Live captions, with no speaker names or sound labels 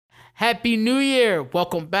Happy New Year.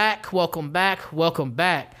 Welcome back. On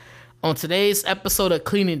today's episode of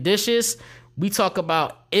Cleaning Dishes, we talk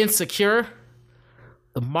about Insecure,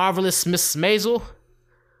 The Marvelous Mrs. Maisel.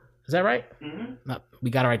 Is that right? Mm-hmm. No, we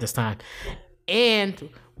got it right this time. And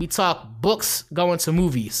we talk books going to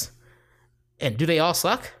movies. And do they all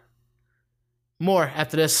suck? More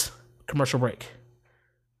after this commercial break.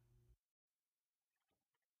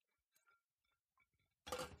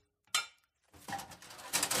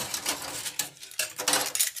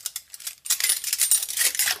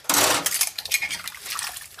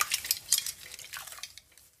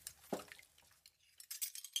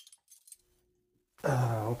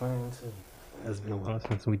 It's been a while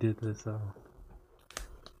since we did this.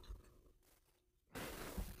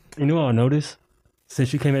 You know what I noticed?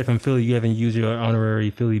 Since you came back from Philly, you haven't used your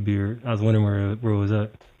honorary Philly beard. I was wondering where it was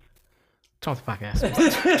at. Turn off the podcast.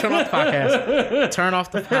 Turn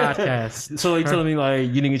off the podcast. So you telling me like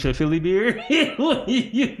you didn't get your Philly beard? Turn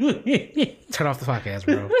off the podcast,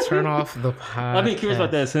 bro. Turn off the podcast. I've been curious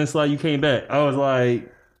about that since like you came back. I was like,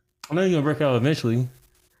 I know you're gonna break out eventually.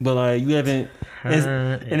 But like you haven't,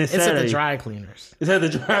 it's at the dry cleaners. It's at the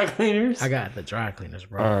dry cleaners. I got the dry cleaners,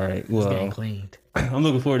 bro. All right, well, it's getting cleaned. I'm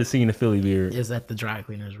looking forward to seeing the Philly beard. It's at the dry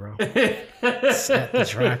cleaners, bro. It's at the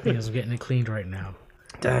dry cleaners. I'm getting it cleaned right now.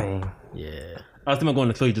 Dang. Yeah. I was thinking about going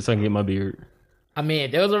to Philly just so I can get my beard. I mean,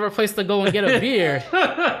 if there was ever a place to go and get a beard,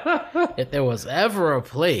 if there was ever a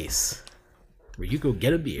place where you could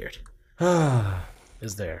get a beard,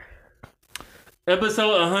 is there?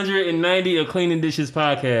 Episode 190 of Cleaning Dishes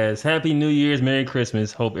Podcast. Happy New Year's, Merry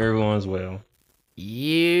Christmas. Hope everyone's well.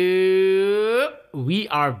 We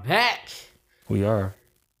are back. We are.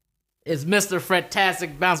 It's Mr.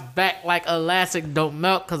 Fredtastic, bounce back like elastic, don't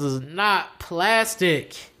melt because it's not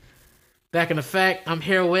plastic. Back in effect, I'm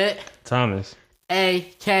here with Thomas.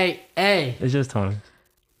 AKA. It's just Thomas.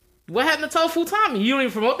 What happened to Tofu Tommy? You don't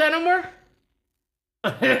even promote that no more?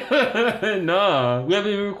 Nah, we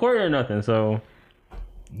haven't even recorded or nothing, so.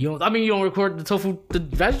 You don't record the tofu, the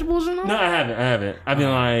vegetables and all? No, I haven't. I've been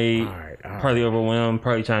all right. Partly overwhelmed,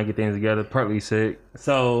 partly trying to get things together, partly sick.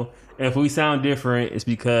 So if we sound different, it's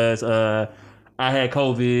because I had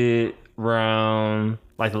COVID around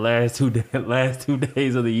like the last two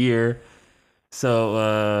days of the year.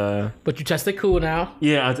 So but you tested cool now.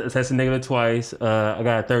 Yeah, I tested negative twice. I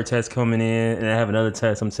got a third test coming in, and I have another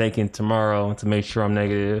test I'm taking tomorrow to make sure I'm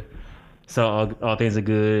negative. So all things are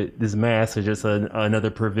good. This mask is just another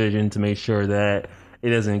provision to make sure that it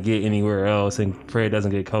doesn't get anywhere else and Fred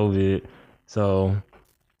doesn't get COVID. So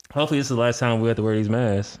hopefully this is the last time we have to wear these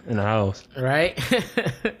masks in the house. Right?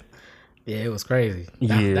 Yeah, it was crazy.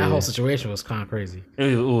 That whole situation was kind of crazy.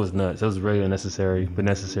 It was nuts. It was really unnecessary, but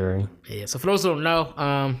necessary. Yeah, so for those who don't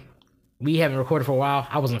know, we haven't recorded for a while.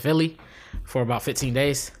 I was in Philly for about 15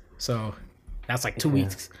 days. So that's like 2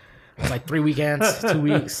 weeks. It's like 3 weekends, 2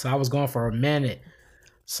 weeks. So I was gone for a minute.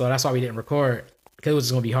 So that's why we didn't record. Because it was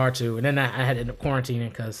just going to be hard to. And then I had to end up quarantining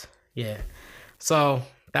because, yeah. So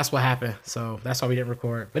that's what happened. So that's why we didn't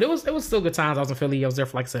record. But it was still good times. I was in Philly. I was there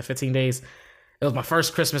for, like I said, 15 days. It was my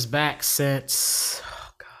first Christmas back since,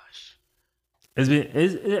 It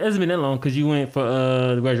hasn't been that long because you went for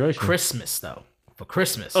the graduation. Christmas, though. For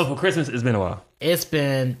Christmas. Oh, for Christmas, it's been a while. It's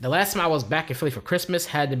been, the last time I was back in Philly for Christmas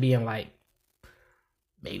had to be in like,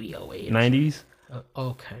 maybe 08. 90s?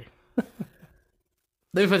 Okay.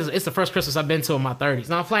 Let me put this, it's the first Christmas I've been to in my 30s.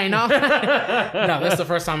 No, I'm playing, no. No, that's the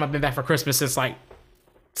first time I've been back for Christmas since like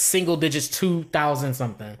single digits 2000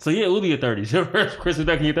 something. So yeah, it will be your 30s. Your first Christmas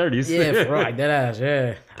back in your 30s. Yeah, for right, dead ass.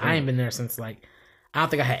 Yeah, I ain't been there since like I don't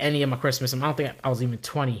think I had any of my Christmas. I don't think I was even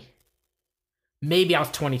 20. Maybe I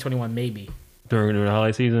was 20, 21, maybe during the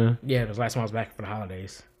holiday season. Yeah, it was the last time I was back for the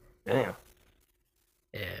holidays. Damn.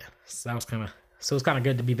 Yeah, so that was so it's kind of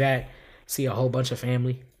good to be back, see a whole bunch of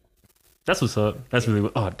family. That's what's up. That's really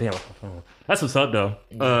oh damn. That's what's up though.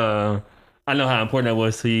 Yeah. I know how important that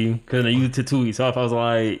was to you because you took 2 weeks off. I was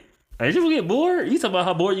like, did you get bored? You talking about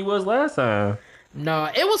how bored you was last time? No,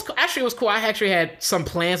 it was cool. I actually had some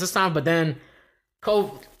plans this time, but then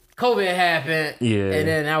COVID happened. Yeah. And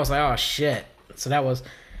then I was like, oh shit. So that was,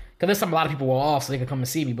 because this time a lot of people were off so they could come and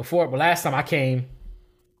see me before. But last time I came,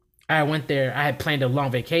 I went there. I had planned a long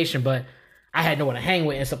vacation, but I had no one to hang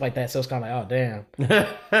with and stuff like that. So it's kind of like, oh damn.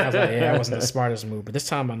 I was like, yeah, that wasn't the smartest move. But this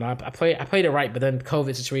time I played it right. But then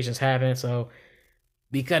COVID situations happened, so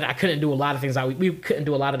because I couldn't do a lot of things. We couldn't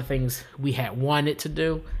do a lot of the things we had wanted to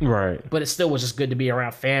do. Right. But it still was just good to be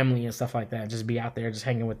around family and stuff like that. Just be out there, just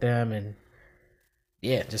hanging with them and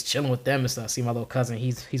yeah, just chilling with them and stuff. See my little cousin.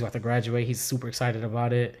 He's about to graduate. He's super excited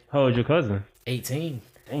about it. How old is your cousin? 18.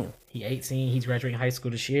 Damn. He 18. He's graduating high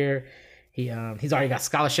school this year. He's already got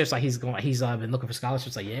scholarships. Like he's been looking for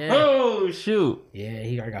scholarships. Like Oh shoot! yeah,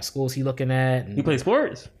 he already got schools he looking at. And, He plays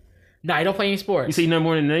sports. No, he don't play any sports. You see number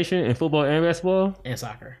one in the nation in football and basketball. and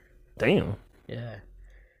soccer. Damn. Yeah,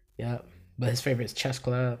 yep. But his favorite is chess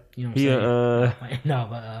club. You know what I'm He saying? No,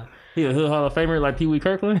 but he a Hood Hall of Famer like Pee Wee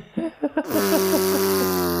Kirkland.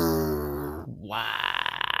 wow.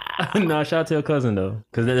 No, shout out to your cousin though,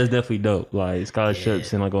 because that's definitely dope. Like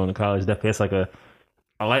scholarships and like going to college. Definitely, it's like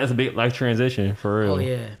that's a big life transition for real. Oh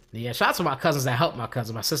yeah. Shout out to my cousins that helped my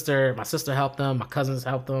cousin. My sister helped them. My cousins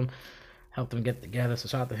helped them get together. So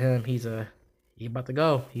shout out to him. He about to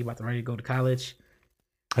go. He about to ready to go to college.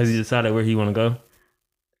 Has he decided where he want to go?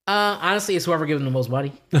 Honestly, it's whoever gives him the most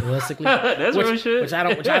money. Realistically, That's real shit. Which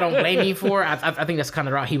I don't blame him for. I think that's kind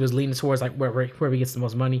of the route he was leaning towards, like where he gets the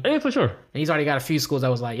most money. Yeah, for sure. And he's already got a few schools that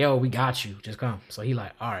was like, "Yo, we got you. Just come." So he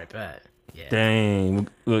like, "All right, bet." Yeah. Dang.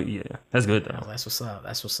 Well, yeah, that's good though. That's what's up.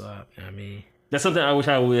 That's what's up. You know what I mean, That's something I wish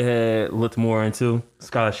I would have looked more into,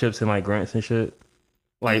 scholarships and like grants and shit.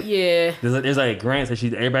 Like yeah. there's like grants that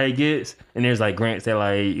everybody gets, and there's like grants that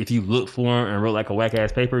like if you look for them and wrote like a whack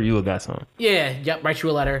ass paper, you would got some. Yeah. Yep. Write you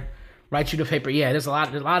a letter. Write you the paper. Yeah. There's a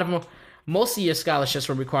lot of them. Most of your scholarships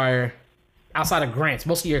will require, outside of grants,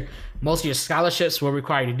 most of your scholarships will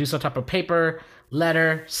require you to do some type of paper,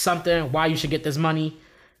 letter, something. Why you should get this money,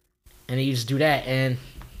 and then you just do that, and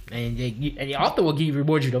the author will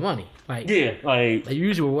reward you the money. Like Yeah, like they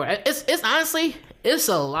usually reward. It's honestly it's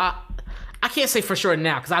a lot. I can't say for sure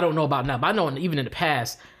now because I don't know about now, but I know even in the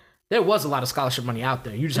past there was a lot of scholarship money out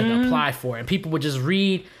there. You just had to apply for it, and people would just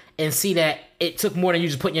read and see that it took more than you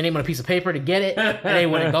just putting your name on a piece of paper to get it, and they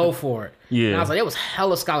wouldn't go for it. Yeah. And I was like, there was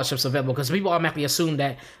hella scholarships available because people automatically assumed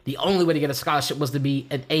that the only way to get a scholarship was to be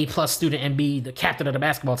an A+ student and be the captain of the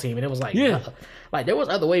basketball team, and it was like, like there was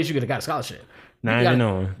other ways you could have got a scholarship. Now you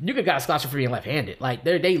know. You could got a scholarship for being left-handed. Like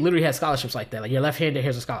they literally had scholarships like that. Like you're left-handed,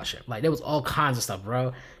 here's a scholarship. Like there was all kinds of stuff,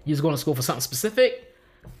 bro. You was going to school for something specific.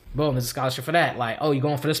 Boom, there's a scholarship for that. Like, oh, you're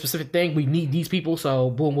going for this specific thing. We need these people, so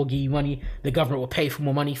boom, we'll give you money. The government will pay for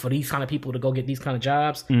more money for these kind of people to go get these kind of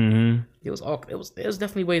jobs. Mm-hmm. There's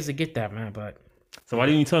definitely ways to get that, man. But So why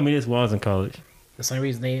didn't you tell me this while I was in college? the same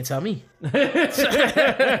reason they didn't tell me.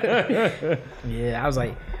 Yeah, I was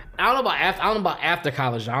like, I don't know about after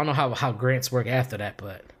college. I don't know how grants work after that,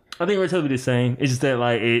 but I think we're totally the same. It's just that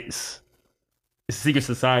like it's a secret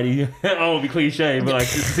society. I don't want to be cliche, but like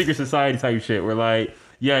it's a secret society type shit where like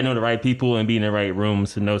you gotta know the right people and be in the right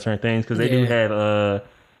rooms to know certain things because they do have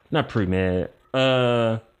not pre-med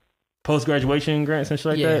post graduation grants and shit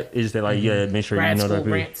like that. It's just that like make sure grad you know the school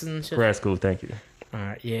right grants people. and shit. Grad school, thank you. All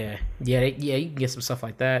right, yeah, you can get some stuff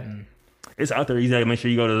like that, and It's out there. You gotta make sure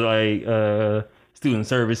you go to like student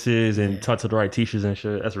services and talk to the right teachers and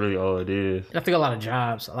shit. That's really all it is. I think a lot of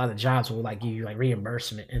jobs will like give you like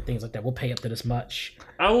reimbursement and things like that. We'll pay up to this much.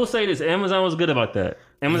 I will say this: Amazon was good about that.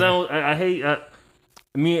 Amazon, I hate.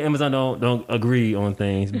 Me and Amazon don't agree on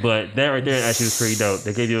things, but that right there actually was pretty dope.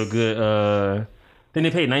 They gave you a good. Then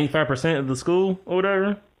they paid 95% of the school or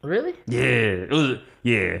whatever. Really? Yeah, it was.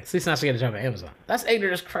 Yeah, See, it's not to get a job at Amazon. That's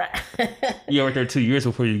ignorant as crap. you worked there 2 years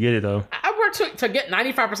before you get it though. I worked to get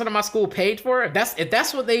 95% of my school paid for. If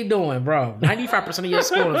that's what they doing, bro. 95% of your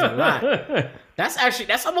school is a lot.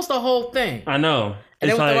 That's almost the whole thing. I know. And then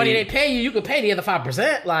It's with the money like- they pay you, you could pay the other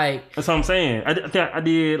 5%. Like, That's what I'm saying. I think I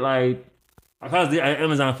did like. I was at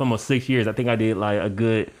Amazon for almost 6 years. I think I did like a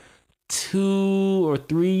good 2 or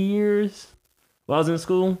 3 years while I was in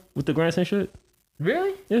school with the grants and shit.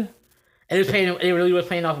 really? Yeah. And it really was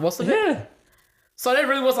paying off most of it. Yeah. So that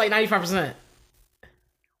really was like 95%.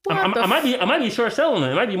 I might be short selling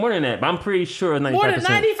it. It might be more than that, but I'm pretty sure it's 95%. More than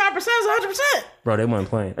 95% is 100%. Bro, they weren't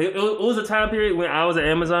playing. It was a time period when I was at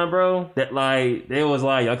Amazon, bro, that like they was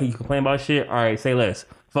like, y'all can complain about shit. All right, say less.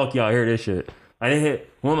 Fuck y'all, hear this shit. Like they had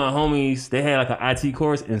one of my homies. They had like an IT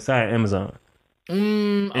course inside Amazon.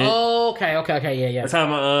 Okay, yeah. That's how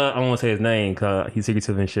my I don't want to say his name because he's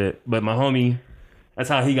secretive and shit. But my homie, that's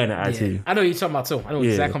how he got into IT. Yeah. I know what you're talking about too. I know Yeah.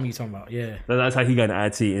 exactly what you're talking about. Yeah. That's how he got into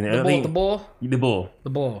IT. And I think The ball. the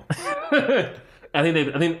bull.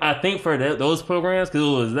 I think for those programs,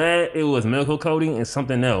 because it was medical coding and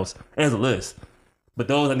something else as a list. But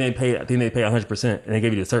those I think they pay 100%, and they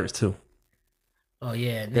gave you the certs too. Oh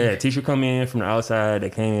yeah. They had a teacher come in from the outside.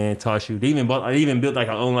 They came in, taught you. They even built like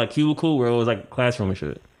our own like cubicle where it was like a classroom and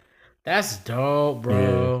shit. That's dope, bro.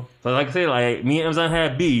 Yeah. So like I said, like me and Amazon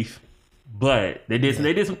had beef, but they did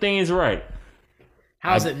some things right.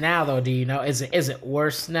 How's it now though? Do you know? Is it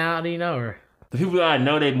worse now? Do you know? Or The people that I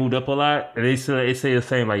know, they moved up a lot, and they say the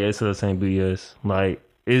same. Like it's still the same BS. Like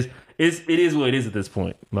it is what it is at this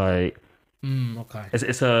point. Like okay.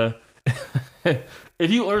 it's a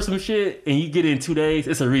if you order some shit and you get it in 2 days,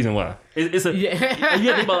 it's a reason why. It's a Yeah. you have to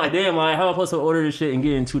think about like, damn, like how am I supposed to order this shit and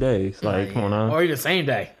get it in 2 days? Like, come on now. Or even the same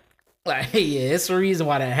day. Like, yeah, it's the reason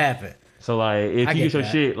why that happened. So like, if I you get get your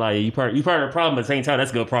that. shit, like you part of the problem, but at the same time,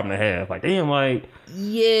 that's a good problem to have. Like, damn, like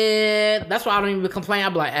Yeah, that's why I don't even complain. I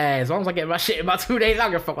be like, as long as I get my shit in about 2 days, I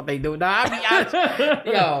don't give a fuck what they do. Nah, I be honest.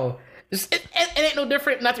 Yo, it ain't no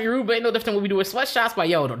different. Not to be rude, but ain't no different than what we do with sweatshops. But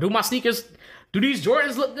yo, do my sneakers, do these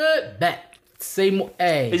Jordans look good? Bet. Say more.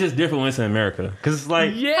 Hey, it's just different when it's in America, because it's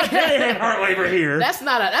like, Yeah. they have hard labor here. that's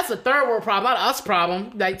a third world problem, not an us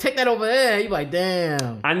problem. Like, take that over there. You like,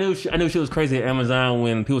 damn. I knew she was crazy at Amazon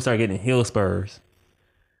when people started getting heel spurs.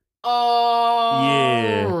 Oh,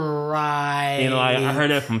 Yeah. right. And like, I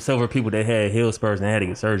heard that from several people that had heel spurs and they had to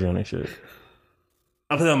get surgery on that shit.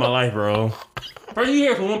 I'm telling my life, bro. First you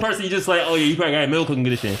hear from one person, you just like, oh yeah, you probably got medical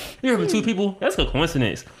condition. You hear from two people, that's a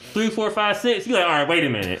coincidence. 3, 4, 5, 6. You like, all right, wait a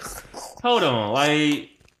minute. Hold on, like,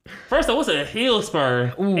 first of all, what's a heel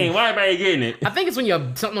spur? Ooh. And why everybody getting it? I think it's when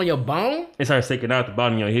you're something on your bone. It starts sticking out the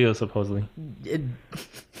bottom of your heel, supposedly. It,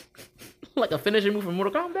 like a finishing move from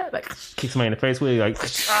Mortal Kombat. Like, Kick somebody in the face with it, like,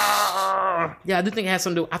 ah. yeah, I do think it has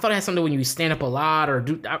something to do. I thought it had something to do when you stand up a lot or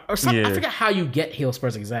do or something. I Yeah. forget how you get heel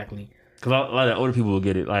spurs exactly. Because a lot of older people will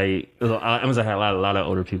get it. Like, Amazon had a lot of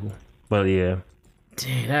older people. But yeah.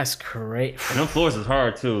 Dang, that's great. And them floors is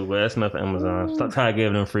hard too, but that's not for Amazon. Stop trying to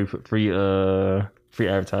give them free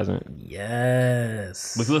advertisement.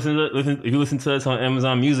 Yes. But if you listen to us on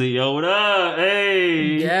Amazon Music, yo, what up?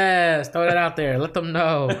 Hey. Yes. Throw that out there. Let them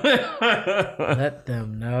know. Let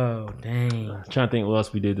them know. Dang. Trying to think what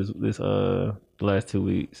else we did the last 2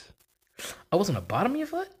 weeks. Oh, it's on the bottom of your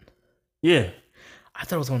foot? Yeah. I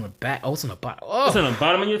thought it was on the back. Oh, it's on the bottom. Oh, It's on the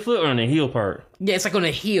bottom of your foot or on the heel part? yeah. It's like on the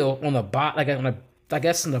heel, on the bot, like on the. I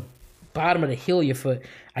guess on the bottom of the heel of your foot.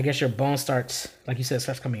 I guess your bone starts, like you said,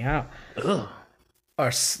 starts coming out. Ugh.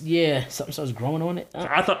 Or yeah, something starts growing on it.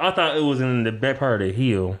 I thought it was in the back part of the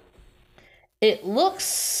heel. It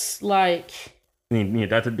looks like You need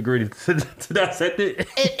that's a degree to dissect it.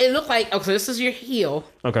 it looked like. Okay, so this is your heel,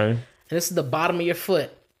 Okay. and this is the bottom of your foot,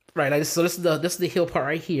 right? Like so, this is the heel part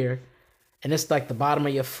right here, and this is like the bottom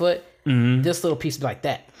of your foot. Mm-hmm. This little piece is like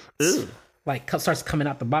that, Ew. like starts coming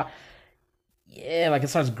out the bottom. Yeah, like it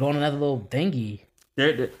starts growing another little thingy.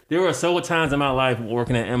 There were several times in my life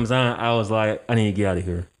working at Amazon, I was like, I need to get out of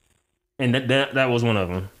here. And that was one of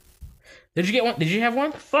them. Did you get one? Did you have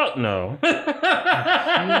one? Fuck no.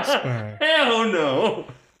 Spur. Hell no.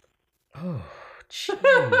 Oh,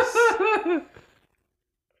 jeez.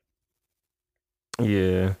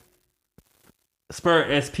 Yeah.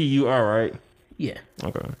 Spur, SPUR, right? Yeah,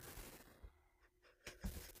 Okay.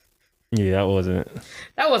 Yeah, that wasn't.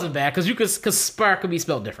 that wasn't bad because spur could be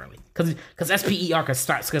spelled differently because SPER could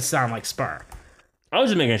sound like spur. I was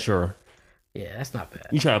just making sure. Yeah, that's not bad.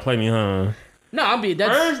 You try to play me, huh? No, I'm being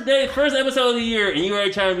that's. First episode of the year, and you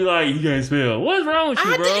already trying to be like, you can't spell. What's wrong with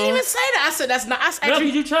you, I bro? didn't even say that. I said that's not. I No, actually,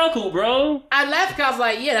 you chuckled, bro. I laughed because I was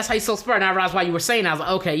like, yeah, that's how you spell spur. And I realized why you were saying that. I was like,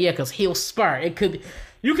 okay, yeah, because heel spur. It could.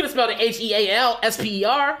 You could have spelled it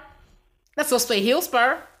HEALSPER. That's supposed to say heel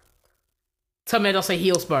spur. Tell me don't say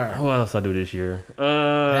heel spur. What else I do this year?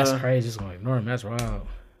 That's crazy. Just gonna ignore him. That's wild.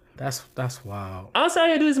 That's wild. Honestly, I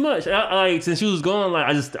didn't do as much. Like since you was gone, like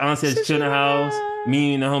I just honestly just chill in the house.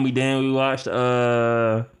 Me and the homie Dan, we watched.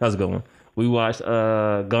 That was a good one. We watched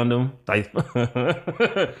Gundam. Like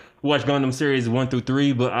watched Gundam series 1 through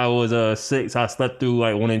 3, but I was 6. So I slept through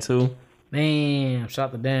like 1 and 2. Damn, shout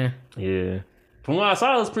out to Dan. Yeah. From what I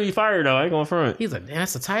saw, it was pretty fire though. I ain't going front. He's like, damn,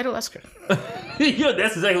 that's the title. That's good. Yeah,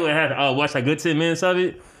 that's exactly what happened. I watched like a good 10 minutes of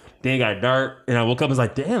it. Then it got dark, and I woke up and was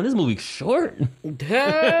like, damn, this movie's short. He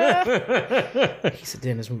said,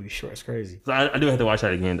 damn, this movie's short. It's crazy. So I do have to watch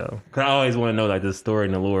that again though, because I always want to know like the story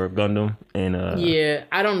and the lore of Gundam. And Yeah,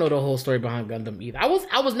 I don't know the whole story behind Gundam either. I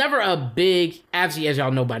was never a big, actually, as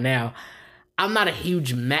y'all know by now, I'm not a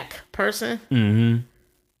huge mech person. Mm-hmm.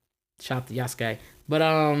 Shout out to Yasuke. But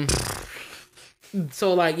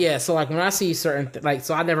so like when I see certain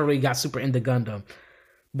so I never really got super into Gundam,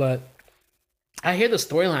 but I hear the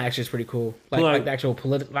storyline actually is pretty cool. Like the actual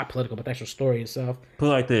not political, but the actual story itself. Put it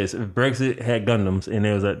like this: if Brexit had Gundams and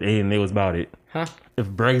it was about it, Huh? if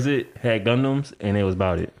Brexit had Gundams and it was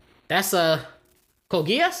about it, That's Code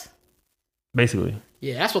Geass? basically.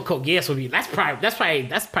 Yeah, that's what Code Geass would be. That's probably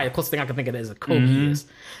the closest thing I can think of as a Code Geass.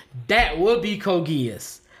 That would be Code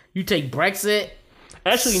Geass. You take Brexit.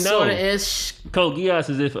 Actually, no. Sorta ish. Code Geass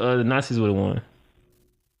is if the Nazis would have won.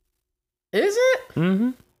 Is it? Mm-hmm.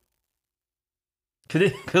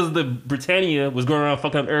 Because the Britannia was going around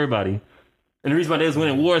fucking up everybody. And the reason why they was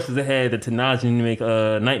winning wars is they had the technology to make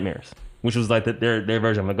nightmares, which was like their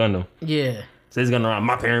version of a Gundam. Yeah. So it's gonna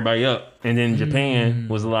mop everybody up. And then Japan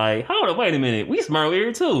was like, hold up, wait a minute, we smart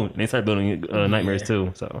here too. And they start building nightmares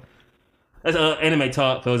too. So that's anime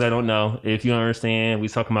talk, for those that don't know. If you don't understand, we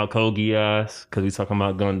talking about Code Geass because we talking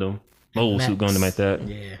about Gundam. Mobile Suit Gundam like that.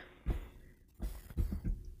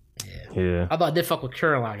 Yeah. I thought I did fuck with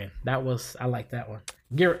Kurlagen. I like that one.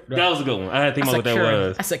 That was a good one. I had to think about what that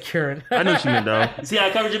was. I said Kieran. I knew what you meant though. See how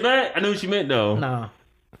I covered your back? I knew what you meant though. Nah.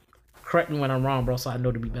 Correct me when I'm wrong, bro, so I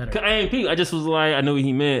know to be better. I ain't peep. I just was like, I knew what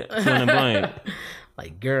he meant. Blank.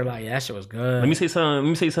 Like, girl, like, that shit was good. Let me say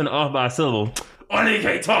something off by a syllable. Oh, nigga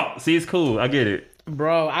can't talk. See, it's cool. I get it.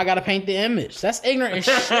 Bro, I gotta paint the image. That's ignorant as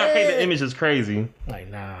shit. Paint the image is crazy. Like,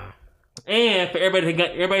 nah. And for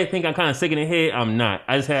everybody think I'm kind of sick in the head, I'm not.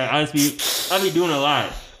 I be doing a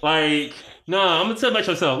lot. Like, I'm gonna tell about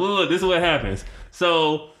yourself. Look, this is what happens.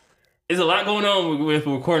 So, there's a lot going on with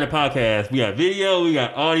recording a podcast. We got video, we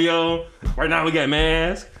got audio. Right now we got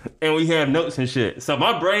masks, and we have notes and shit. So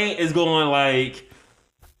my brain is going like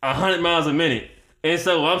 100 miles a minute. And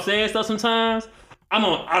so when I'm saying stuff sometimes, I'm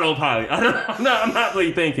on autopilot. I'm not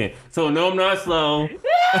really thinking. So no, I'm not slow. The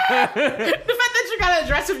fact that you gotta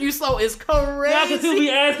address if you slow is crazy. Yeah, because people be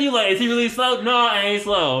asking you like, is he really slow? No, I ain't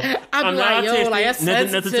slow. I'm like, yo, like that's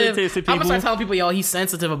sensitive. I'm gonna start telling people, yo, he's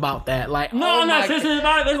sensitive about that. Like, no, I'm not sensitive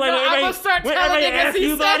about it. It's like I'm gonna start telling niggas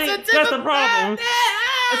he's sensitive. That's the problem.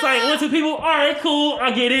 It's like one, two people. All right, cool,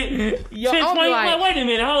 I get it. Yo, wait a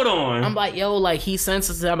minute, hold on. I'm like, yo, like he's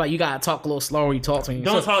sensitive. I'm like, you gotta talk a little slower when you talk to me.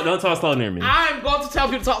 Don't talk slow near me. I'm going to tell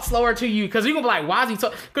people to talk slower to you because you're gonna be like, why is he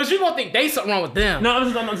talking? Because you're gonna think there's something wrong with them. No, I'm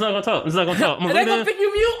just not gonna talk. I'm just not gonna talk. They gonna think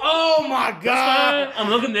you mute? Oh my god! I'm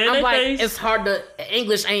looking dead in their face. It's hard to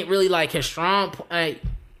English ain't really like his strong. I'm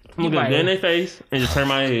looking dead in their face and just turn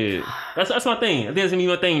my head. That's my thing. I think that's gonna be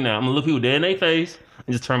my thing now. I'm gonna look people dead in their face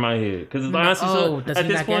and just turn my head. Because honestly, does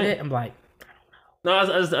he not get it? I'm like. No, I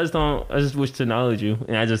just don't. I just wish to acknowledge you,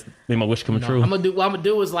 and I just made my wish come true. What I'm gonna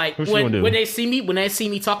do is like when they see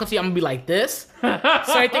me talking to you, I'm gonna be like this.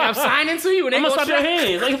 So they think I'm signing to you, and I'm gonna slap your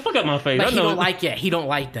hands. Like fuck up my face. Like, he don't like it. He don't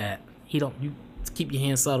like that. He don't. You keep your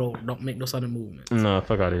hands subtle. Don't make no sudden movements. No,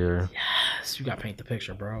 fuck out of here. Yes, you gotta paint the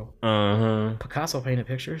picture, bro. Picasso painted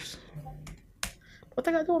pictures. What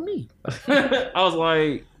they got to do with me? I was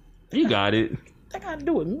like, you got it. What they got to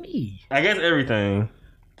do with me? I guess everything.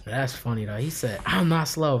 That's funny though. He said, "I'm not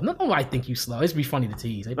slow." Nobody think you slow. It's be funny to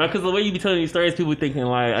tease. Because the way you be telling these stories, people thinking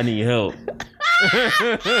like, "I need help."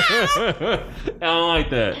 I don't like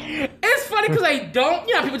that. It's funny because they don't.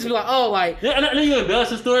 You know, people just be like, "Oh, like." Yeah, I know you embellish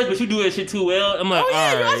the stories, but you do that shit too well. I'm like, "Oh yeah, all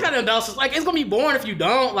you right. always gotta embellish it. Like, it's gonna be boring if you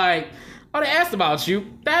don't. Like, oh, they asked about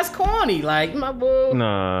you. That's corny. Like, my boo.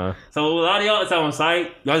 Nah. So a lot of y'all, it's on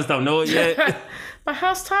site. Y'all just don't know it yet. My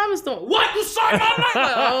house time is doing what? You saw my life?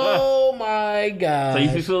 Oh my god! So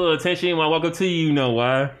if you feel a little tension when I walk up to you, you know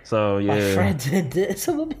why. So yeah. My friend did this.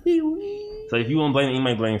 I'm gonna be weak. So if you want to blame it, you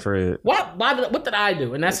might blame Fred. What? What did I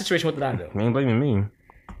do in that situation? What did I do? You ain't blaming me.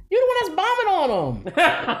 You're the one that's bombing on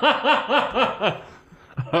them.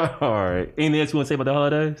 All right. Anything else you want to say about the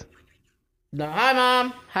holidays? No. Hi,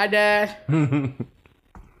 Mom. Hi, Dad.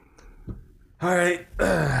 All right.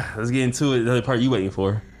 Let's get into it. The other part you waiting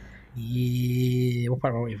for. Yeah. What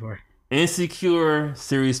part am I waiting for? Insecure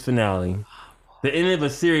series finale. The end of a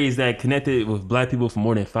series that connected with black people for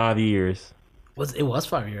more than 5 years. It was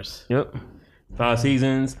 5 years. Yep. 5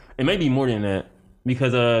 seasons. It may be more than that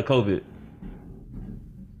because of COVID.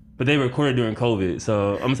 But they recorded during COVID.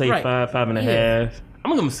 So I'm going to say right. 5 and a half.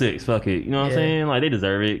 I'm going to give them 6. Fuck it. You know what I'm saying? Like, they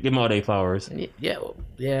deserve it. Give them all their flowers. Yeah.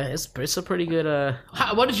 It's a pretty good...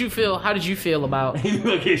 What did you feel? How did you feel about... You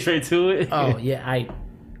going to get straight to it? Oh, yeah. I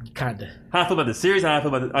kind of... How I feel about the series? How I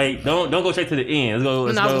feel about the... Like, don't go straight to the end. I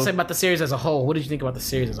was going to say about the series as a whole. What did you think about the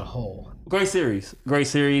series as a whole? Great series.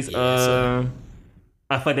 Yeah,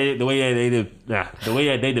 I feel like the way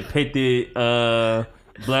that they depicted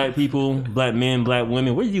black people, black men, black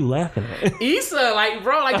women. What are you laughing at? Issa, like,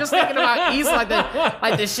 bro, like just thinking about Issa,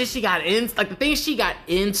 like the shit she got in, like the things she got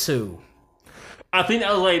into. I think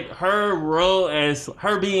that was like her role as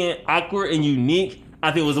her being awkward and unique.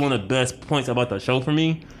 I think was one of the best points about the show for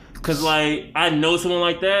me, because like I know someone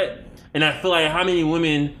like that, and I feel like how many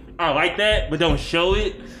women are like that but don't show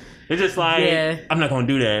it. It's just like, I'm not gonna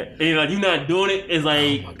do that. And like you not doing it is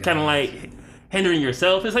like kind of like hindering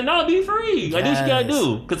yourself. It's like, no, be free. Like do what you gotta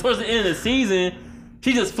do. Because towards the end of the season,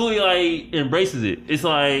 she just fully like embraces it. It's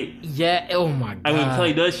like, oh my god. Like when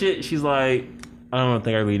Kelly does shit, she's like, I don't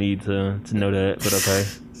think I really need to know that, but okay.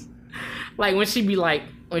 Like when she be like,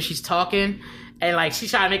 when she's talking and like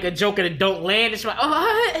she's trying to make a joke and it don't land, and she's like,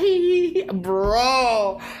 oh,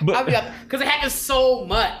 bro. Because it happens so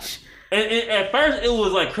much. And at first, it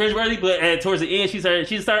was like cringeworthy, but towards the end, she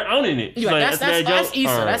started owning it. She's Like, that's a Issa.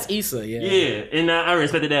 joke. That's Issa. Yeah. Yeah, and I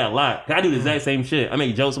respected that a lot. I do the exact same shit. I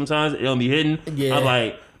make jokes sometimes, it don't be hidden. Yeah. I'm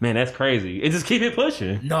like, man, that's crazy. And just keep it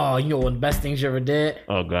pushing. No, you know one of the best things you ever did?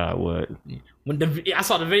 Oh God, what? When I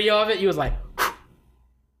saw the video of it, you was like,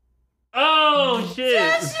 oh shit.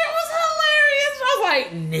 that shit was hilarious. I was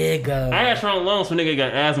like, nigga. I got strong lungs when nigga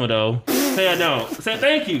got asthma though. Say I don't. Say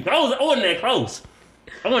thank you. I wasn't that close.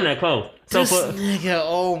 So This nigga,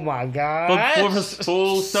 oh my god.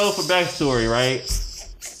 for backstory, right?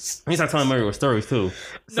 He's not telling Murray stories too.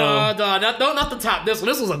 So No, not the top. This one.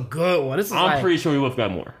 This was a good one. This is I'm pretty sure we both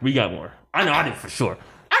got more. We got more. I know I did for sure.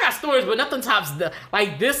 I got stories, but nothing tops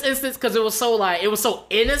like this instance because it was so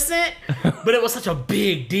innocent, but it was such a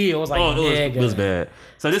big deal. It was like, it was bad.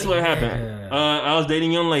 So this is what happened. I was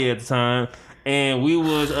dating young lady at the time, and we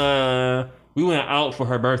went out for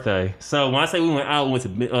her birthday. So when I say we went out, we went to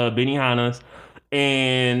Benihana's,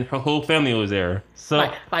 and her whole family was there. So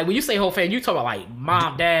like when you say whole family, you talk about like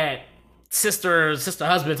mom, dad, sister,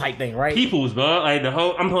 husband type thing, right? Peoples, bro. Like the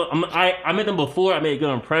whole, I met them before. I made a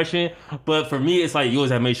good impression, but for me, it's like you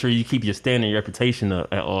always have to make sure you keep your standard, your reputation up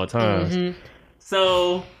at all times. Mm-hmm.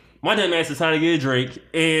 So my dumb ass decided to get a drink,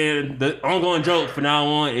 and the ongoing joke from now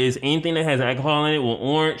on is anything that has alcohol in it with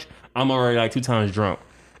orange, I'm already like 2 times drunk.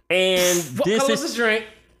 And what color was this drink?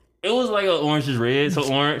 It was like an orange is red,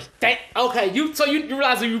 so orange. Okay, you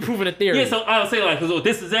realize that you proving a theory. Yeah, so I would say like, because with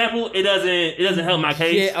this example, it doesn't help my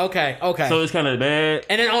case. Yeah, okay. So it's kind of bad.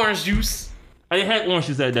 And then orange juice. I didn't have orange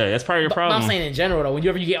juice that day. That's probably your problem. I'm saying in general though,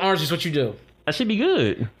 whenever you get orange juice, what you do? That should be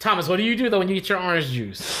good. Thomas, what do you do though when you get your orange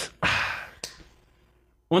juice?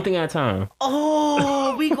 One thing at a time.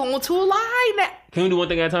 Oh, we going to a line now. Can we do one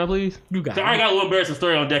thing at a time, please? You got it. I got a little embarrassing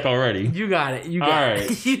story on deck already. You got it. All right.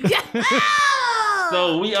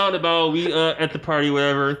 So we out about, we at the party,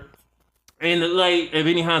 whatever. And like, at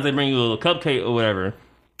Benihana's, they bring you a little cupcake or whatever.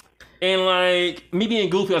 And like, me being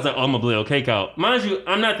goofy, I was like, oh, I'm gonna blow a cake out. Mind you,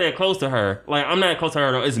 I'm not that close to her. Like, I'm not close to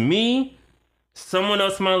her though. It's me, someone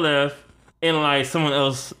else to my left, and like someone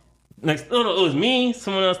else next. No, it was me,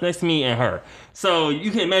 someone else next to me, and her. So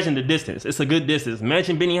you can imagine the distance. It's a good distance.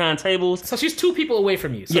 Imagine Benihana tables. So she's 2 people away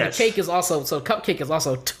from you. So yes. The cupcake is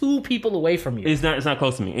also 2 people away from you. It's not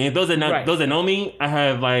close to me. And those that know me, I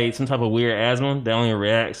have like some type of weird asthma that only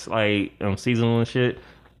reacts like seasonal and shit.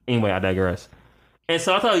 Anyway, I digress. And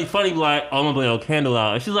so I thought it'd be funny, like, oh, I'm gonna blow a candle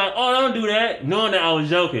out. And she's like, oh, don't do that, knowing that I was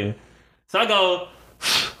joking. So I go,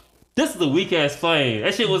 this is a weak ass flame.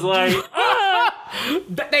 That shit was like,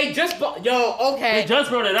 They just okay. They just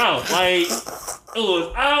brought it out. Like, it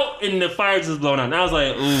was out and the fire just blown out. And I was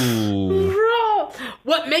like, ooh. Bro,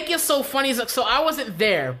 what makes it so funny is, so I wasn't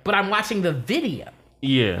there, but I'm watching the video.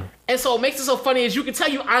 Yeah. And so what makes it so funny is you can tell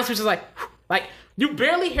you honestly just like you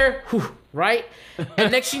barely hear right?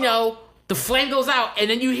 And next you know, the flame goes out and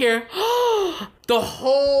then you hear the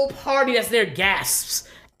whole party that's there gasps.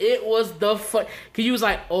 It was the fun. Cause you was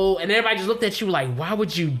like, oh, and everybody just looked at you like, why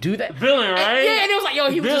would you do that? Villain, right? And it was like, yo,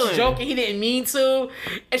 he was just joking. He didn't mean to.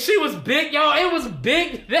 And she was big, yo. It was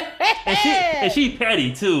big. and she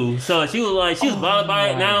petty too. So she was like, she was bothered by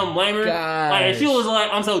it. Now I'm blaming her. Like, and she was like,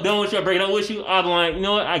 I'm so done with you. I'm breaking up with you. I'm like, you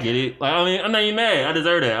know what? I get it. Like, I mean, I'm not even mad. I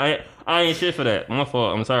deserve that. I ain't shit for that. My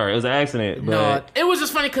fault. I'm sorry. It was an accident. But no, it was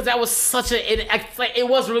just funny because that was such it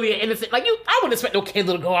was really an innocent. Like I wouldn't expect no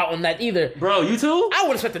candle to go out on that either. Bro, you too? I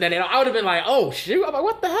wouldn't expect that. I would have been like, oh shoot. I'm like,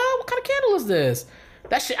 what the hell? What kind of candle is this?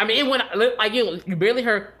 That shit. I mean, it went like you barely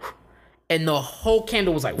heard, and the whole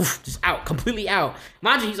candle was like just out, completely out.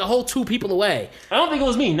 Mind you, he's a whole 2 people away. I don't think it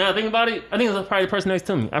was me. Now I think about it, I think it was probably the person next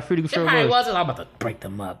to me. I'm pretty sure it probably was. I'm about to break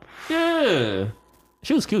them up. Yeah,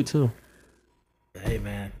 she was cute too. Hey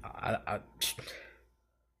man,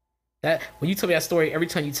 that when you tell me that story, every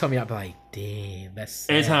time you tell me, I'm like, damn, that's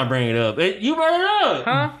sad. Every time I bring it up, you brought it up,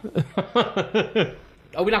 huh?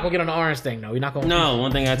 Oh, we're not gonna get on the orange thing, though. We're not gonna. No,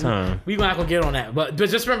 one thing at a time. We're not gonna get on that, but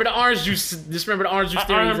just remember the orange juice. Just remember the orange juice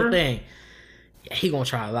theory is a thing. Yeah, he gonna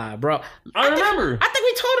try a lie, bro. I remember. I think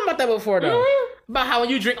we told him about that before, though. Mm-hmm. About how when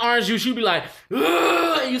you drink orange juice, you be like,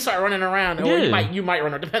 and you start running around, or you might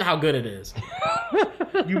run. Depending how good it is.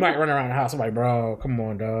 You might run around the house. I'm like, bro, come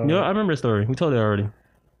on, dog. Yeah, I remember the story. We told it already.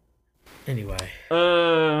 Anyway.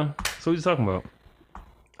 So what you talking about?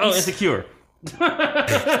 Oh, Insecure. So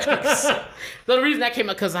the reason that came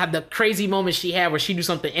up because I had the crazy moment she had where she do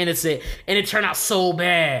something innocent and it turned out so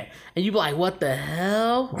bad, and you be like, "What the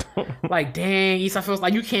hell?" Like, dang, Issa feels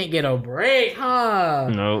like you can't get a break, huh?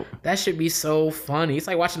 Nope. That should be so funny. It's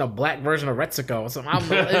like watching a black version of Retsuko or something.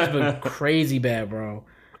 It's been crazy bad, bro.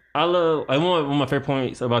 I love. One of my favorite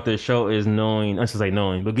points about this show is knowing. I should say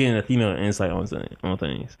knowing, but getting a female insight on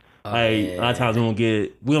things. Oh, Like yeah. a lot of times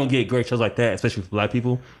we don't get great shows like that, especially for Black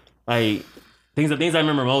people. Like things I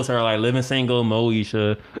remember most are like Living Single,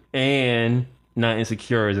 Moesha, and Not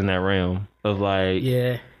Insecure is in that realm of like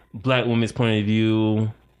Yeah. Black women's point of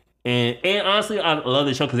view. And honestly, I love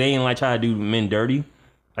the show because they ain't like try to do men dirty.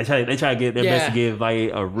 They try to get their best to give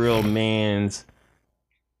like a real man's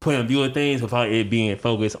point of view of things without it being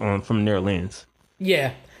focused on from their lens.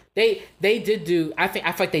 Yeah. They did do. I feel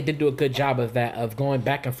like they did do a good job of that, of going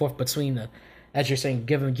back and forth between the, as you're saying,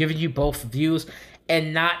 giving you both views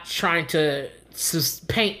and not trying to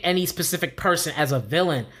paint any specific person as a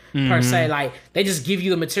villain per se. Like they just give you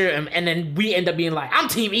the material, and then we end up being like, I'm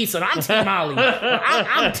Team Issa, I'm Team Molly, or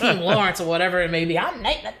I'm Team Lawrence, or whatever it may be. I'm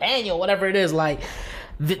Nate Nathaniel, whatever it is. Like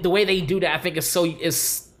the way they do that, I think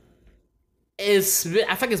is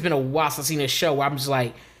I think it's been a while since I've seen this show where I'm just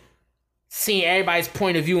like seeing everybody's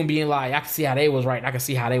point of view and being like, I can see how they was right, and I can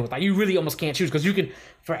see how they was like. You really almost can't choose because you can,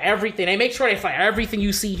 for everything, they make sure that for everything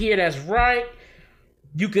you see here that's right,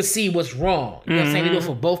 you can see what's wrong. You know what I'm saying? They do it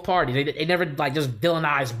for both parties. They never like just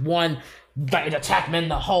villainize one, like attack men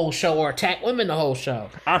the whole show or attack women the whole show.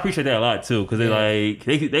 I appreciate that a lot too because they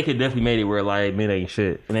could definitely made it where like men ain't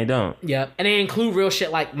shit and they don't. Yeah, and they include real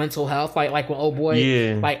shit like mental health, like when old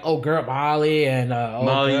boy, like old girl Molly and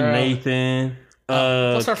Molly, girl. Nathan,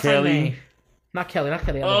 what's her friend Kelly. name? Not Kelly.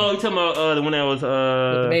 Oh, you talking about the one that was with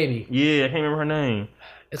the baby? Yeah, I can't remember her name.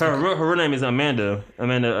 Her real name is Amanda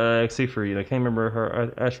Seyfried. I can't remember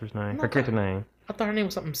her actress name. Her character name. I thought her name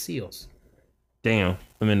was something Seals. Damn,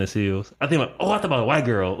 Amanda Seals. I think I thought about a white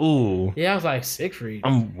girl. Ooh. Yeah, I was like Siegfried.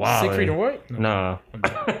 I'm wild. Siegfried or what? No.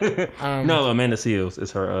 No, Amanda Seals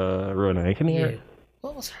is her real name. Can you hear?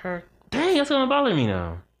 What was her? Dang, that's gonna bother me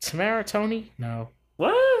now. Tamara Tony? No.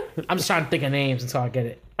 What? I'm just trying to think of names until I get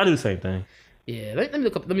it. I do the same thing. Yeah, let me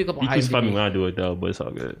look up. Let me look up on You IMDb. crucify me when I do it though, but it's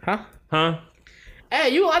all good. Huh? Hey,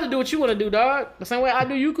 you allowed to do what you want to do, dog. The same way I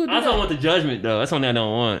do, you could do I don't want the judgment though. That's something I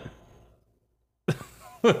don't want.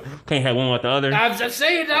 Can't have one without the other. I'm just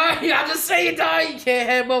saying, dog. You can't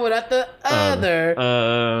have one without the other.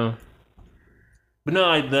 But no,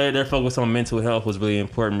 like their focus on mental health was really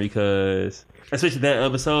important because, especially that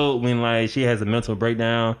episode when like she has a mental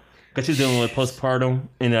breakdown because she's dealing with postpartum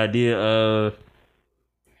and the idea of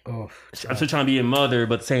I'm still trying to be a mother,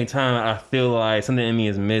 but at the same time I feel like something in me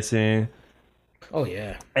is missing. Oh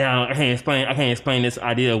yeah. And I can't explain this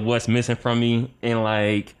idea of what's missing from me, and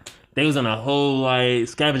like they was on a whole like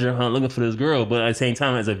scavenger hunt looking for this girl, but at the same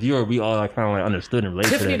time as a viewer we all like kind of like understood and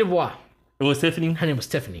related Tiffany to that. Dubois. It was Tiffany? Her name was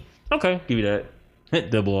Tiffany. Okay, give you that.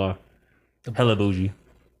 Dubois. Hella bougie.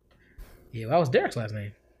 Yeah, that was Derek's last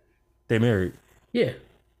name. They married. Yeah.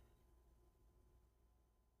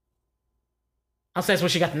 I'll say that's where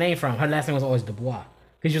she got the name from. Her last name was always Dubois.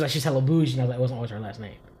 Because she was like, she's hella bougie, and I was like, it wasn't always her last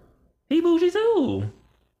name. He bougie too.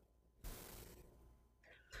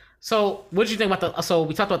 So, what did you think about so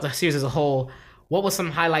we talked about the series as a whole. What were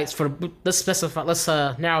some highlights let's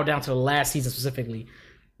narrow down to the last season specifically.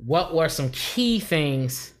 What were some key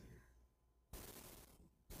things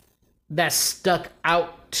that stuck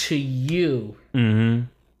out to you? Mm-hmm.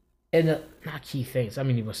 And not key things, I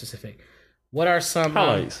mean even more specific. What are some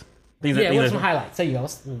highlights? What's some highlights? There you go.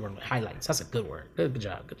 Highlights. That's a good word. Good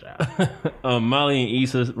job. Molly and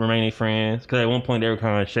Issa remaining friends because at one point they were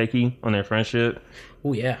kind of shaky on their friendship.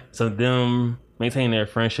 Oh yeah. So them maintaining their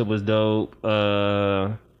friendship was dope.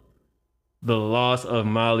 The loss of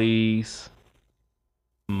Molly's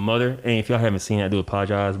mother, and if y'all haven't seen it, I do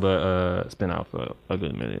apologize, but it's been out for a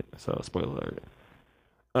good minute, so spoiler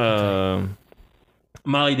alert.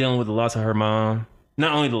 Molly dealing with the loss of her mom.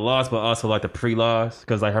 Not only the loss, but also like the pre-loss,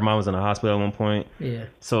 because like her mom was in the hospital at one point. Yeah.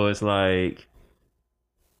 So it's like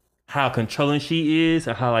how controlling she is,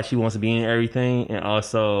 and how like she wants to be in everything, and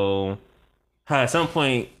also how at some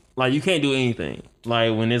point like you can't do anything.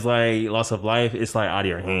 Like when it's like loss of life, it's like out of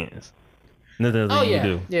your hands. Nothing else you can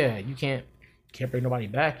do. Yeah, you can't bring nobody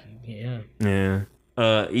back. Yeah.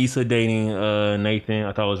 Issa dating Nathan,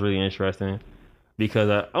 I thought was really interesting. Because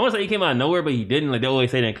I want to say he came out of nowhere, but he didn't. Like they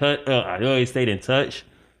always stayed in they always stayed in touch.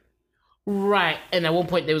 Right, and at one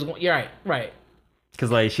point they was going. You're right.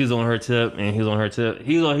 Because like she was on her tip, and he was on her tip.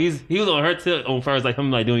 He was on her tip as far as like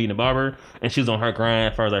him like doing the barber, and she was on her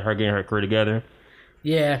grind as far as like her getting her career together.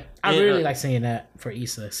 Yeah, I really like seeing that for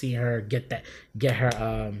Issa, seeing her get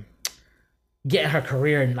her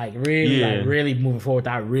career and like really moving forward.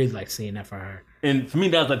 I really like seeing that for her. And for me,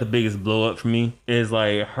 that was like the biggest blow up for me is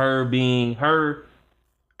like her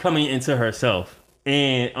coming into herself,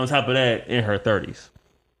 and on top of that, in her 30s.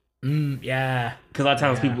 Yeah. Because a lot of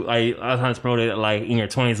times people, like, a lot of times promote it, like, in your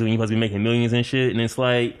 20s when you're supposed to be making millions and shit. And it's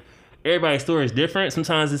like, everybody's story is different.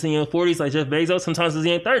 Sometimes it's in your 40s, like Jeff Bezos. Sometimes it's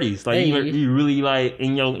in your 30s. Like, you really, like,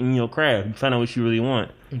 in your craft. You find out what you really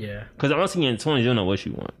want. Yeah. Because honestly, in your 20s, you don't know what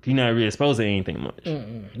you want. You're not really exposed to anything much.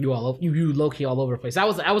 You low-key all over the place. That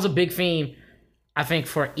was a big theme, I think,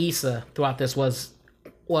 for Issa throughout this was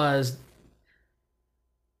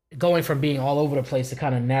going from being all over the place to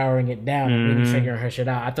kind of narrowing it down and really figuring her shit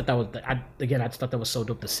out. I thought that was, I just thought that was so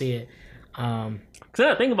dope to see it. Because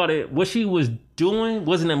I think about it, what she was doing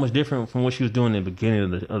wasn't that much different from what she was doing in the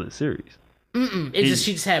beginning of the series.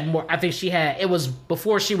 She just had more. I think it was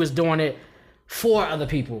before she was doing it for other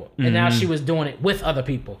people, and now she was doing it with other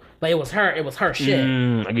people. Like it was her shit. You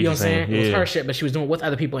know what I'm saying? It was her shit, but she was doing it with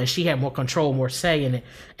other people, and she had more control, more say in it,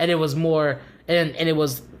 and it was more, and it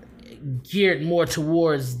was geared more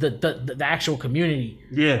towards the actual community,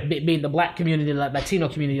 being the Black community, the Latino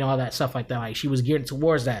community, and all that stuff like that. Like she was geared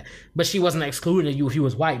towards that, but she wasn't excluding you if you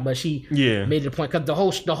was white. But she made it a point because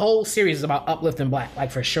the whole series is about uplifting Black, like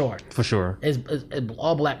for sure. It's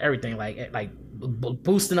all Black, everything like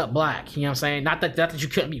boosting up Black. You know what I'm saying? Not that you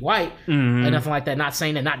couldn't be white or nothing like that. Not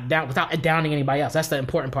saying that, not down without downing anybody else. That's the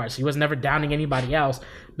important part. She was never downing anybody else,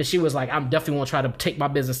 but she was like, I'm definitely want to try to take my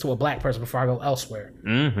business to a Black person before I go elsewhere,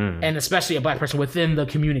 and especially a Black person within the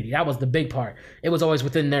community. That was the big part. It was always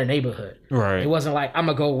within their neighborhood. Right. It wasn't like I'm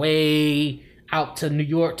gonna go way out to New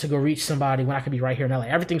York to go reach somebody when I could be right here in LA.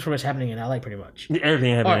 Everything's pretty much happening in LA, pretty much.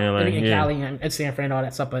 Everything happening in LA, in Cali and San Fran and all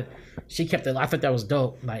that stuff. But she kept it. I thought that was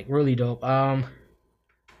dope, like really dope. And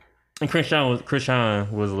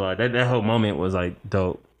Krishan was like that whole moment was like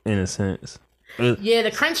dope in a sense. Yeah,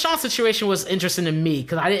 the Crenshaw situation was interesting to me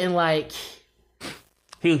because I didn't like.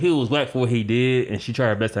 He was whack for what he did, and she tried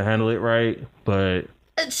her best to handle it right, but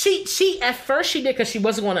she at first she did because she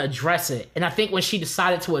wasn't going to address it, and I think when she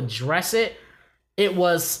decided to address it, it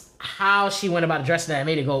was how she went about addressing that and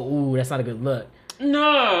made it go, ooh, that's not a good look.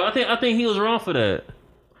 No, I think he was wrong for that.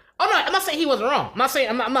 Oh no, I'm not saying he wasn't wrong.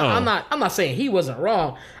 I'm not saying he wasn't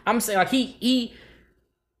wrong. I'm saying like he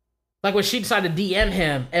like when she decided to DM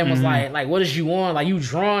him and was like what is you on? Like you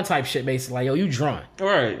drawn type shit basically. Like yo, you drawn.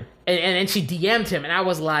 Right. And she DM'd him and I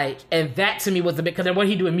was like, and that to me was the big, because then what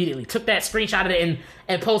did he do immediately? Took that screenshot of it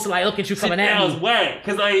and posted like, look at you coming at me. That was whack.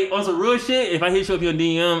 Cause like on some real shit, if I hit you up your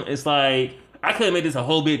DM, it's like I could have made this a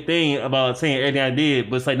whole big thing about saying everything I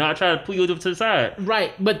did, but it's like, no, I try to pull you to the side.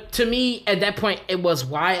 Right. But to me, at that point, it was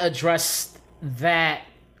why address that.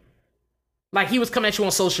 Like, he was coming at you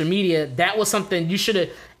on social media. That was something you should have,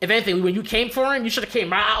 if anything, when you came for him, you should have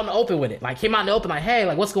came right out in the open with it. Like, came out in the open, like, hey,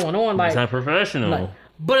 like, what's going on? Like, it's not professional. Like,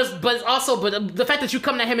 but it's also the fact that you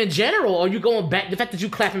coming at him in general, or you going back, the fact that you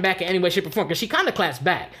clapping back in any way, shape, or form, because she kind of claps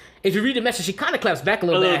back. If you read the message, she kind of claps back a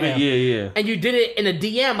little bit at him. Yeah. And you did it in a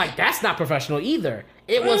DM, like, that's not professional either.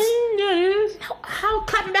 It was... Yeah, it is. How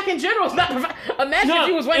clapping back in general is not professional? Imagine if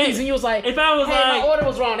you was Wendy's and you was like, if I was hey, my order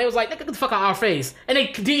was wrong. They was like, get the fuck out our face. And they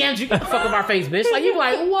DM'd you, get the fuck out our face, bitch. Like, you be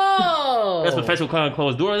like, whoa. That's professional behind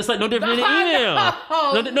closed door. It's like no different than an email.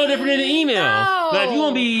 No different than an email. No. Like, if you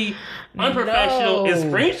want to be unprofessional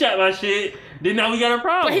and screenshot my shit, then now we got a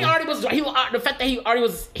problem. But he already was. The fact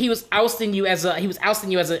that he was ousting you as an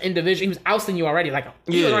individual. He was ousting you already. Like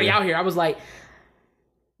he was already out here. I was like,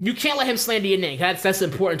 you can't let him slander your name. That's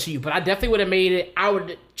important to you. But I definitely would have made it. I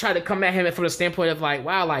would try to come at him from the standpoint of like,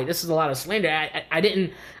 wow, like this is a lot of slander. I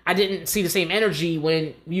didn't see the same energy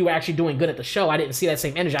when you were actually doing good at the show. I didn't see that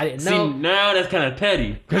same energy. I didn't know. See, now that's kind of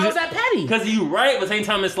petty. How is that petty? Because you right, but at the same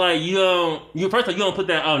time, it's like you first of all, you don't put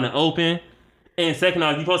that out in the open. And second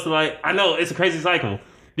off, you supposed to like, I know it's a crazy cycle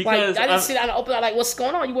because like, I didn't see that in the open. Like, what's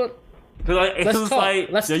going on? You want? Because like, it's like,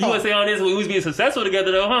 Let's you want to say all this? We was being successful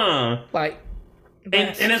together, though, huh? Like,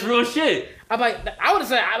 and that's real shit. I'm like, I would have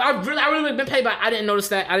said, I really would have been paid, but I didn't notice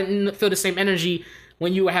that. I didn't feel the same energy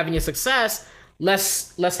when you were having your success.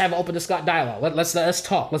 Let's have an open dialogue. Let's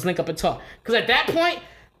talk. Let's link up and talk. Because at that point,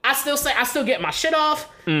 I still get my shit off.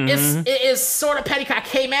 It is sort of petty. I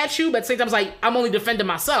came at you, but at the same time, it's like I'm only defending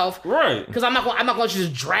myself, right? Because I'm not going to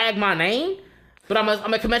just drag my name, but I'm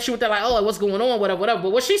gonna come at you with that like, oh, like, what's going on, whatever.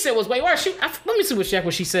 But what she said was, wait, let me see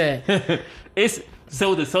what she said. It's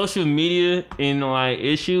so the social media and like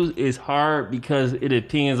issues is hard because it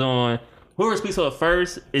depends on whoever speaks up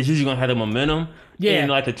first is usually gonna have the momentum. Yeah,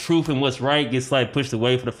 and like the truth and what's right gets like pushed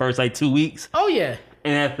away for the first like 2 weeks. Oh yeah,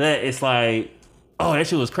 and after that, it's like, oh, that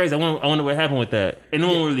shit was crazy. I wonder what happened with that. And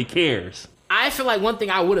no one really cares. I feel like one thing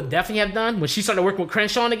I would have definitely have done when she started working with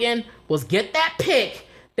Crenshaw again was get that pic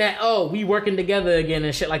that, oh, we working together again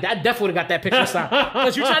and shit like that. I definitely would have got that picture signed.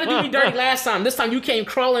 Because you tried to do me dirty last time. This time you came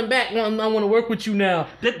crawling back. I want to work with you now.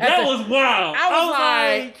 That was wild. I was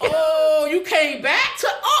like, oh, you came back to,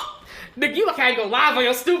 nigga, you look how you go live on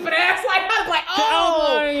your stupid ass. Like, I was like,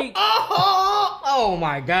 oh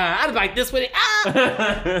my God. I'd be like this with it.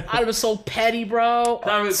 I'd have been so petty, bro.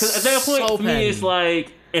 Because at that point, for me, it's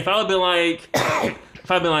like, if I would have been like,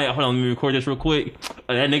 hold on, let me record this real quick.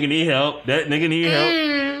 That nigga need help.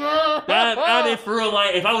 I'd been for real,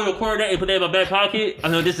 like, if I would record that and put that in my back pocket, I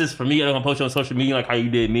know this is for me. I don't want to post it on social media like how you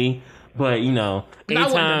did me. But, you know,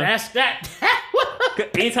 anytime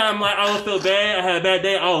like, I would feel bad, I had a bad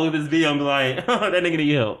day, I'll look at this video and be like, oh, that nigga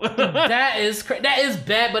need help. That is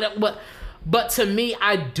bad, but to me,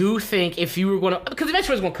 I do think if you were going to, because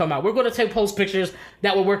eventually it's going to come out. We're going to post pictures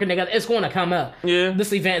that we're working together. It's going to come out. Yeah.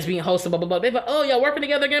 This event is being hosted, blah, blah, blah. They're like, oh, y'all working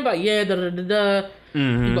together again? But yeah, da-da-da-da.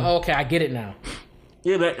 Mm-hmm. Go, okay, I get it now.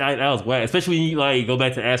 Yeah, that was whack. Especially when you, like, go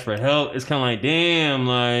back to ask for help. It's kind of like, damn,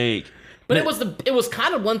 like... But it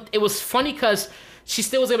was funny because she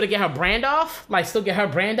still was able to get her brand off. Like, still get her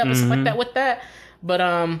brand up and stuff like that with that.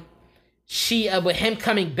 But, she with him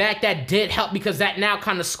coming back, that did help because that now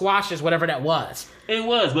kind of squashes whatever that was. It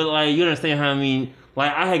was, but like you understand how I mean.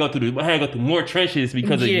 Like I had to go through more trenches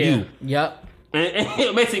because of you. Yep. And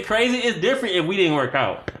it makes it crazy. It's different if we didn't work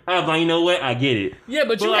out. I was like, you know what? I get it. Yeah,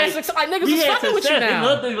 but you had success. Like niggas is fucking with you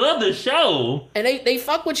now. They love the show, and they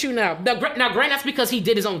fuck with you now. Now, Grant, that's because he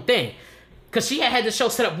did his own thing. Because she had the show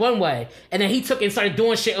set up one way, and then he took it and started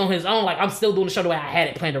doing shit on his own. Like I'm still doing the show the way I had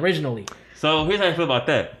it planned originally. So here's how I feel about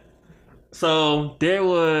that. So there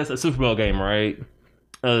was a Super Bowl game, right?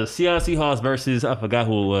 Seattle Seahawks versus I forgot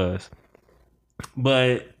who it was,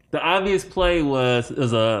 but the obvious play was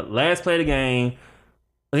a last play of the game. I think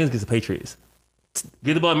it was against the Patriots.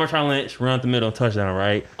 Get the ball to Marshawn Lynch, run up the middle, touchdown,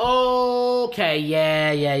 right? Okay,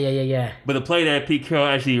 yeah. But the play that Pete Carroll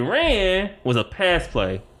actually ran was a pass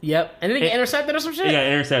play. Yep, and then he got intercepted or some shit? He got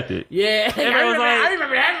intercepted. Yeah, I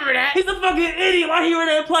remember that. He's a fucking idiot. Why he ran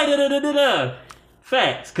that play? Da-da-da-da-da.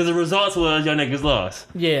 Facts, because the results was your niggas lost.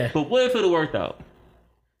 Yeah. But what if it would worked out?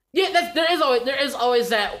 Yeah, there is always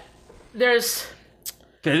that. Because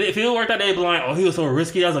if it worked out, they'd be like, oh, he was so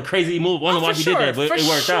risky. That was a crazy move. I don't know why he did that, but it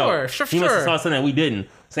worked out. He must have saw something that we didn't.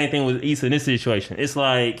 Same thing with Issa in this situation. It's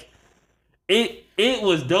like, it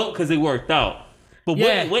was dope because it worked out. But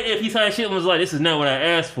what if he saw that shit and was like, this is not what I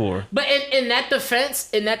asked for? But in that defense,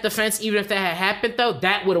 even if that had happened, though,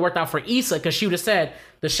 that would have worked out for Issa because she would have said,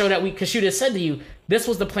 because she would have said to you, this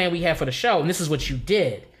was the plan we had for the show, and this is what you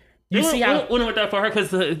did. You see how... Wouldn't work out for her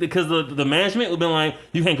because the management would have been like,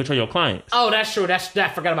 you can't control your clients. Oh, that's true. I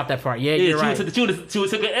forgot about that part. Yeah, you're right. She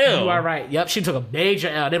took an L. You are right. Yep, she took a major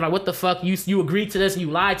L. They're like, what the fuck? You agreed to this and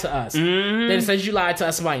you lied to us. Mm-hmm. They said you lied to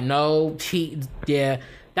us. I'm like, no,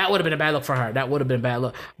 that would have been a bad look for her. That would have been a bad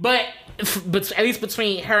look. But at least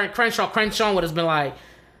between her and Crenshaw would have been like,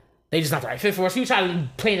 they just not the right fit for us. You try to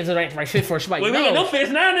play into the right fit for us. She's like, we ain't no fits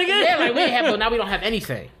now, nigga. Yeah, like we have, but now we don't have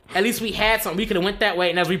anything. At least we had something. We could have went that way,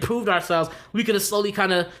 and as we proved ourselves, we could have slowly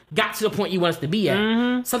kind of got to the point you want us to be at.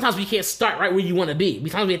 Mm-hmm. Sometimes we can't start right where you want to be.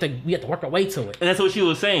 Sometimes we have to work our way to it. And that's what she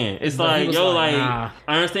was saying. It's like, nah.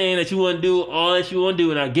 I understand that you want to do all that you want to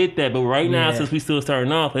do, and I get that. But right now, since we still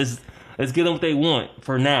starting off, let's get them what they want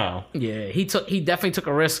for now. Yeah, he definitely took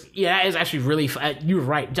a risk. Yeah, that is actually really. You were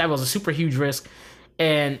right. That was a super huge risk,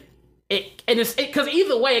 and it's because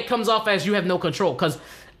either way, it comes off as you have no control. Because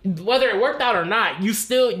whether it worked out or not, you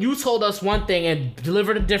told us one thing and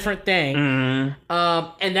delivered a different thing.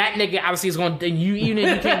 Mm-hmm. And that nigga obviously is going. Even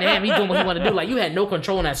if you came to him, he's doing what he want to do. Like you had no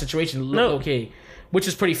control in that situation. No. Okay, which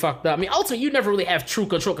is pretty fucked up. I mean, ultimately, you never really have true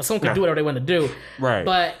control because someone can do whatever they want to do. Right.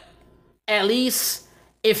 But at least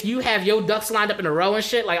if you have your ducks lined up in a row and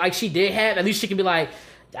shit, like she did have, at least she can be like,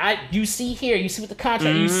 you see what the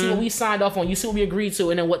contract, you see what we signed off on, you see what we agreed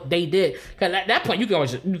to, and then what they did. Because at that point, you can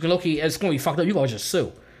low-key, it's going to be fucked up, you can always just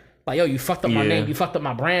sue. Like, yo, you fucked up my name, you fucked up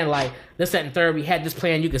my brand, like, this, that, and third, we had this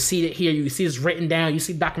plan, you can see it here, you can see this written down, you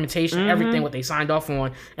see documentation, everything, what they signed off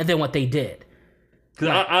on, and then what they did. Because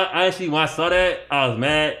I actually, when I saw that, I was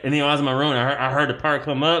mad, and then when I was in my room, I heard the part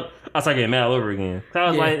come up, I started getting mad all over again. So I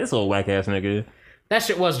was like, this old whack-ass nigga. That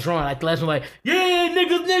shit was drawn. Like, the last one, like, yeah,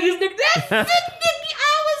 niggas. That's it, nigga.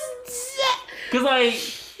 I was set. Because, like,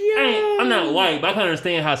 I'm not white, but I can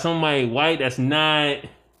understand how somebody white that's not,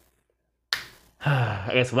 I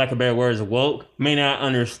guess, for lack of better words, woke, may not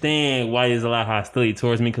understand why there's a lot of hostility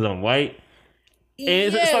towards me because I'm white.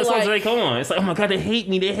 And it's like, come on. It's like, oh my God, they hate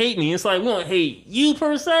me. It's like, we don't hate you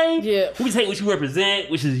per se. Yeah. We just hate what you represent,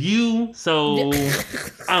 which is you. So, I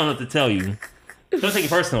don't know what to tell you. Don't take it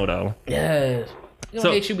personal, though. Yeah. You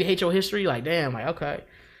don't hate you, we hate your history. Like, damn, like, okay.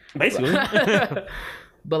 Basically.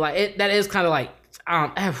 But like that is kind of like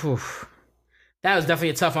that was definitely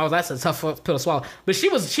a tough one. That's a tough pill to swallow. But she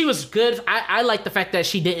was good. I like the fact that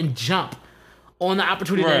she didn't jump on the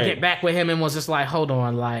opportunity to get back with him and was just like, hold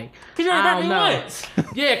on, like, Cause you I don't know. once.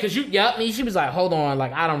 Yeah, because she was like, hold on,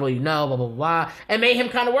 like, I don't really know, blah, blah, blah. And made him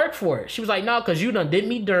kind of work for it. She was like, no, because you done did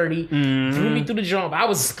me dirty, threw me through the jump. I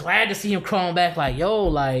was glad to see him crawling back like, yo,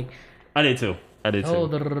 like. I did too. But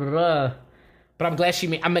I'm glad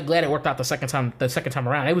I'm glad it worked out the second time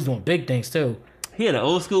around. They was doing big things too. He had an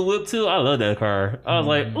old school whip too. I love that car. I was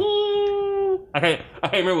like, ooh. I can't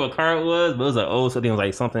remember what car it was, but it was an old, so it was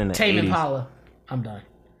like something in the Tame 80s. Impala. I'm done.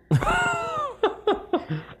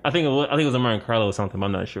 I think it was a Monte Carlo or something, but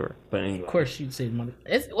I'm not sure. But anyway. Of course you'd say Monte.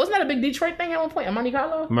 Wasn't that a big Detroit thing at one point? A Monte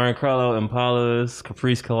Carlo? Monte Carlo, Impalas,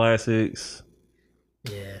 Caprice Classics.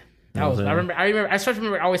 Yeah. That was I started to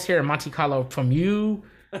remember always hearing Monte Carlo from you.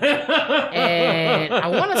 And I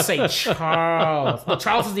want to say Charles. No,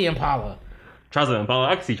 Charles is the Impala. Charles and Impala.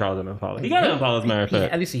 I can see Charles and Impala. He got an Impala, as a matter of fact. Yeah,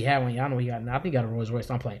 at least he had one. Y'all know he got. I think he got a Rolls Royce.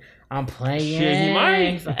 I'm playing. Shit, he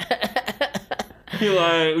might. He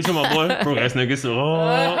like, we talking about boy, broke ass niggas.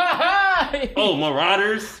 Oh,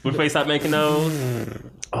 Marauders. When Face stopped making those.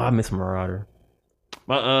 Oh, I miss Marauder.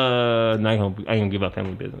 But I ain't gonna give up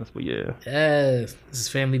family business. But yeah. Yes, this is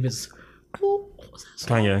family business.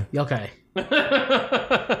 Kanye. Okay.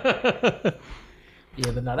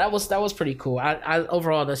 Yeah, but no, that was pretty cool. I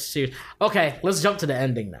overall this series. Okay, let's jump to the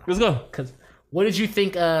ending now. Let's go. Cause what did you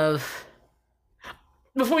think of?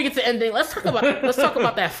 Before we get to the ending, let's talk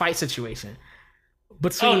about that fight situation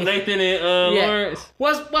between Nathan and Lawrence.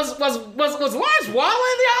 Was Lawrence walling, y'all?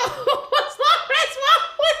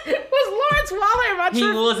 Was Lawrence walling? Am I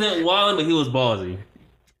He wasn't walling, but he was ballsy.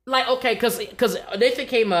 Like, okay, because Nathan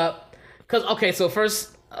came up. So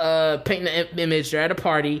first, painting the image, they're at a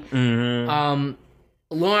party. Mm-hmm.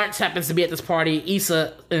 Lawrence happens to be at this party.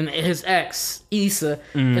 Issa and his ex, Issa,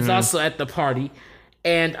 is also at the party.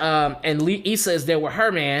 And Issa is there with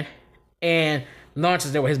her man, and Lawrence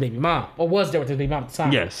is there with his baby mom, or was there with his baby mom at the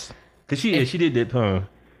time. Yes, because she did dip, huh?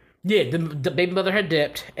 Yeah, the baby mother had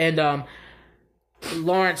dipped, and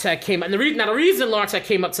Lawrence had came. And the reason Lawrence had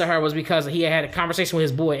came up to her was because he had a conversation with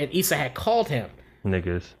his boy, and Issa had called him.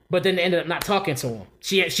 Niggas. But then they ended up not talking to him.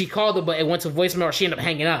 She called him, but it went to voicemail, or she ended up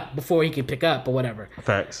hanging up before he could pick up or whatever.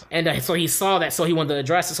 Facts. And so he saw that, so he wanted to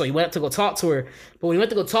address it, so he went up to go talk to her. But when he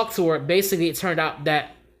went to go talk to her, basically it turned out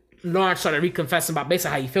that Lawrence started reconfessing about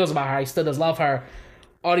basically how he feels about her, how he still does love her,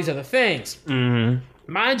 all these other things. Mm-hmm.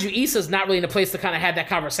 Mind you, Issa's not really in a place to kind of have that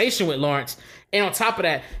conversation with Lawrence. And on top of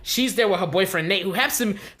that, she's there with her boyfriend Nate, who happens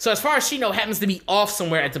to, so as far as she knows, happens to be off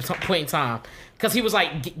somewhere at the point in time. Because he was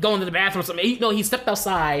like going to the bathroom or something. He stepped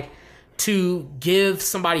outside to give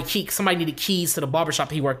somebody needed keys to the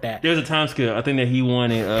barbershop he worked at. There was a time skip. I think that he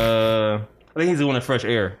wanted, I think he wanted fresh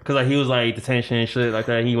air. Because like he was like detention and shit like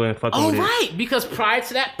that. He wasn't fucking with it. Oh, right. Because prior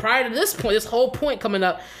to this point, this whole point coming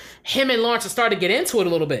up, him and Lawrence started to get into it a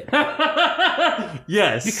little bit.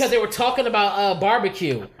 Yes. Because they were talking about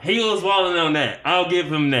barbecue. He was walling on that. I'll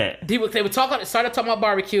give him that. They started talking about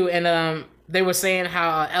barbecue, and they were saying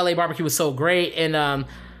how LA barbecue was so great, and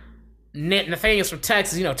Nathaniel's from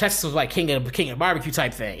Texas. Texas was like king of barbecue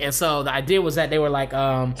type thing. And so the idea was that they were like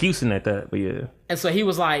Houston at that, but yeah. And so he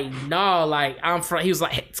was like, no, like I'm from. He was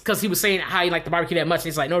like, because he was saying how he liked the barbecue that much. And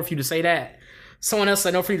he's like, in order for you to say that. Someone else said,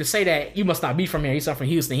 in order for you to say that, you must not be from here. He's not from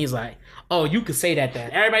Houston. He's like, oh, you could say that then.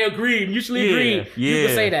 Everybody agreed, mutually agreed. Yeah. You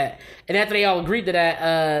could say that. And after they all agreed to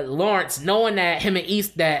that, Lawrence, knowing that him and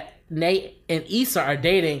that Nate and Issa are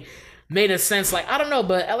dating, made a sense like, I don't know,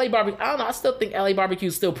 but LA barbecue, I don't know, I still think LA barbecue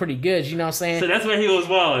is still pretty good, you know what I'm saying? So that's where he was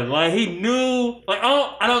walling. Like he knew, like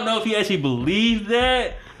I don't know if he actually believed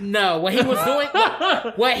that. No, what he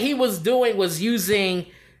was doing was using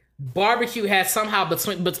barbecue had somehow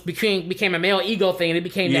became a male ego thing, and it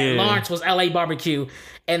became that Lawrence was LA barbecue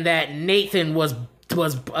and that Nathan was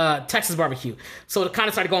Texas barbecue. So it kind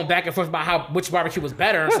of started going back and forth about which barbecue was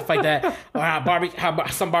better and stuff like that, or how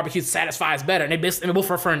some barbecue satisfies better. And they both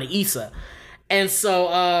referring to Issa. And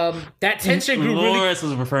so that tension grew. Lawrence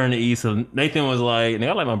was referring to Issa. Nathan was like, "Nigga,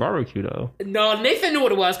 I like my barbecue though." No, Nathan knew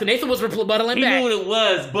what it was because Nathan was rebuttaling back. He knew what it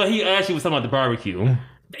was, but he actually was talking about the barbecue.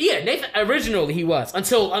 Yeah, Nathan originally he was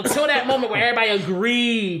until that moment where everybody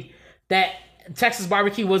agreed that Texas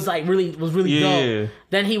barbecue was really dope.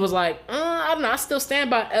 Then he was like, I don't know, I still stand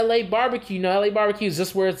by LA barbecue. LA barbecue is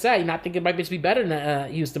just where it's at. I think it might be better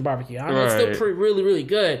than Houston barbecue. I don't know, it's still really, really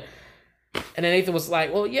good. And then Nathan was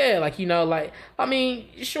like, well, yeah, I mean,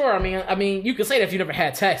 sure. I mean, you can say that if you never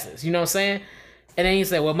had Texas, you know what I'm saying? And then he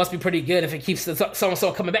said, well, it must be pretty good if it keeps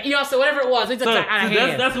so-and-so coming back. You know, so whatever it was, they took that out of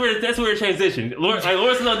hand. That's where it transitioned. Lawrence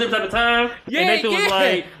was on a different type of time. Yeah, and Nathan was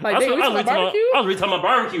like I was really talking about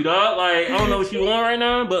barbecue, dog. Like, I don't know what you want right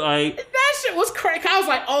now, but like... That shit was crazy. I was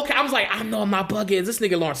like, okay. I was like, I know I'm not bugging. This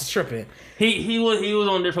nigga Lawrence is tripping. He was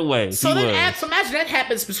on a different way. So imagine that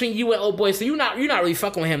happens between you and old boy. So you're not really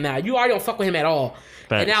fucking with him now. You already don't fuck with him at all.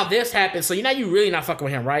 Thanks. And now this happens. So you really not fucking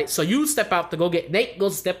with him, right? So you step out to go get... Nate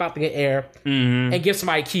goes to step out to get air and give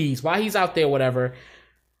somebody keys. While he's out there, whatever,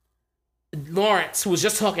 Lawrence, who was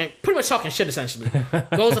just pretty much talking shit essentially,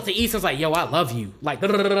 goes up to Issa's like, yo, I love you. Like,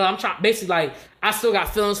 I'm trying... Basically, like, I still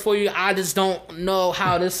got feelings for you. I just don't know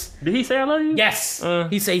how this... Did he say I love you? Yes.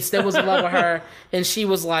 He said he still was in love with her. And she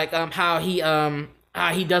was like, how he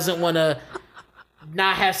doesn't want to...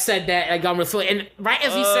 not have said that, like, I'm really, and right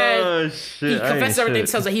as he said, he confesses everything,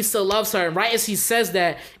 says that he still loves her, and right as he says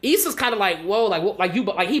that, Issa's kind of like, whoa, like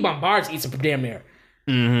he bombards Issa damn near.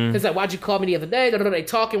 He's like, why'd you call me the other day? They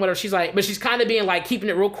talking, whatever. She's like, but she's kind of being like keeping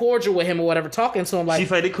it real cordial with him or whatever, talking to him like, she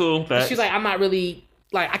played it cool. She's like, I'm not really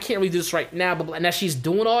like, I can't really do this right now, but and that she's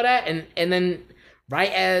doing all that, and then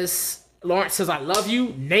right as Lawrence says, I love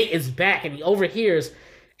you, Nate is back and he overhears.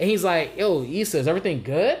 And he's like, yo, Issa, is everything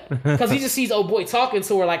good? Because he just sees old boy talking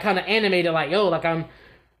to her, like, kind of animated, like, yo, like, I'm...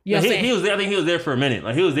 You know what I'm saying? He was there, I think he was there for a minute.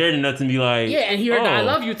 Like, he was there enough to be like... Yeah, and he heard the I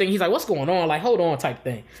love you thing. He's like, what's going on? Like, hold on type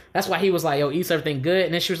thing. That's why he was like, yo, Issa, everything good?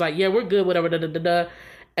 And then she was like, yeah, we're good, whatever, da-da-da-da.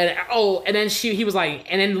 And then he was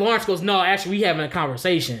like... And then Lawrence goes, no, actually, we having a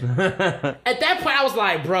conversation. At that point, I was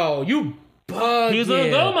like, bro, you bugging. He was on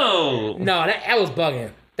go mode. No, that was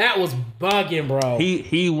bugging. That was bugging, bro.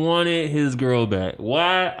 He wanted his girl back.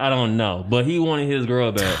 Why? I don't know. But he wanted his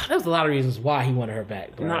girl back. There's a lot of reasons why he wanted her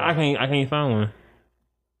back, bro. No, I can't find one.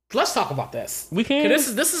 Let's talk about this. We can.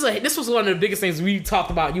 This was one of the biggest things we talked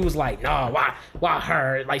about. You was like, no, why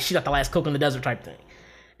her? Like, she got the last coke in the desert type thing.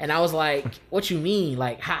 And I was like, what you mean?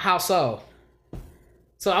 Like, how so?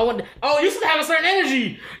 So I went. Oh, you used to have a certain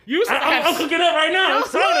energy. I'm cooking up right now. I'm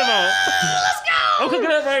talking about. Let's go. I'm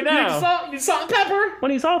cooking up right now. You salt and pepper.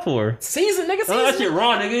 What are you salt for? Season, nigga. Season. Oh, that shit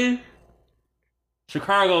raw, nigga.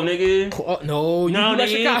 Chicago, nigga. No, you like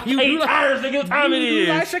Chicago. You like tires, nigga. What time it is?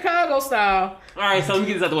 You like Chicago style. All right, so let me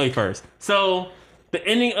get this out the way first. So the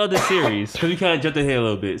ending of the series, because we kind of jumped ahead a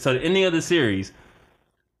little bit. So the ending of the series,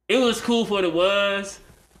 it was cool for what it was.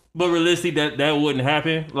 But realistically, that wouldn't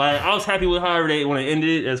happen. Like, I was happy with however they want to end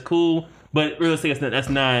it. That's cool. But realistically, that's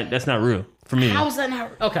not real for me. How is that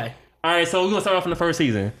not? Okay. All right, so we're gonna start off in the first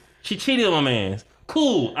season. She cheated on my man.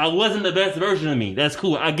 Cool. I wasn't the best version of me. That's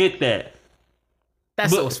cool. I get that.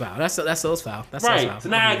 That's so foul. That's so foul. That's right. So foul. So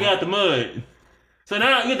now I got the mud. So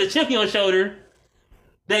now you get the chip on your shoulder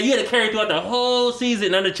that you had to carry throughout the whole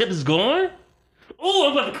season. Now the chip is gone. Oh,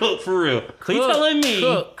 I'm about to cook for real. So you telling me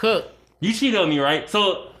cook? You cheated on me, right?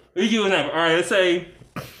 So. You give an example. All right, let's say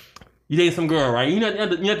you date some girl, right? You're not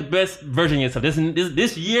the best version of yourself.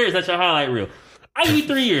 This year is not your highlight reel. I give you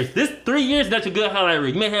 3 years. This 3 years is not your good highlight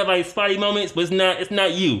reel. You may have like spotty moments, but it's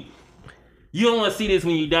not you. You don't want to see this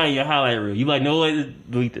when you die in your highlight reel. You like, no way,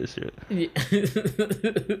 delete this shit. Yeah.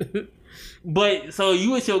 But so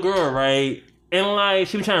you with your girl, right? And like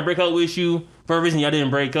she was trying to break up with you for a reason y'all didn't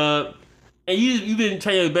break up. And you've been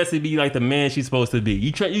trying your best to be like the man she's supposed to be.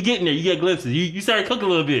 You get in there, you get glimpses. You started cooking a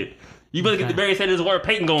little bit. You better get the Barry Sanders water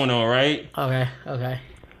painting going on, right? Okay.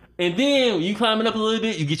 And then you climbing up a little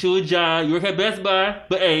bit, you get you a job, you work at Best Buy,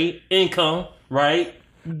 but income, right?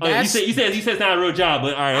 You said it's not a real job,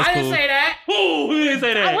 but all right, that's cool. I didn't say that. Who didn't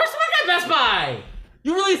say that? I worked at Best Buy.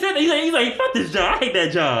 You really said that? He's like, fuck this job. I hate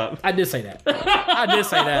that job. I did say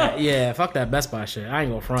that. Yeah, fuck that Best Buy shit. I ain't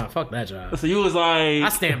gonna front. Fuck that job. So you was like... I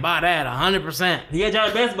stand by that 100%. He got a job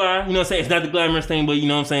at Best Buy. You know what I'm saying? It's not the glamorous thing, but you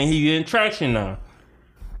know what I'm saying? He getting traction now.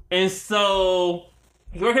 And so,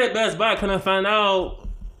 he working at Best Buy, kind of find out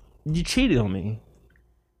you cheated on me.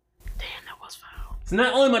 Damn, that was foul. So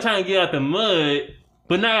not only am I trying to get out the mud,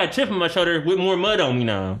 but now I got a chip on my shoulder with more mud on me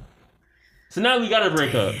now. So now we gotta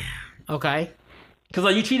break up. Okay. Cause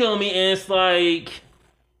like you cheated on me and it's like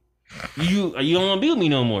you don't want to be with me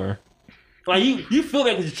no more. Like you feel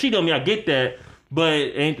like you cheated on me, I get that, but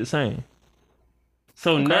it ain't the same.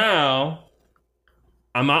 So now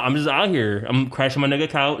I'm just out here. I'm crashing my nigga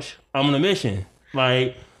couch. I'm on a mission.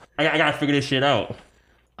 Like I gotta figure this shit out.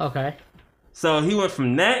 Okay. So he went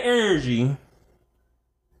from that energy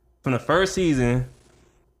from the first season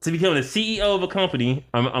to becoming the CEO of a company.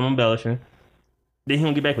 I'm embellishing. Then he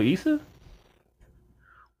gonna get back with Issa?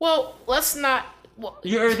 Well, let's not... Well,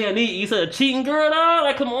 you're everything I need. Issa a cheating girl, dog?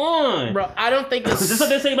 Like, come on. Bro, I don't think this... That's what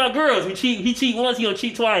they say about girls. He cheat once, he gonna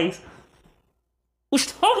cheat twice. What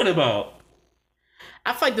you talking about?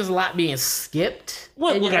 I feel like there's a lot being skipped.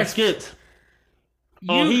 What got skipped?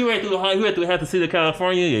 He ran through half the city of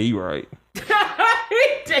California. Yeah, you right.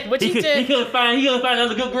 What you did? He couldn't find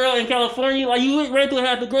another good girl in California. Like you ran through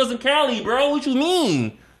half the girls in Cali, bro. What you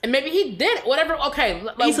mean? And maybe he did it. Whatever. Okay.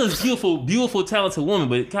 Like, he's a beautiful, talented woman,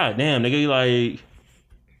 but goddamn, nigga, you like,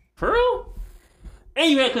 for real? And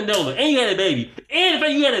you had Condola, and you had a baby, and if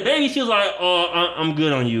you had a baby, she was like, "Oh, I'm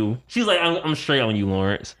good on you." She's like, "I'm straight on you,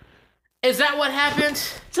 Lawrence." Is that what happened?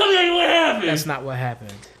 Tell me what happened. That's not what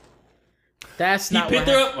happened. That's not. He picked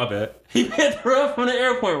her up. My bad. He picked her up from the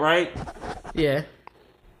airport, right? Yeah.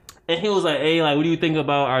 And he was like, "Hey, like, what do you think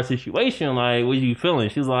about our situation? Like, what are you feeling?"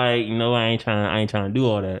 She's like, "You know, I ain't trying to do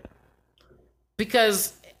all that."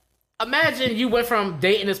 Because imagine you went from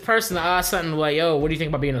dating this person to ask something like, "Yo, what do you think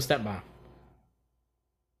about being a stepmom?"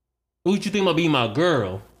 What you think about being my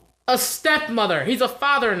girl? A stepmother. He's a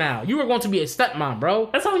father now. You were going to be a stepmom, bro.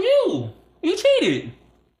 That's on you. You cheated.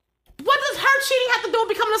 What does her cheating have to do with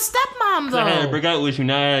becoming a stepmom, though? I had to break out with you.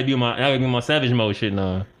 Now I gotta be my savage mode shit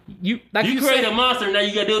now. You create a monster. Now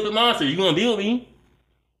you gotta deal with the monster. You gonna deal with me?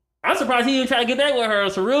 I'm surprised he didn't try to get back with her.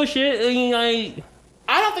 It's a real shit.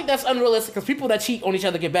 I don't think that's unrealistic because people that cheat on each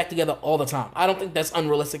other get back together all the time. I don't think that's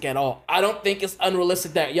unrealistic at all. I don't think it's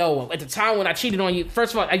unrealistic that, at the time when I cheated on you,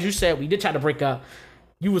 first of all, as you said, we did try to break up.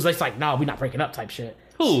 You was like, "No, we're not breaking up," type shit.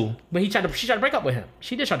 Who? But she tried to break up with him.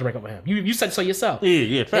 She did try to break up with him. You said so yourself.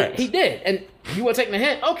 Yeah, facts. He did, and you were taking the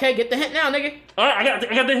hint. Okay, get the hint now, nigga. All right,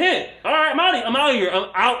 I got the hint. All right, I'm out here. I'm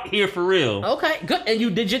out here for real. Okay, good. And you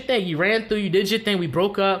did your thing. You ran through. You did your thing. We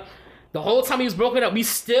broke up. The whole time he was broken up, we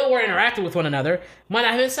still were interacting with one another. Might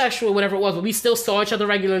not have been sexual, whatever it was, but we still saw each other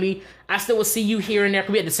regularly. I still would see you here and there.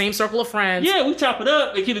 We had the same circle of friends. Yeah, we chop it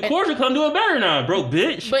up and keep it cordial. Come do it better now, broke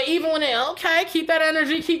bitch. But even when keep that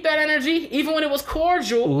energy. Even when it was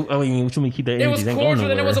cordial. I mean, what you mean keep that energy? It was cordial,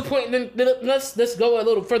 then there was a point. Then let's go a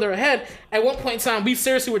little further ahead. At one point in time, we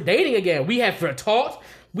seriously were dating again. We have talked.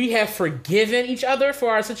 We have forgiven each other for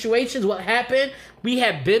our situations. What happened? We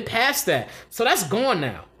have been past that. So that's gone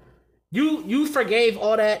now. You forgave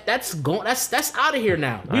all that. That's gone. That's out of here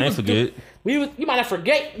now. I ain't forget. You might have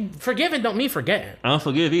forgiven don't mean forgetting. I don't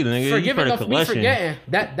forgive either, nigga. Forgiving don't mean forgetting.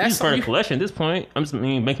 That's part of collection at this point. I'm just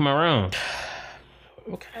making my round.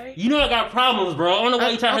 Okay. You know I got problems, bro. I don't know why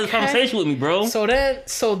you trying to have this conversation with me, bro. So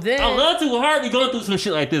then I love to hard be going through some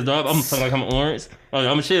shit like this, dog. I'm talking like I'm Lawrence. I'm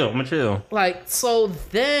gonna chill. Like, so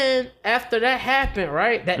then after that happened,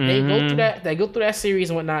 right? That they go through that series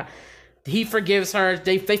and whatnot. He forgives her.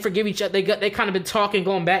 They forgive each other. They kind of been talking,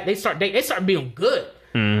 going back. They start being good.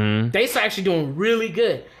 Mm-hmm. They start actually doing really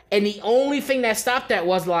good. And the only thing that stopped that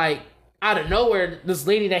was like out of nowhere, this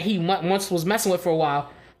lady that he once was messing with for a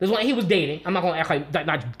while. There's one he was dating. I'm not gonna act like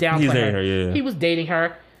not downplay her. Yeah. He was dating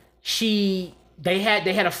her. They had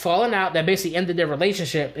a falling out that basically ended their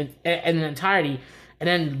relationship in the entirety. And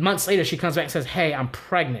then months later, she comes back and says, "Hey, I'm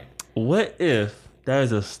pregnant." What if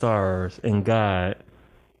there's a stars and God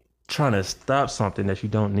trying to stop something that you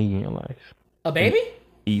don't need in your life? A baby?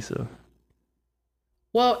 Issa.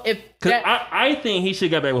 Well, I think he should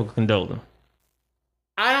get back with Condola.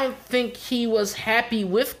 I don't think he was happy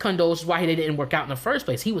with Condola, which is why they didn't work out in the first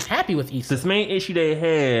place. He was happy with Issa. This main issue they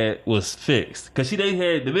had was fixed. Because they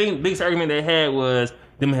had the biggest argument they had was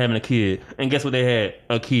them having a kid. And guess what they had?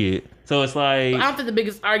 A kid. So it's like, I don't think the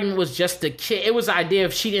biggest argument was just the kid. It was the idea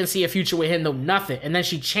of she didn't see a future with him, no nothing, and then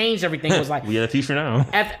she changed everything. It was like we have a future now,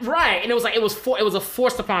 right? And it was like it was a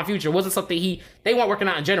forced upon future. It wasn't something they weren't working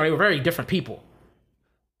out in general. They were very different people,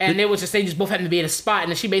 and they just both happened to be in a spot.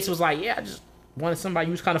 And then she basically was like, "Yeah, I just wanted somebody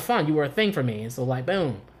who was kind of fun. You were a thing for me." And so like,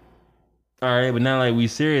 boom. All right, but now like we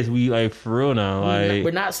serious. We like for real now. Like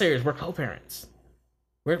we're not serious. We're co-parents.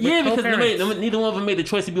 We're because co-parents. neither one of them made the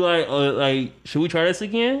choice to be like, should we try this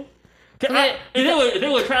again? If they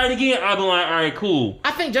would try it again, I'd be like, all right, cool.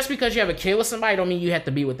 I think just because you have a kid with somebody don't mean you have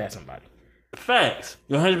to be with that somebody. Facts.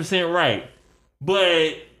 You're 100% right.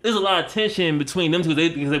 But there's a lot of tension between them two.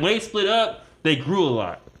 Because when they split up, they grew a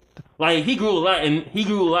lot. Like, he grew a lot, and he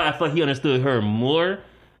grew a lot. I feel like he understood her more.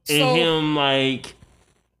 And him, like,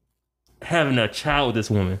 having a child with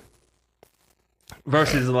this woman.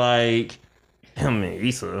 Versus, like, him and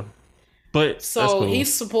Issa. But, so, that's cool.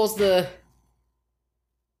 He's supposed to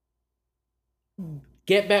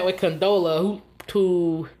get back with Condola,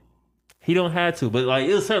 he don't have to, but like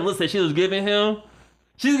it was certain looks that she was giving him.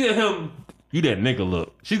 She's giving him you that nigga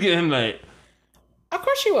look. She's giving him like, of course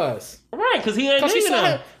course she was. Right, because he ain't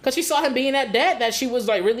Because she saw him being that dad that she was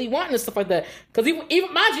like really wanting and stuff like that. Because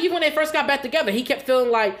even mind you, even when they first got back together, he kept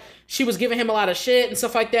feeling like she was giving him a lot of shit and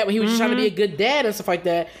stuff like that when he was just trying to be a good dad and stuff like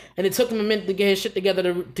that. And it took him a minute to get his shit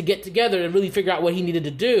together to get together and really figure out what he needed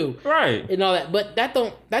to do. Right. And all that. But that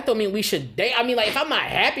don't mean we should date. I mean, like, if I'm not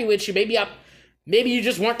happy with you, maybe you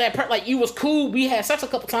just weren't that like you was cool. We had sex a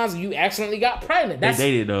couple times and you accidentally got pregnant. They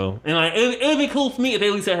dated though, and like it would be cool for me if they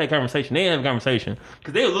at least had a conversation. They didn't have a conversation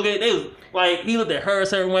because they would look at he looked at her a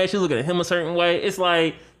certain way, she was looking at him a certain way. It's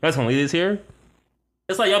like that's gonna lead this here.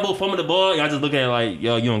 It's like y'all both fumbling the ball. Y'all just look at it like,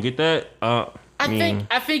 yo, you don't get that. I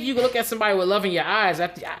think you could look at somebody with love in your eyes.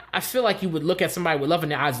 I feel like you would look at somebody with love in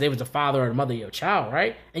their eyes if they was the father or the mother of your child,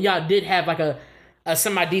 right? And y'all did have like a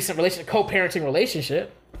semi-decent relationship, co-parenting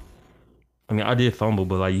relationship. I mean, I did fumble,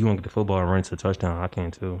 but like you want to get the football and run to a touchdown, I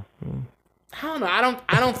can too. I don't know.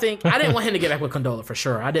 I don't think I didn't want him to get back with Condola for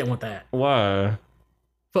sure. I didn't want that. Why?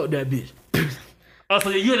 Fuck that bitch. Also,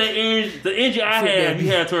 you had the injury I had, you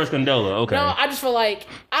had towards Condola. Okay. No, I just feel like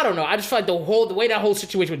I don't know. I just feel like the way that whole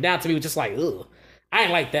situation went down to me was just like, ugh. I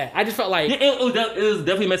ain't like that. I just felt like it was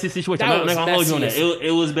definitely a messy situation. I'm not gonna hold you on that.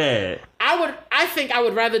 It was bad. I think I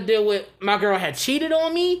would rather deal with my girl had cheated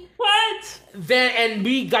on me. What? And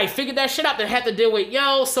we like figured that shit out than have to deal with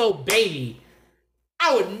so baby.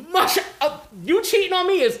 I would much you cheating on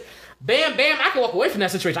me is bam bam. I can walk away from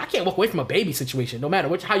that situation. I can't walk away from a baby situation, no matter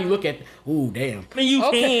how you look at. Ooh, damn. I mean, you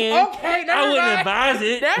can. Okay, I wouldn't advise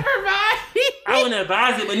it. Never mind. I wouldn't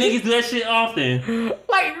advise it, but niggas do that shit often.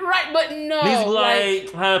 Like, right, but no. Niggas be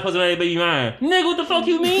like, how am I supposed to make baby mine? Nigga, what the fuck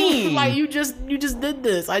you mean? Like, you just did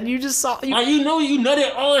this. Like, you just saw. Like, you know you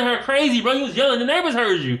nutted all in her crazy, bro. You was yelling. The neighbors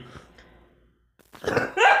heard you.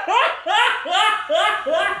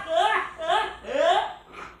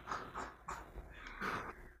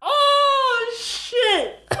 Oh,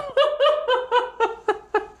 shit.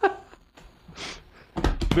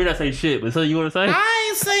 We're not saying shit, but so you want to say? I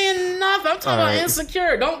ain't saying nothing. I'm talking about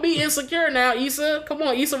insecure. Don't be insecure now, Issa. Come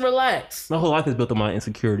on, Issa, relax. My whole life is built on my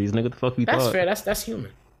insecurities, nigga. What the fuck you thought? That's fair. That's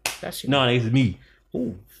human. That's human. No, it's me.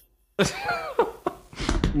 Ooh.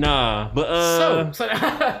 Nah, but so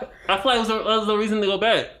I feel like that was the reason to go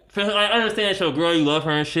back. I understand your girl, you love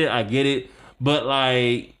her and shit. I get it, but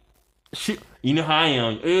like, shit, you know how I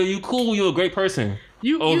am. You cool. You a great person.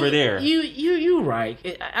 You right.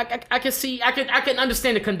 I can see. I can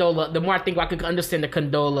understand the Condola. The more I think, I can understand the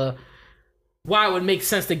Condola. Why it would make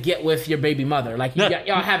sense to get with your baby mother, like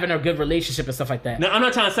y'all having a good relationship and stuff like that. Now, I'm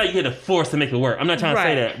not trying to say you had to force to make it work. I'm not trying to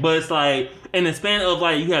say that, but it's like in the span of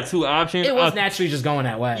like you have two options. It was naturally just going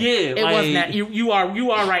that way. Yeah, it was not. You are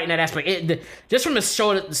right in that aspect. Just from the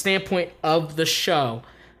standpoint of the show.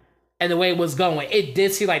 And the way it was going, it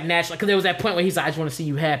did seem like natural. Because there was that point where he's like, I just want to see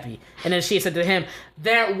you happy. And then she said to him,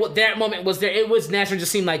 that moment was there. It was natural. It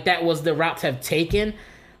just seemed like that was the route to have taken.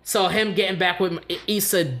 So him getting back with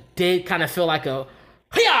Issa did kind of feel like a,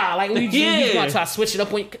 like you want to try to switch it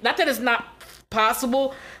up. Not that it's not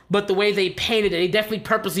possible, but the way they painted it, they definitely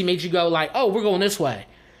purposely made you go like, oh, we're going this way.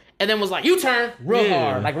 And then was like, U-turn, real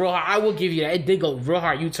hard. Like, real hard. I will give you that. It did go real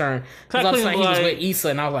hard U-turn. Because I was like, he was with Issa,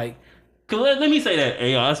 and I was like, let me say that.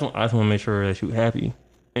 Hey, I just want to make sure that you happy.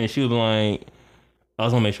 And she would be like, I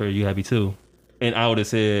just want to make sure you happy too. And I would have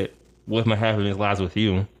said, what if my happiness lies with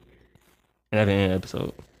you? And that'd be an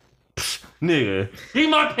episode. Psh, nigga, give me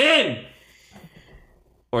my pen!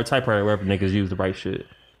 Or typewriter, wherever niggas use the right shit.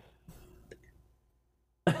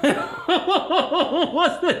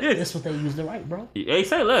 What's this? That's what they use the right, bro. Hey,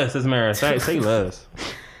 say less, as Mara. Say less.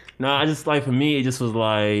 No, I just like for me, it just was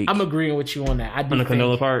like I'm agreeing with you on that. On the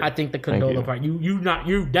Condola part, I think the Condola part.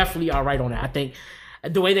 You definitely are right on that. I think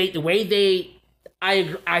the way they,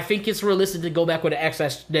 I think it's realistic to go back with an ex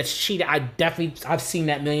that's cheated. I've seen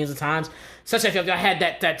that millions of times. Especially if y'all had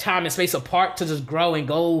that time and space apart to just grow and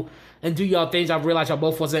go and do y'all things. I've realized y'all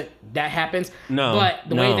both wasn't that happens. No, but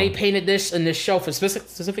the way they painted this in this show for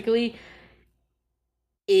specifically,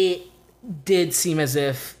 it did seem as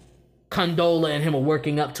if Condola and him were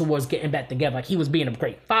working up towards getting back together. Like he was being a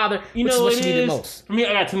great father, which is what she needed most. For me,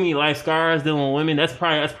 I got too many life scars dealing with women. That's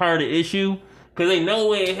part of the issue. Because ain't no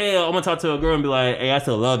way in hell I'm gonna talk to a girl and be like, "Hey, I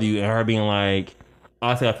still love you," and her being like,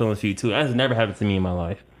 "I still have feelings for you too." That's never happened to me in my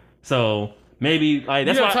life. So maybe like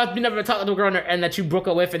that's why you never talked to a girl and that you broke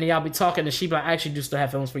up with, and then y'all be talking, and she be like, "I actually do still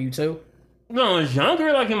have feelings for you too." No, I was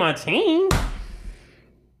younger, like in my teens.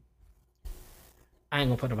 I ain't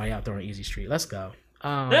gonna put nobody out there on Easy Street. Let's go. They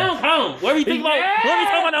don't count. What do you think about? What are we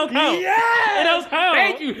talking about? Don't count. Yeah, it don't count.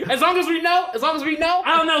 Thank you. As long as we know.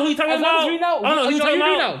 I don't know who you talking about. As long as we know. I don't know who you talking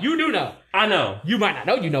about. You do know. I know. You might not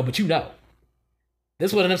know. You know, but you know. This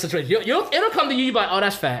is one of them situations. It'll come to you. You be like, oh,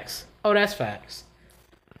 that's facts. Oh, that's facts.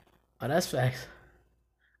 Oh, that's facts.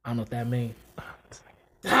 I don't know what that mean. I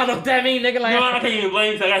don't know what that mean, nigga. Like, No, I can't even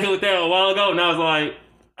blame you. I got hit with that a while ago, and I was like,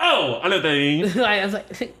 oh, I know what that means. like I was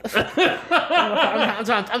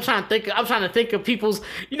like, I'm trying to think of people's.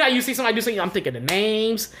 You know, how you see somebody do something. I'm thinking the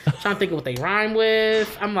names. I'm trying to think of what they rhyme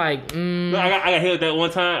with. I'm like, I got hit with that one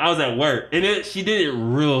time. I was at work, and she did it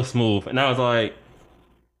real smooth, and I was like,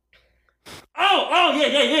 oh,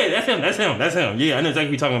 yeah. That's him. Yeah, I know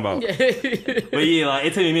exactly what you're talking about. But yeah, like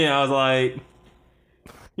it took me a minute. I was like,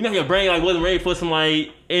 you know, your brain like wasn't ready for some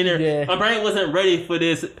like inner. Yeah. My brain wasn't ready for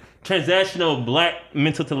this transactional black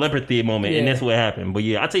mental telepathy moment, and that's what happened. But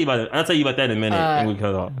yeah, I'll tell you about that in a minute, and we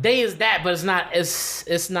cut off. Day is that, but it's not.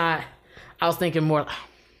 It's not. I was thinking more.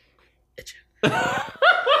 I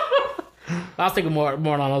was thinking more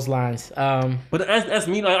along those lines. But that's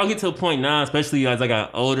me. Like I'll get to a point now, especially as I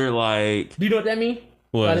got older. Like, do you know what that mean?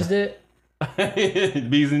 What I just did?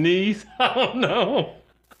 Bees and knees. I don't know.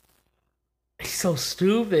 He's so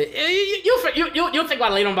stupid. You'll think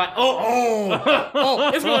about it later on, like,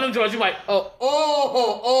 oh, it's one of them George. You're like,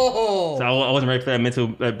 oh. So I wasn't ready for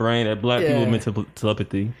that brain, that black people mental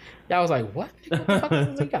telepathy. Yeah, I was like, what? What the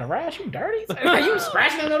fuck? You got a rash? You dirty? Are you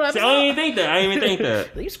scratching in the middle of the episode? I didn't even think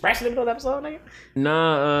that. Are you scratching in the middle of the episode, nigga?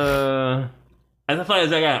 Nah, as I feel like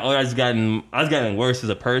as I got older, I was getting worse as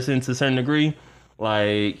a person to a certain degree.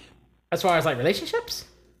 Like, as far as like relationships?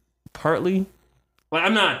 Partly. Like,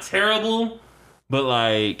 I'm not terrible, but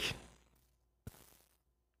like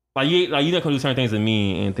you're not gonna do certain things to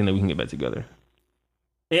me and think that we can get back together.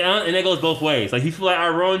 And that goes both ways. Like, you feel like I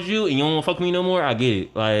wronged you and you don't want to fuck with me no more, I get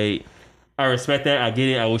it. Like, I respect that. I get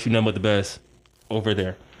it. I wish you nothing but the best over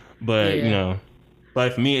there. But, you know,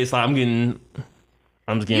 like, for me, it's like I'm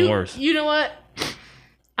just getting worse. You know what?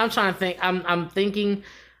 I'm trying to think. I'm thinking.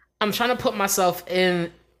 I'm trying to put myself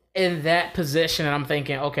in that position, and I'm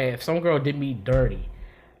thinking, okay, if some girl did me dirty,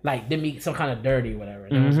 like did me some kind of dirty, whatever,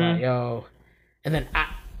 and I was like, yo, and then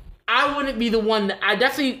I wouldn't be the one that I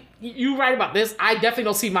definitely. You right about this. I definitely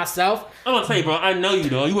don't see myself. I'm gonna tell you, bro. I know you,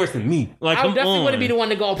 though. You worse than me. Like, I definitely wouldn't be the one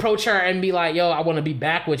to go approach her and be like, "Yo, I want to be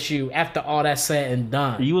back with you." After all that's said and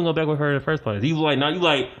done, you wouldn't go back with her in the first place. You like,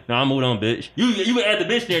 I moved on, bitch. You would add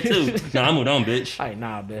the bitch there too. I moved on, bitch. Like,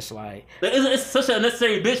 nah, bitch. Like, it's such a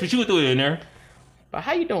necessary bitch, but you would throw it in there. But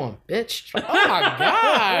how you doing, bitch? Like, oh my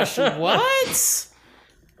gosh, what?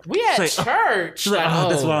 We at church. She's like, oh,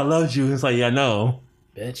 that's why I loved you. It's like, yeah, I know.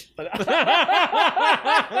 Bitch.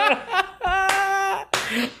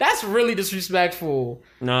 That's really disrespectful.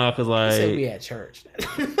 No, because like... You said we at church.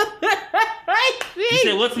 You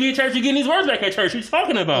said, what's me at church? You're getting these words back at church. What you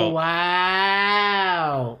talking about?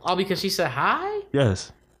 Wow. All because she said hi?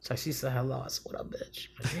 Yes. So she said hello. I said, what up, bitch?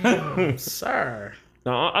 Damn, sir.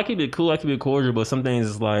 No, I keep it cool. I keep it cordial, but some things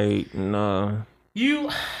is like, nah.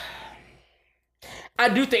 I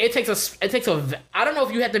do think it takes a, I don't know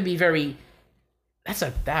if you have to be very... That's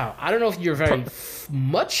a doubt. I don't know if you're very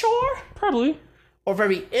mature. Probably. Or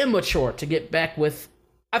very immature to get back with.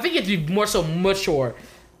 I think you have to be more so mature.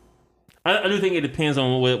 I do think it depends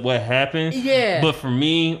on what happened. Yeah. But for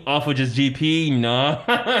me, off of just GP, nah.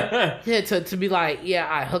 Yeah, to be like, yeah,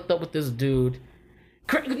 I hooked up with this dude.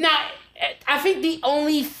 Now, I think the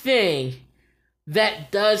only thing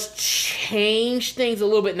that does change things a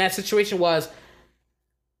little bit in that situation was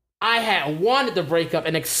I had wanted to break up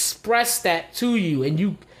and express that to you, and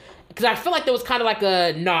you, because I feel like there was kind of like a,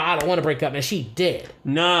 I don't want to break up, and she did.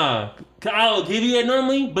 Nah, I'll give you that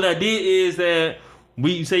normally, but I did is that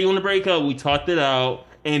you say you want to break up, we talked it out,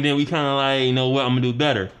 and then we kind of like, you know what, I'm gonna do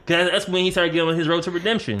better. Cause that's when he started getting on his road to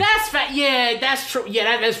redemption. That's fact. Yeah, that's true.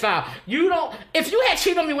 Yeah, that's foul. You don't. If you had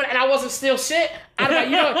cheated on me and I wasn't still shit, I'd be like,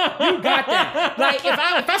 you got that. Like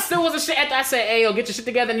if I still wasn't shit after I said, hey, yo, get your shit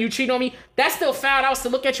together, and you cheat on me, that's still foul. I was to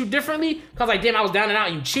look at you differently, cause like, damn, I was down and out,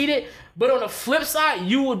 and you cheated. But on the flip side,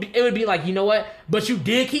 it would be like, you know what? But you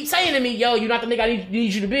did keep saying to me, yo, you're not the nigga I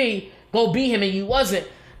need you to be. Go be him, and you wasn't.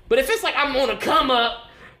 But if it's like I'm on a come up.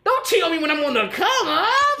 Don't cheat on me when I'm on the come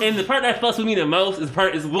up. And the part that fucks with me the most is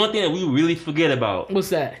one thing that we really forget about. What's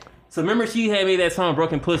that? So remember she had made that song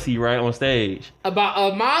 "Broken Pussy" right on stage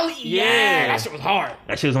about Molly. Yeah, that shit was hard.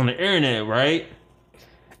 That shit was on the internet, right?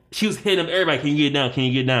 She was hitting up everybody. Can you get it down? Can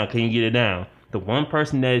you get it down? Can you get it down? The one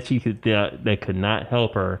person that she could that could not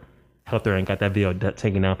help her and got that video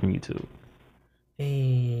taken down from YouTube.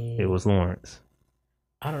 It was Lawrence.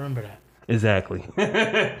 I don't remember that. Exactly.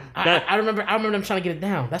 I remember them trying to get it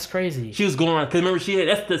down. That's crazy. She was going on, because remember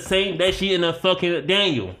that's the same day she ended up fucking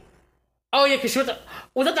Daniel. Oh yeah, because was that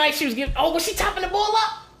the night she was giving? Oh, was she topping the ball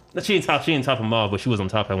up? She didn't top him off, but she was on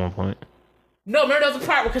top at one point. No, remember there was a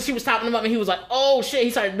part because she was topping him up and he was like, "Oh shit!"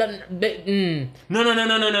 He started. No. That's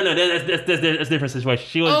a different situation.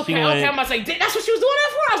 She was. Okay, I'm about to say that's what she was doing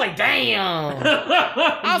that for. I was like, "Damn."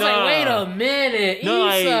 I was like, "Wait a minute, no,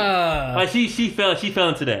 Issa." Like she fell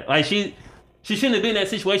into that. Like she shouldn't have been in that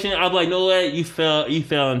situation. I was like, "No way, you fell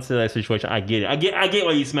into that situation." I get it. I get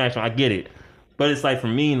why you smashed him. I get it. But it's like for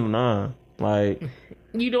me, nah. Like,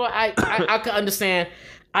 you know what? I can understand.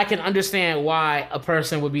 I can understand why a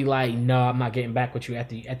person would be like, "No, I'm not getting back with you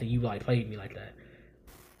after you like played me like that."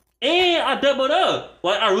 And I doubled up.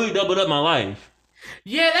 Like I really doubled up my life.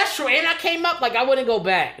 Yeah, that's true. And I came up like I wouldn't go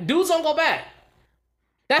back. Dudes don't go back.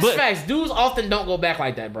 That's facts. Dudes often don't go back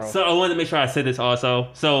like that, bro. So I wanted to make sure I said this also.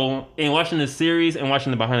 So in watching this series and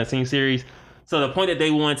watching the behind the scenes series, so the point that they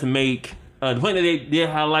wanted to make, the point that they did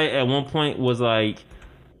highlight at one point was like,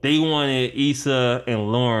 they wanted Issa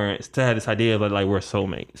and Lawrence to have this idea of like we're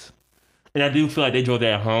soulmates, and I do feel like they drove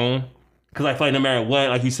that home because I feel like no matter what,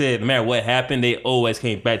 like you said, no matter what happened, they always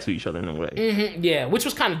came back to each other in a way. Mm-hmm, yeah, which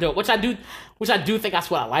was kind of dope. Which I do think that's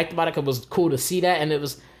what I liked about it. Cause it was cool to see that, and it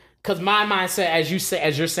was because my mindset, as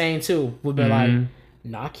you're saying too, would be like,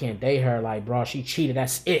 no, I can't date her. Like, bro, she cheated.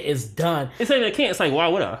 That's it. It's done. It's like I can't. It's like why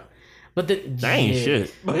would I? But that ain't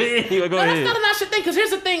shit. But anyway, go ahead. That's not an ancient thing. Because here's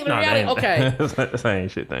the thing. The reality. Okay. That's an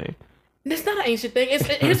ancient thing. It's not an ancient thing.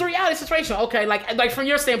 Here's the reality situation. Okay, like from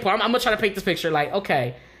your standpoint, I'm gonna try to paint this picture. Like,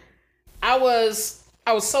 okay, I was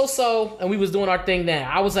so, and we was doing our thing then.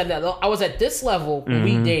 I was at this level when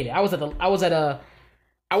we dated. I wasn't at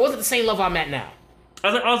the same level I'm at now.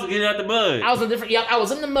 I was getting out the mud. I was I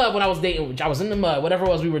was in the mud when I was dating. I was in the mud. Whatever it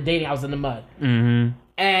was we were dating, I was in the mud. Mm-hmm.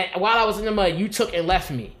 And while I was in the mud, you took and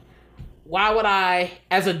left me. Why would I,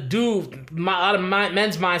 as a dude, out of my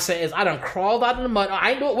men's mindset is I done crawled out of the mud.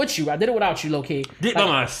 I ain't do it with you. I did it without you, low key. Did by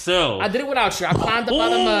myself. I did it without you. I climbed up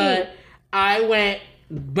out of the mud. I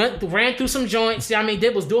ran through some joints. See what I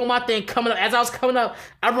mean? Was doing my thing. Coming up as I was coming up,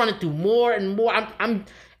 I'm running through more and more. And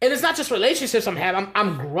it's not just relationships I'm having.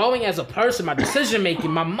 I'm growing as a person. My decision making,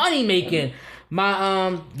 my money making,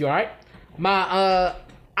 my you alright? My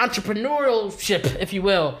entrepreneurship, if you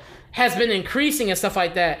will, has been increasing and stuff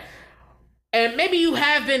like that. And maybe you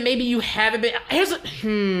have been, maybe you haven't been. Here's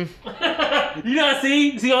you know,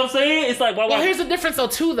 see what I'm saying? It's like, well, here's the difference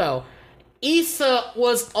though. Issa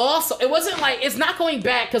was also, it wasn't like, it's not going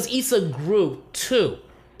back because Issa grew too.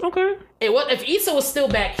 Okay. If Issa was still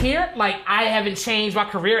back here, like I haven't changed, my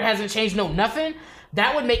career hasn't changed, no nothing,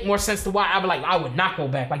 that would make more sense to why I would like, I would not go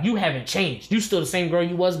back. Like you haven't changed. You still the same girl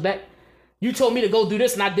you was back. You told me to go do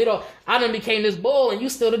this, and I did. I done became this bull, and you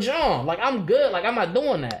still the John. Like I'm good. Like I'm not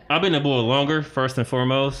doing that. I've been a bull longer, first and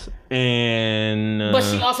foremost, and but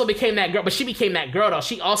she also became that girl. But she became that girl though.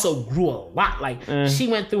 She also grew a lot. Like she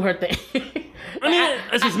went through her thing. I mean,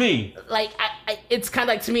 that's just me. Like it's kind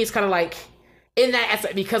of like to me. It's kind of like in that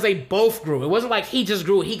aspect because they both grew. It wasn't like he just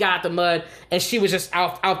grew. He got out the mud, and she was just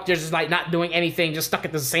out there, just like not doing anything, just stuck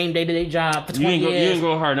at the same day-to-day job for 20 years. You didn't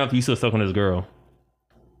grow hard enough. You still stuck on this girl.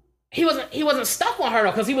 He wasn't stuck on her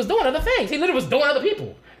though, because he was doing other things. He literally was doing other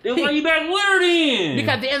people. Then why you back with her then?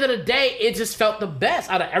 Because at the end of the day, it just felt the best.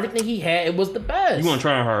 Out of everything he had, it was the best. You weren't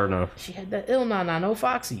trying hard enough. She had that no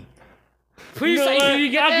Foxy. Please you know say, you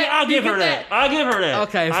get that? I'll give her that. I'll give her that.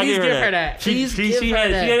 Okay, please give her that. Please give her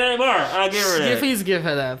that. She had that bar. I'll give her that. Please give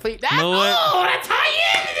her that. Please. That's how you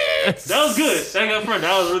ended it. That was good.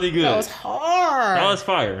 That was really good. That was hard. That was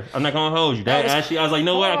fire. I'm not gonna hold you. That actually, I was like,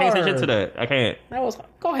 no way, I can't say shit to that. I can't. That was.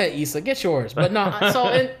 Go ahead, Issa, get yours. But no,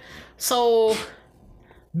 so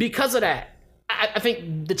because of that, I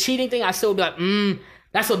think the cheating thing, I still be like,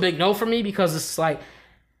 that's a big no for me because it's like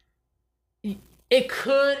it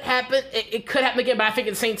could happen. It could happen again, but I think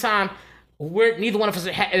at the same time, neither one of us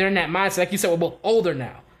are in that mindset. Like you said, we're both older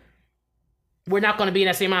now. We're not going to be in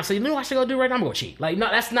that same mindset. You know what I should go do right now? I'm going to cheat. Like,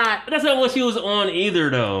 no, that's not what she was on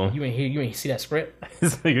either, though. You ain't see that script?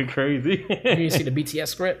 This nigga crazy. You didn't see the BTS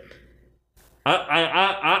script?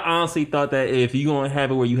 I honestly thought that if you gonna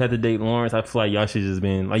have it where you had to date Lawrence, I feel like y'all should just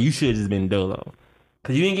been like you should have just been dolo.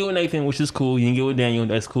 Cause you didn't get with Nathan, which is cool. You didn't get with Daniel,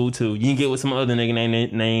 that's cool too. You didn't get with some other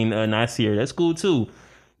nigga named Nasir, that's cool too.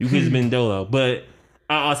 You could have been dolo. But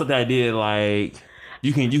I also the idea like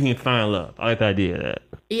you can find love. I like the idea of that.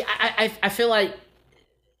 Yeah, I feel like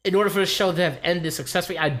in order for the show to have ended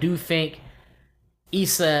successfully, I do think we've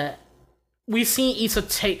seen Issa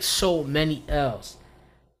take so many L's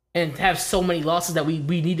and have so many losses that we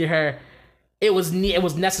needed her. It was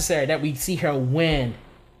necessary that we see her win.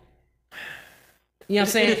 You know what I'm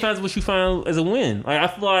saying? It depends what you find as a win. Like I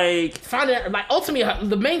feel like ultimately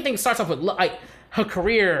the main thing starts off with like her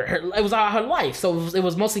career. It was her life, so it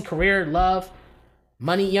was mostly career, love,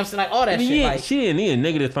 money, you know what I'm saying? Like all that shit. Yeah, Like, she didn't need a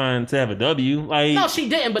nigga to have a W. Like, no, she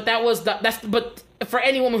didn't. But but for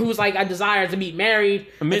any woman who's like, I desire to be married,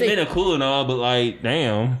 men are cool and all, but like,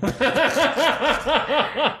 damn. It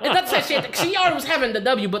doesn't say she already was having the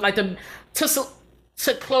W, but like to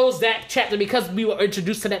close that chapter, because we were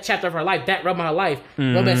introduced to that chapter of her life, that realm of her life,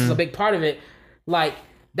 romance is a big part of it. Like,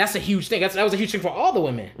 that's a huge thing. That was a huge thing for all the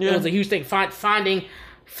women. Yeah. It was a huge thing.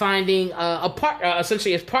 Finding a partner,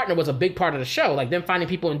 essentially his partner, was a big part of the show. Like them finding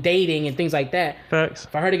people and dating and things like that. Facts.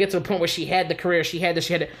 For her to get to the point where she had the career, she had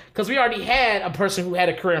because we already had a person who had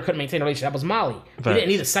a career and couldn't maintain a relationship. That was Molly. Facts. We didn't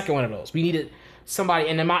need a second one of those. We needed somebody,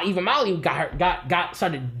 and then even Molly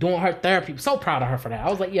started doing her therapy. I'm so proud of her for that. I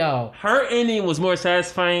was like, yo, her ending was more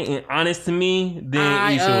satisfying and honest to me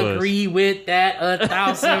than Issa was. I agree with that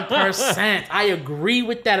 1,000%. I agree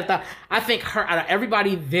with that. I think her, out of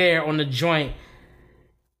everybody there on the joint,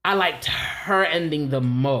 I liked her ending the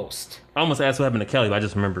most. I almost asked what happened to Kelly, but I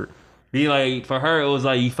just remembered. For her, it was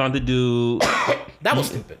like you found the dude. That was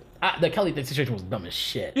stupid. The Kelly thing situation was dumb as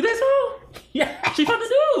shit. You think so? Yeah. She found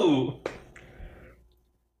the dude.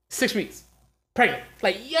 6 weeks. Pregnant.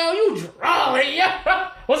 Like, yo, you drawing, yo.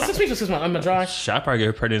 Was it 6 weeks or 6 months? I'm drawing. I probably get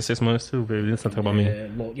her pregnant in 6 months too, baby. This something about me.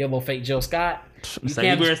 Your little fake Jill Scott. You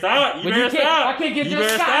better stop. You better stop. I can't get Jill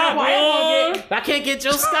Scott. I can't get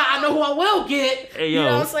Jill Scott. I know who I will get. Hey, yo, you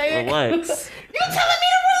know what I'm saying? Relax. You telling me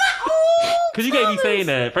to relax? Oh, because you can't be saying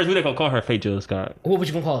that. First, we not gonna call her fake Jill Scott. What would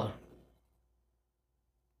you gonna call her?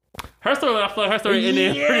 Her story, I feel like her story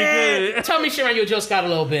ending pretty good. Tell me shit around your Jill Scott a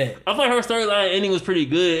little bit. I feel like her storyline ending was pretty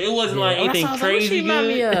good. It wasn't like anything crazy good.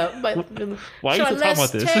 Me up, but why are you talking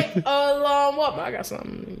about this? Take a long walk. I got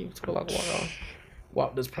something. You can walk on.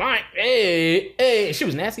 Walk this plank. Hey. She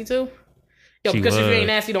was nasty too. Yo, because if you ain't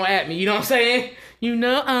nasty, don't at me. You know what I'm saying? You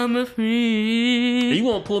know I'm a freak. You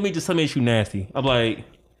won't pull me, just tell me that you nasty. I'm like,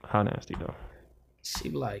 how nasty though? She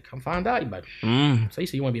be like, come find out. You like, so you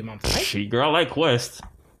say you want to be a mom tonight? She, girl, I like Quest.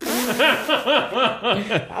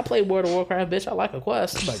 I play World of Warcraft, bitch. I like a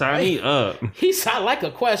quest. Like, sign me up. He sound like a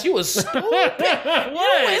quest. You was stupid. What? You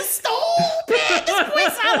was stupid. This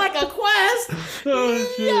quest sound like a quest. Oh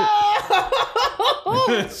shit. Yo.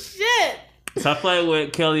 Oh shit. So I feel like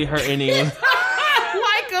with Kelly, her ending was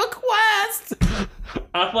like a quest.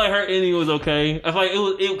 I feel like her ending was okay. I feel like it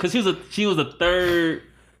was because she was the third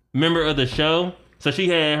member of the show, so she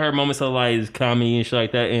had her moments of like comedy and shit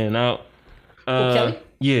like that in and out. Kelly?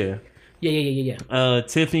 Yeah.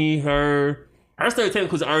 Tiffany, her story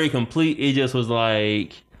technically was already complete. It just was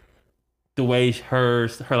like the way her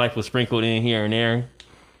life was sprinkled in here and there.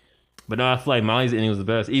 But no, I feel like Molly's ending was the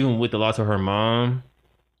best, even with the loss of her mom,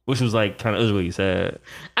 which was like kind of really sad.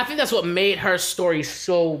 I think that's what made her story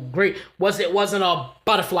so great. It wasn't all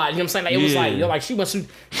butterflies. You know what I'm saying? Like, it was like,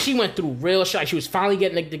 she went through real shit. Like, she was finally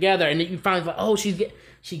getting it together, and then you finally like, oh, she's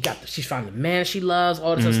finding the man she loves,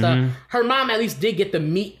 all this other stuff. Her mom at least did get to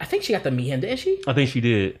meet. I think she got to meet him, didn't she? I think she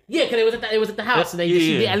did. Yeah, because it was at the house, and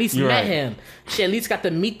she did at least met him. She at least got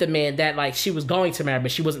to meet the man that like she was going to marry,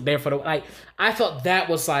 but she wasn't there for the like. I thought that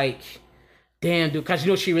was like, damn, dude, because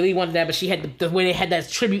she really wanted that, but she had the way they had that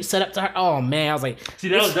tribute set up to her. Oh man, I was like, see,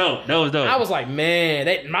 that was dope. I was like,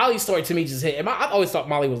 man, Molly's story to me just hit. I always thought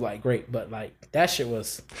Molly was like great, but like that shit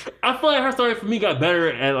was. I feel like her story for me got better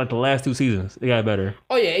at like the last 2 seasons. It got better.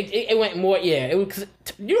 Oh yeah, it went more. Yeah, it was.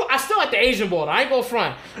 I still like the Asian boy. I ain't go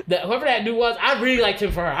front. Whoever that dude was, I really liked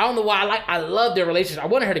him for her. I don't know why. I love their relationship. I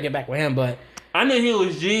wanted her to get back with him, but I knew he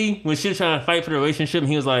was G when she was trying to fight for the relationship. And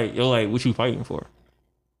he was like, "Yo, like, what you fighting for?"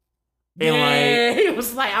 And yeah, he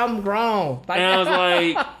was like, I'm grown. Like, and I was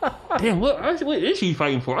like, damn, what is she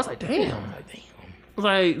fighting for? I was like, damn. I was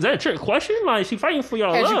like, is that a trick question? Like, she fighting for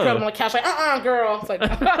y'all love. Had you curled on the couch like, girl. It's like,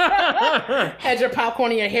 had your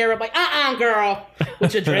popcorn in your hair up like, girl.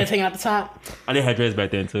 With your dreads hanging out the top. I did have dreads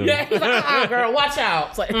back then, too. Yeah, he was like, girl, watch out.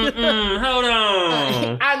 It's like, hold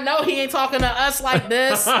on. I know he ain't talking to us like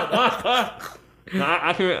this. I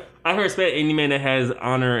can respect any man that has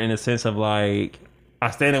honor in the sense of like, I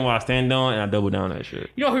stand in what I stand on, and I double down on that shit.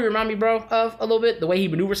 You know who he remind me, bro, of a little bit? The way he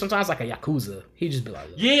maneuvers sometimes, like a Yakuza. He just be like...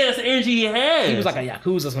 Yeah, that's the energy he has. He was like a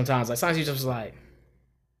Yakuza sometimes. Like, sometimes he just was like,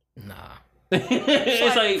 nah.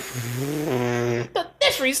 It's like... The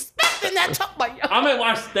disrespect in that talk. Like, I might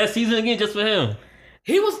watch that season again just for him.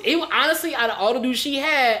 He was honestly, out of all the dudes she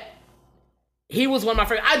had, he was one of my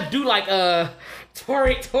favorite. I do like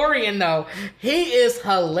Torian though. He is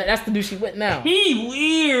hilarious. That's the dude she with now. He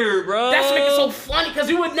weird, bro. That's what makes it so funny because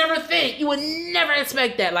you would never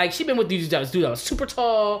expect that. Like, she been with these dudes that was super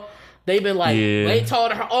tall, They've been like, Yeah. they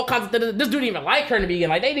told her all kinds of things. This dude didn't even like her in the beginning.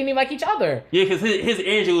 Like, they didn't even like each other. Yeah, because his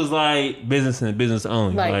energy was like business and business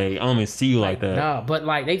only. Like- Like, I don't even see you like that. Nah, but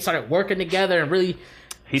like, they started working together and really.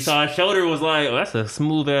 He saw his shoulder, was like, oh, that's a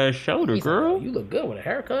smooth ass shoulder, He's girl. like, you look good with a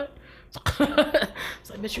haircut. It's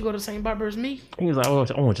like, bitch, you go to the same barber as me? He was like, oh,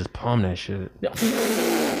 I want to just palm that shit. You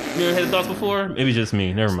ever had thoughts before? Maybe just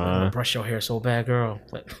me. Never mind. Brush your hair so bad, girl.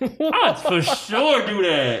 Like, I'd for sure do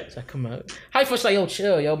that. It's like, come on. How you first like, yo,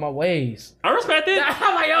 chill, yo, my ways. I respect it.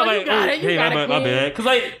 I'm like, yo, I'm you like, got oh, it. You hey, got my it, bad. queen. Because,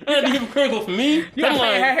 like, that'd be hypocritical for me. You got I'm to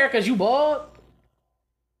like, her hair because you bald?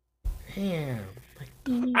 Damn.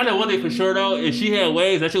 I know one thing for sure, though. If she had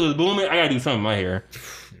waves, that shit was booming, I got to do something with my hair.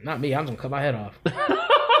 Not me. I'm just going to cut my head off.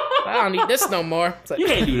 I don't need this no more. It's like, You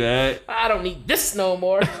can't do that. I don't need this no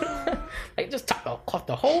more. Like, just cut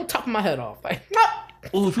the whole top of my head off. Like,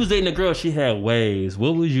 Oh, if you was dating a girl, she had waves,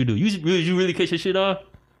 what would you do? Would you really cut your shit off?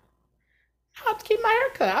 I'll have to keep my hair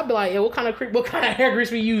cut. I'll be like, yo, what kind of hair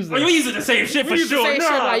grease we using? Oh, you using the same shit for We use the sure. same Nah.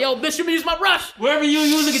 shit. Like, yo, bitch, you use my brush. Wherever you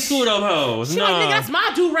using, get two of them hoes. She like, nigga, that's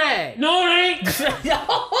my do-rag. No, it ain't. Yo,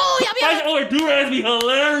 Why always do that be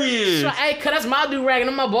hilarious? She's like, hey, cause that's my do-rag and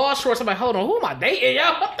I'm my ball shorts. I'm like, hold on, who am I dating,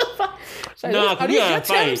 yo? What the fuck? She's like, Nah, are we these gotta your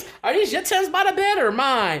Timbs? fight. Are these your Timbs by the bed or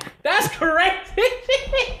mine? That's correct.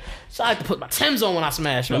 So I have to put my Timbs on when I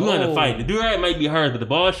smash. We want to fight. The do-rag might be hers, but the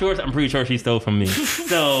ball shorts, I'm pretty sure she stole from me.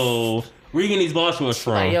 So, where you getting these ball shorts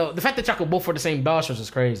from? Like, yo, the fact that y'all could both wear the same ball shorts is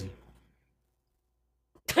crazy.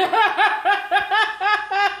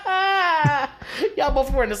 Y'all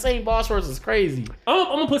both wearing the same ball shorts is crazy. I'm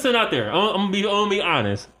gonna put something out there. I'm gonna be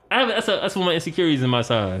honest. That's one of my insecurities in my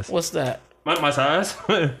size. What's that? My size?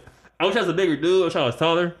 I wish I was a bigger dude. I wish I was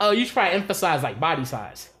taller. Oh, you should probably emphasize like body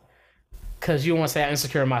size. Cause you don't want to say I'm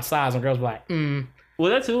insecure in my size and girls be like, Well,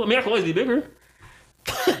 that too. I mean, I can always be bigger.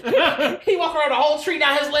 He walk around the whole tree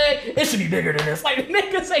down his leg. It should be bigger than this. Like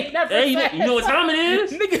niggas ain't never Hey, said. you know what time it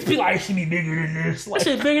is? Niggas be like, it should be bigger than this. That Like,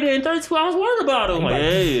 shit bigger than 32 ounce water bottle. Like,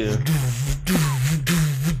 yeah.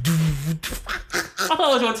 I thought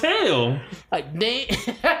it was your tail. like damn.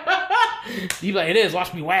 You be like, it is.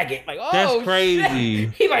 Watch me wag it. Like, oh, That's crazy.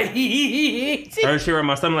 Shit. He like, hee. Heard shit around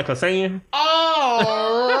my stomach like a saying.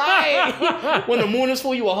 All right. When the moon is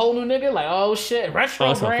full, you a whole new nigga. Like, oh shit, Oh, it's a full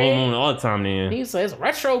retrograde. moon all the time then. He says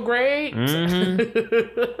retrograde.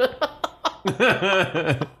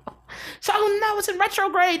 So now it's in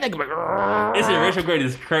retrograde. Nigga, like, It's in retrograde.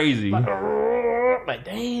 It's crazy. You like,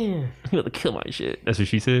 damn. got to kill my shit. That's what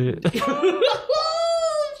she said.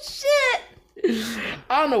 Oh, shit.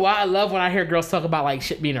 I don't know why I love when I hear girls talk about like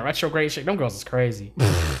shit being a retrograde shit. Them girls is crazy.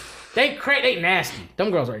 They nasty.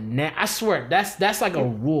 Them girls are I swear, that's like a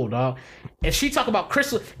rule, dog. If she talk about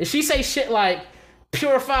crystals, if she say shit like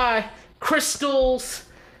purify crystals,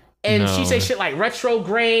 and she No. say shit like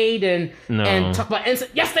retrograde and talk about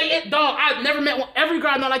incense. Yes, they it, dog. I've never met one. Every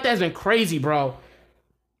girl I know like that has been crazy, bro.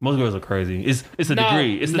 Most girls are crazy. It's a No,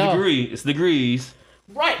 degree. It's the no. degree. It's degrees.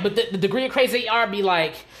 Right, but the degree of crazy they are be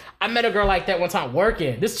like, I met a girl like that one time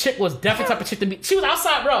working. This chick was definitely the type of chick to be. She was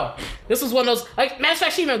outside, bro. This was one of those, like, matter of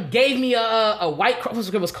fact, she even gave me a white, what was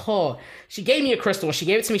it called? She gave me a crystal. When she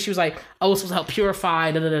gave it to me, she was like, oh, it's supposed to help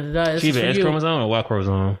purify, da-da-da-da-da. She have an S chromosome or Y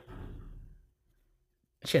chromosome?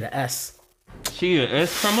 She had an S. She an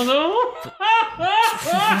S chromosome?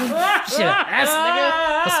 She had an S,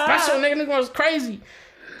 nigga. A special nigga was crazy.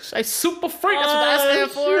 She's like super freak. That's what the S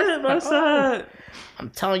stand for. Shit, my side. I'm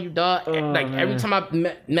telling you, dog. Like every time I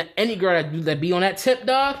met any girl that be on that tip,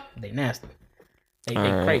 dog, they nasty. They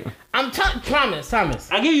Alright. crazy. I'm telling, Thomas.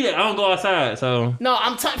 I give you that. I don't go outside, so. No,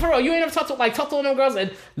 I'm telling for real. You ain't ever talked to one of them girls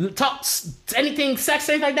and talk anything sex,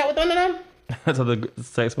 anything like that with none of them. That's how the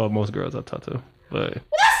sex about most girls I've talked to. But.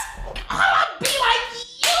 I'll be like you.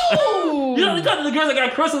 You know, you talk to the girls that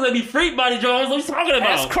got crystals that be freak body Jones. What you talking about?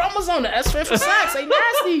 S chromosome, the S stand for sex. They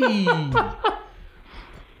nasty.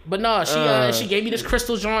 But no, she gave me this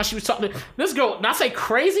crystal John. She was talking to this girl. Not say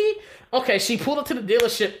crazy. Okay, she pulled up to the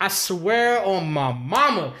dealership. I swear on my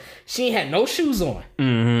mama, she ain't had no shoes on.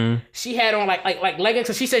 Mm-hmm. She had on like leggings.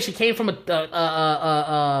 So she said she came from a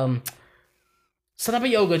set up a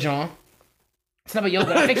yoga John. Set up a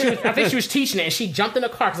yoga. I think she was teaching it, and she jumped in the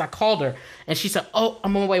car because I called her, and she said, "Oh,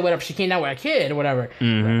 I'm on my way. Whatever." She came down with a kid or whatever.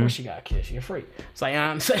 Mm-hmm. Like, of course she got a kid. She a freak. It's like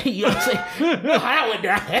I'm saying, you know what I'm saying? How that went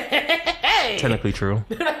down? Hey. Technically true.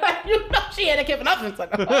 You know she had a kid for nothing. It's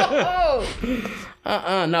like, no,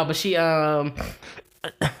 but she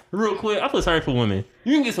Real quick, I feel sorry for women.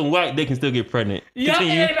 You can get some whack, they can still get pregnant. yeah,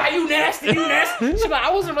 Continue. like, you nasty. She's like,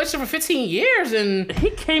 I was in a relationship for 15 years and He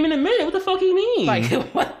came in a minute. What the fuck you mean? like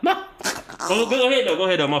what? No. Go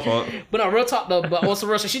ahead though. My fault. But no, real talk though. But also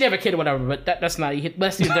real, so she didn't have a kid or whatever. But that's not.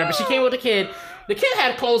 That's either there. But she came with a kid, The kid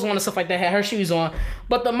had clothes on and stuff like that, had her shoes on.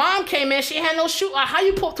 But the mom came in, she had no shoes. Like, how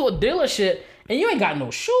you pull up to a dealership and you ain't got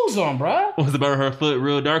no shoes on, bruh? Was about her foot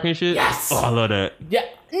real dark and shit? Yes. Oh, I love that. Yeah.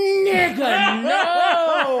 Nigga,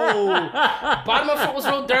 no. Bottom of her foot was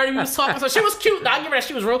real dirty. We was talking. So she was cute. I'll give her that.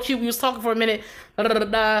 She was real cute. We was talking for a minute.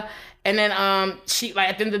 And then she, like,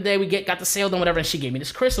 at the end of the day, we got the sale done, whatever, and she gave me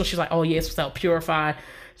this crystal. She's like, oh yeah, it's without purify.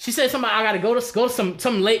 She said something, I gotta go to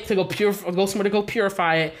some lake to go somewhere to go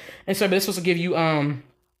purify it. And so, but this was to give you what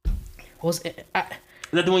was it? Is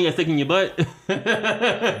that the one you're sticking in your butt?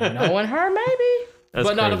 Knowing her, maybe. That's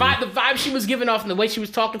but no, crazy. the vibe she was giving off and the way she was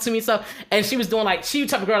talking to me and stuff, and she was doing like, she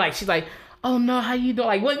type of girl, like, she's like, oh no, how you doing?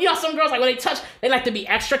 Like, well, you know, some girls, like, when they touch, they like to be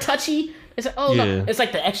extra touchy. It's like, oh no, it's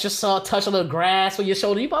like the extra soft touch, a little grass on your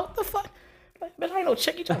shoulder. You like, what the fuck? Like, bitch, I ain't no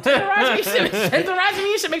chick. You trying to tenderize me? You should tenderize me.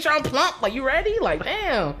 You should make sure I'm plump. Like, you ready? Like,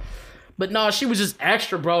 damn. But no, she was just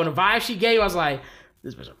extra, bro. And the vibe she gave, I was like,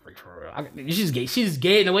 this bitch a freak for real. She's gay. She's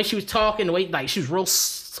gay. And the way she was talking, the way, like, she was real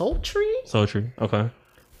sultry. Sultry, okay.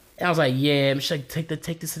 And I was like, yeah, she's like, take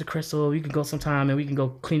this to the crystal. You can go sometime and we can go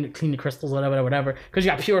clean the crystals, whatever. Because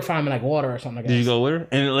you got purify them in like water or something like that. Did you go with her?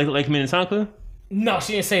 And like Minnetonka? No,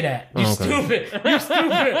 she didn't say that. You okay.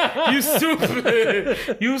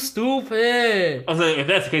 You stupid. I was like, if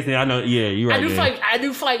that's the case, then I know. Yeah, you're right. I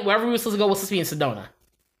do feel like wherever we were supposed to go was supposed to be in Sedona,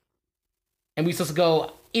 and we supposed to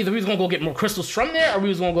go. Either we was gonna go get more crystals from there, or we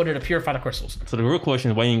was gonna go there to purify the crystals. So the real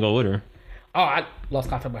question is, why you didn't go with her? Oh, I lost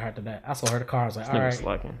contact with her after that. I saw her in the car. I was like, all right.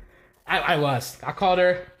 Slacking. I was. I called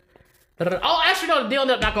her. Oh, actually, no, the deal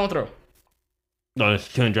ended up not going through. No,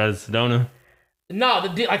 she couldn't drive to Sedona. No, the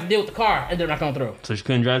deal with the car ended up not going through. So she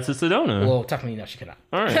couldn't drive to Sedona. Well, technically, no, she could not.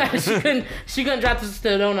 All right. she couldn't drive to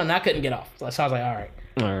Sedona, and I couldn't get off. So I was like, all right.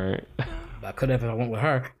 All right. But I could have if I went with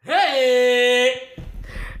her. Hey!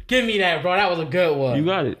 Give me that, bro. That was a good one. You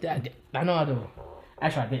got it. I know I do.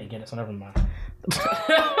 Actually, I didn't get it, so never mind.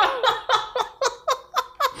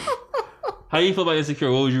 How you feel about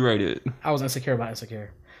Insecure? What would you rate it? I was insecure about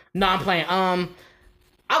Insecure. No, I'm playing. I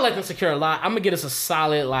like Insecure a lot. I'm gonna get us a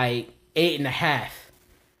solid like 8.5.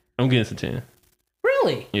 I'm getting this a 10.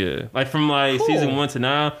 Really? Yeah. Like from like Cool. season 1 to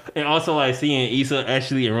now. And also like seeing Issa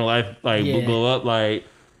actually in real life like blow up. Like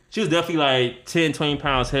she was definitely like 10, 20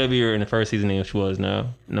 pounds heavier in the first season than she was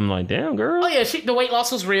now. And I'm like, damn girl. Oh yeah, the weight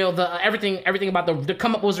loss was real. The everything about the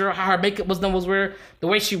come up was real. How her makeup was done was weird. The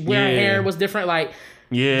way she wear her hair was different. Like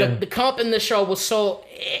the come up in the show was so.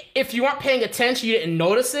 If you weren't paying attention, you didn't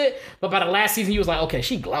notice it. But by the last season, you was like, okay,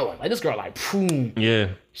 she glowing. Like this girl, like, boom. Yeah.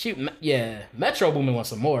 Metro Boomin wants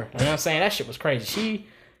some more. You know what I'm saying? That shit was crazy.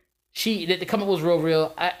 The come up was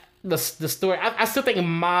real. The story. I still think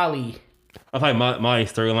Molly. I feel like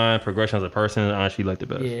Molly's storyline progression as a person, I actually liked it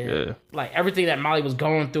best. Yeah. Like everything that Molly was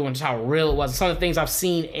going through and just how real it was. Some of the things I've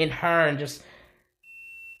seen in her and just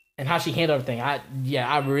and how she handled everything. I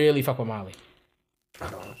really fuck with Molly.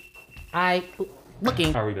 I'll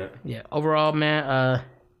read that. Yeah. Overall, man,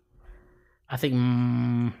 I think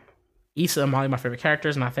Issa and Molly are my favorite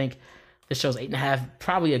characters, and I think this show's 8.5,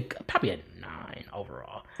 probably a 9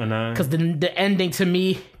 overall. A 9? Because the ending to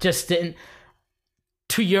me just didn't.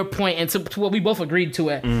 To your point, and to what we both agreed to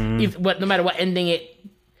it, but no matter what ending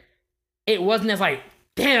it wasn't as like,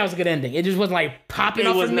 damn, that was a good ending. It just wasn't like popping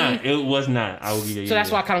up for me. It was not. I will give you. So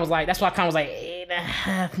that's why I kind of was like,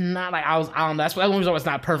 8.5. Not like I don't know. That's one reason it's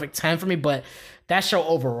not perfect 10 for me, but that show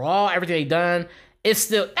overall, everything they done, it's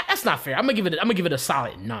still that's not fair. I'm gonna give it a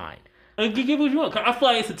solid 9. Give what you want. I feel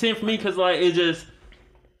like it's a 10 for me because like it just,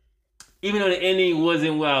 even though the ending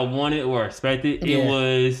wasn't what I wanted or expected,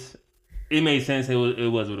 it made sense. It was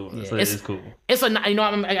what it was. Yeah, so it's cool. It's I'm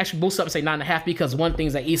actually boost up and say 9.5 because one thing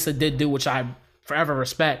that Issa did do, which I forever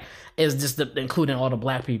respect, is just including all the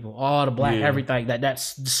black people, all the black everything.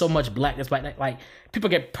 That's so much black. That's like people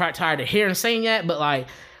get tired of hearing saying that, but like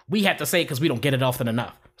we have to say it because we don't get it often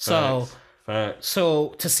enough. So. Facts.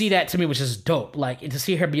 So to see that to me was just dope. Like to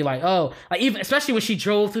see her be like, oh, like even especially when she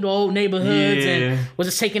drove through the old neighborhoods and was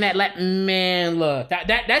just taking that man, look,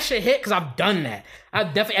 that shit hit because I've done that. I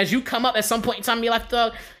definitely, as you come up at some point in time in your life,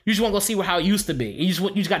 Doug, you just want to go see how it used to be. You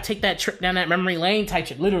just got to take that trip down that memory lane type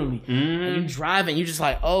shit, literally. And you drive and you just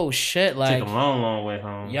like, oh shit, like take a long way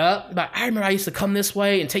home. Yup. Like I remember I used to come this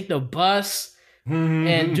way and take the bus.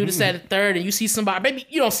 And do this at the third, and you see somebody, maybe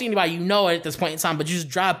you don't see anybody you know at this point in time, but you just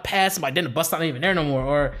drive past somebody, then the bus stop ain't even there no more,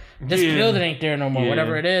 or this building ain't there no more,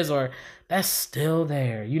 whatever it is, or that's still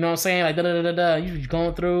there. You know what I'm saying? Like you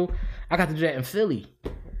going through. I got to do that in Philly.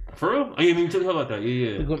 For real? Oh, yeah, I mean, talk about that.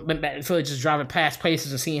 Yeah. Went back to Philly, just driving past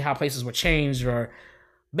places and seeing how places were changed, or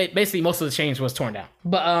basically most of the change was torn down,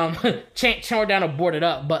 but torn down or boarded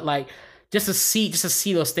up. But like just to see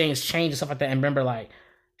those things change and stuff like that, and remember like.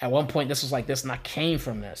 at one point this was like this, and I came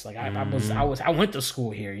from this. Like I went to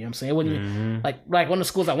school here. You know what I'm saying? It wasn't even, like one of the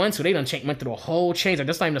schools I went to, they went through a whole change. Like,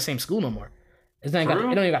 that's not even the same school no more. It don't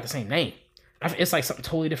even got the same name. It's like something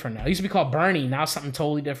totally different now. It used to be called Bernie. Now it's something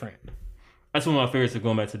totally different. That's one of my favorites of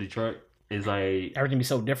going back to Detroit. Is like everything be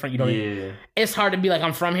so different. You don't. Even, it's hard to be like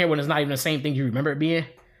I'm from here when it's not even the same thing you remember it being.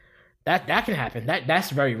 That can happen.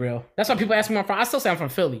 That's very real. That's why people ask me where I'm from. I still say I'm from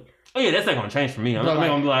Philly. Oh yeah, that's not gonna change for me. I'm not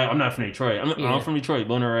gonna be like I'm not from Detroit. I'm from Detroit,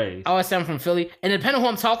 born and raised. I always say I'm from Philly, and depending on who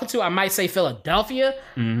I'm talking to, I might say Philadelphia,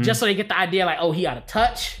 just so they get the idea like, oh, he out of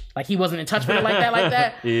touch, like he wasn't in touch with it like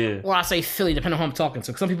that. Yeah. Or I say Philly, depending on who I'm talking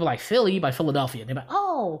to. Because some people like Philly by Philadelphia. They're like,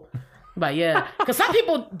 oh, but yeah, because some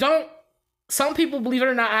people don't. Some people, believe it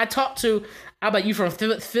or not, I talk to. I'm like, you from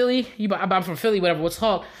Philly? I'm from Philly. Whatever. What's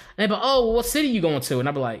talk? And they be like, oh, well, what city you going to? And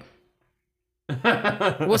I be like,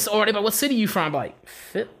 what city you from? I'm like,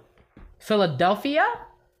 Philadelphia?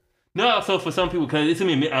 No, so for some people, because it took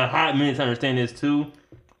me a hot minute to understand this too.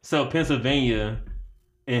 So Pennsylvania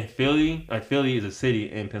and Philly, like Philly is a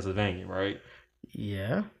city in Pennsylvania, right?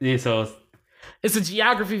 Yeah. Yeah, so it's a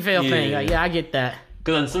geography fail thing. Like, yeah, I get that.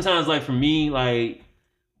 Because sometimes, like for me, like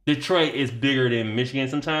Detroit is bigger than Michigan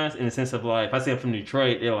sometimes, in the sense of like, if I say I'm from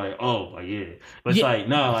Detroit, they're like, oh, like yeah. But it's like,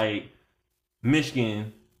 no, like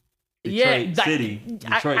Michigan, Detroit city,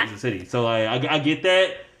 Detroit is a city. So like, I get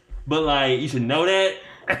that. But like, you should know that.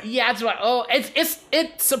 Yeah, that's right. Oh,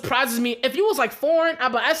 it surprises me. If you was like foreign,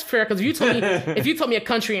 but that's fair, because if you told me a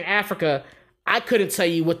country in Africa, I couldn't tell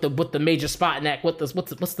you what the major spot in that. What's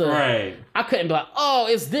the right? I couldn't be like, oh,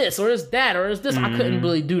 it's this or it's that or it's this. I couldn't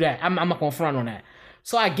really do that. I'm not gonna front on that.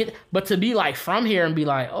 So I get, but to be like from here and be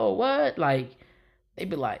like, oh, what? Like they'd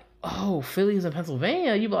be like, oh, Philly's in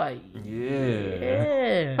Pennsylvania. You be like,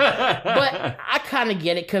 yeah. But I kind of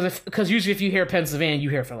get it because usually if you hear Pennsylvania, you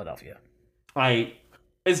hear Philadelphia. Like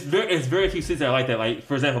it's very few cities that are like that. Like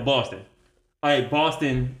for example, Boston. Like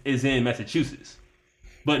Boston is in Massachusetts,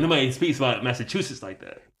 but nobody speaks about Massachusetts like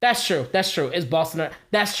that. That's true. It's Boston.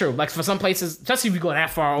 That's true. Like for some places, especially if you go that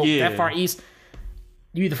far east.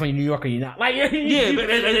 You either from New York or you're not. Like,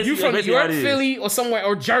 you from New York, Philly, or somewhere,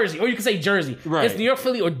 or Jersey. Or you can say Jersey. Right. It's New York,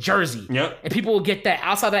 Philly, or Jersey. Yep. And people will get that.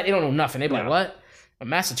 Outside that, they don't know nothing. They be like, what?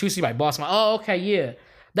 Massachusetts, like Boston. Like, oh, okay, yeah.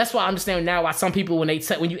 That's why I understand now why some people, when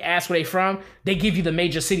you ask where they from, they give you the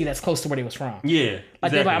major city that's close to where they was from. Yeah.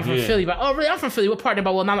 Like, they're like, I'm from Philly. But, oh, really? I'm from Philly. What part? They're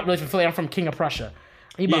like, well, no, I'm not really from Philly. I'm from King of Prussia.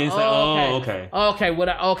 And you like, okay.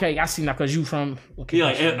 Okay, I see now, because you from... Yeah,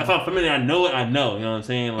 like, if I'm familiar, I know it, I know. You know what I'm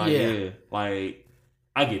saying? Like, like...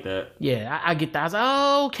 I get that. Yeah, I get that. I was like,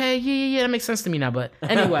 oh, okay, yeah, that makes sense to me now. But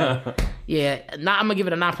anyway, I'm gonna give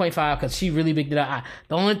it a 9.5 because she really bigged it up.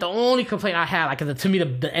 The only complaint I had, like, to me,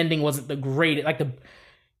 the ending wasn't the greatest. Like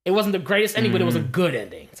it wasn't the greatest ending, but it was a good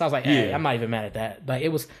ending. So I was like, hey, I'm not even mad at that. Like it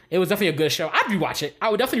was definitely a good show. I'd rewatch it. I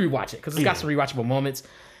would definitely rewatch it because it's got some rewatchable moments.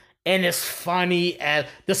 And it's funny, and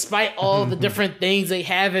despite all the different things they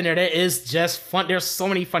have in there, that is just fun. There's so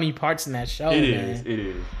many funny parts in that show. It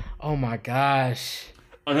is. Oh my gosh.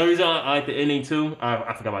 Another reason I like the ending too,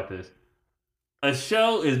 I forgot about this. A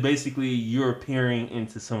show is basically you're peering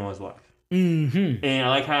into someone's life, and I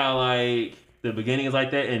like how like the beginning is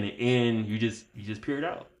like that, and the end you just peer it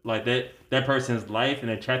out like that person's life and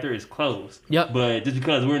that chapter is closed. Yep. But just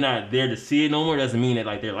because we're not there to see it no more doesn't mean that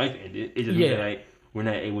like their life ended. It just means that like we're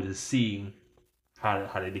not able to see how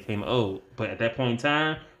they became old. But at that point in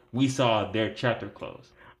time, we saw their chapter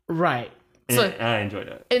close. Right. And so, I enjoy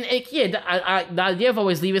that. And the idea of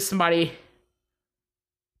always leaving somebody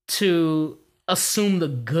to assume the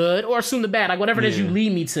good or assume the bad, like whatever it is you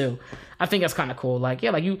lead me to, I think that's kind of cool. Like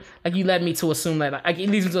you led me to assume that, like it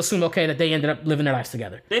leads me to assume that they ended up living their lives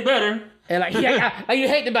together. They better. And like like you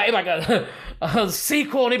hate them, like a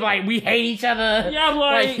sequel, and they be like, we hate each other. Yeah, I'm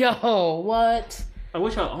like yo, what? I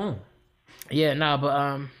wish I owned. Yeah,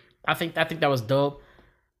 but I think that was dope.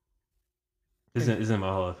 This isn't my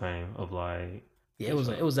Hall of Fame of like. Yeah, it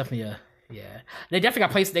was definitely They definitely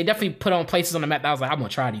got places. They definitely put on places on the map that I was like, I'm gonna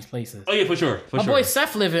try these places. Oh yeah, for sure. My boy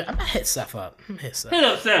Seth living. I'm gonna hit Seth up. Hit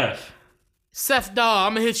up Seth. Seth, dog.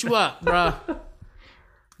 I'm gonna hit you up, bro. I'm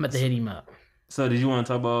about to hit him up. So did you want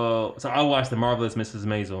to talk about? So I watched The Marvelous Mrs.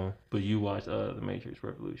 Maisel, but you watched The Matrix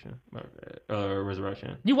Revolution,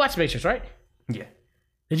 Resurrection. You watched Matrix, right? Yeah.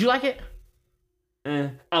 Did you like it?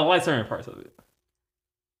 I like certain parts of it.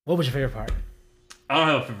 What was your favorite part? I don't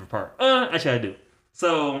have a favorite part. Actually, I do.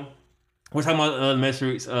 So we're talking about The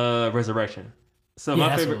Matrix Resurrection. So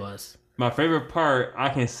that's what it was. My favorite part I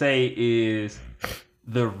can say is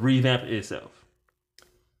the revamp itself.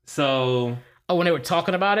 So Oh, when they were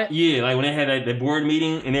talking about it? Yeah, like when they had the board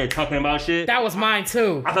meeting and they were talking about shit. That was mine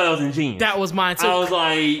too. I thought that was ingenious. That was mine too. I was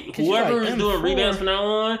like, whoever is doing M4. revamps from now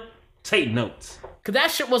on, take notes. Cause that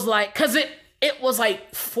shit was like, cause it was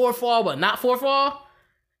like fourth wall, but not fourth wall.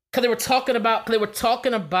 Cause they were talking about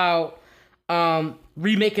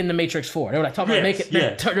remaking the Matrix 4. They were like talking about making.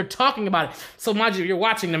 They're talking about it. So mind you, you're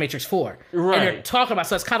watching the Matrix 4, right? And they're talking about.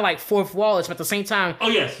 So it's kind of like fourth wall-ish, but at the same time, oh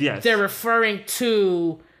yes, they're referring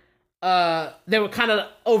to. They were kind of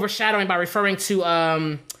overshadowing by referring to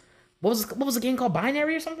what was the game called,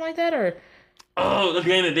 Binary or something like that, or the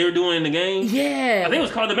game that they were doing in the game. Yeah, I think it was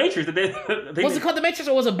called The Matrix. Was it called The Matrix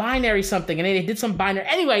or was it Binary something? And they did some binary.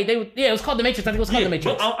 Anyway, it was called The Matrix. I think it was called The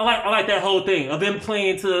Matrix. I like that whole thing of them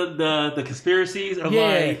playing to the conspiracies of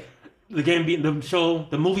like the game being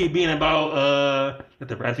the movie being about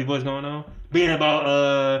the Raspy Boys going on, being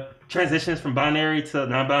about transitions from binary to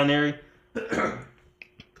non-binary.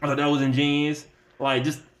 I thought that was ingenious. Like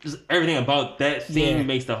just everything about that scene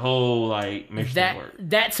makes the whole like Matrix work.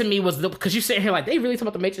 That to me was because you sitting here like they really talking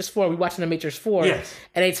about the Matrix 4. We watching the Matrix 4, yes,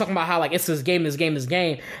 and they talking about how like it's this game.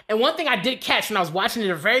 And one thing I did catch when I was watching it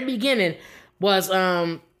at the very beginning was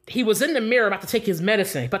he was in the mirror about to take his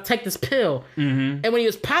medicine, about to take this pill, and when he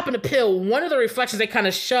was popping the pill, one of the reflections they kind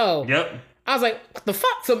of show. Yep. I was like, what the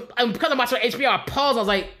fuck? So because I'm watching HBO, I paused. I was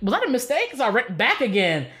like, was that a mistake? Because I read back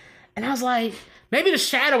again, and I was like. Maybe the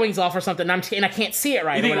shadowing's off or something, and I can't see it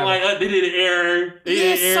right. You think like they did an error?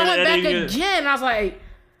 So I went back again, and I was like,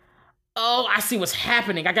 "Oh, I see what's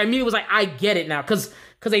happening." Like I immediately was like, "I get it now," because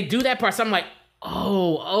they do that part. So I'm like,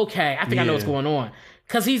 "Oh, okay, I think I know what's going on."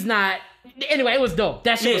 Because he's not. Anyway, it was dope.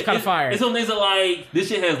 That shit was kind of fire. It's some things that like this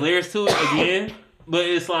shit has layers to it again, but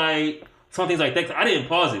it's like some things like that. I didn't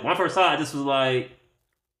pause it when I first saw it. I just was like.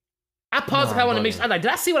 I paused because I wanted to make sure. I was like,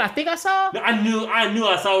 did I see what I think I saw? I knew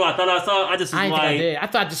I saw what I thought I saw. I just was think I did. I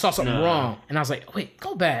thought I just saw something wrong. And I was like, wait,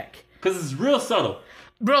 go back. Because it's real subtle.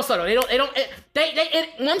 Real subtle.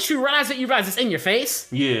 Once you realize it, you realize it's in your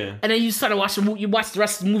face. Yeah. And then you start to watch the movie, you watch the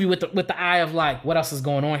rest of the movie with the eye of like, what else is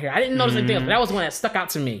going on here? I didn't notice anything else, but that was the one that stuck out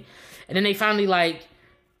to me. And then they finally like,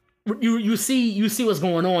 you see what's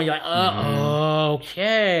going on. You're like,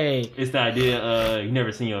 okay. It's the idea you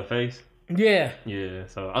never seen your face. Yeah. Yeah.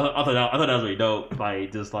 So I thought that was really dope.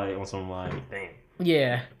 Like just like on some like damn.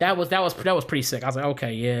 Yeah, that was pretty sick. I was like,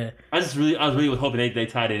 okay, yeah. I was really hoping they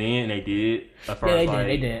tied it in, and they did.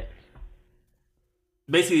 They did.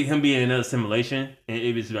 Basically, him being in another simulation, and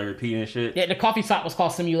it was like repeating shit. Yeah, the coffee shop was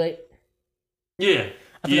called Simulate. Yeah.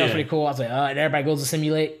 I thought that was pretty cool. I was like, and everybody goes to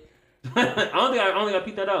Simulate. I don't think I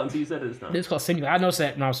peeped that out until you said it this time. It's called Simulate. I noticed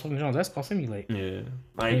that. No, that's called Simulate. Yeah,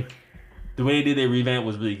 like. The way they did their revamp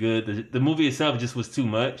was really good. The movie itself just was too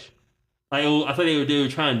much. Like I thought they were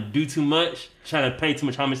trying to do too much, trying to pay too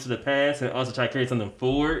much homage to the past, and also try to carry something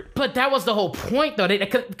forward. But that was the whole point, though.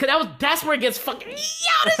 That's where it gets fucking.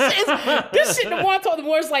 This shit. The more I told, the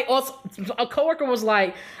more it's like. Also, a coworker was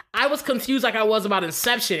like, I was confused, like I was about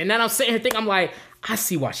Inception, and then I'm sitting here thinking, I'm like, I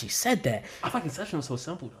see why she said that. I thought Inception was so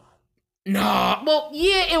simple though. No, well,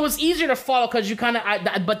 yeah, it was easier to follow because you kind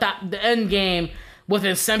of. But the end game. With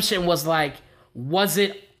Inception was like, was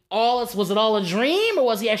it all a dream or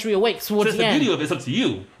was he actually awake? So the beauty of it's up to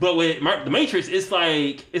you. But with the Matrix, it's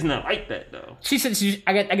like it's not like that though. She said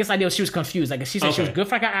I guess the idea was she was confused. Like she said she was good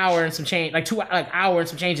for like an hour and some change, like hour and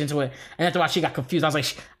some change into it, and after a while she got confused. I was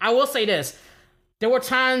like, I will say this: there were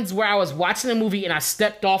times where I was watching the movie and I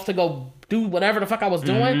stepped off to go do whatever the fuck I was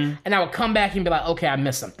doing, and I would come back and be like, okay, I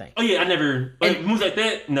missed something. Oh yeah, I never movies like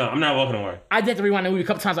that. No, I'm not walking away. I did to rewind the movie a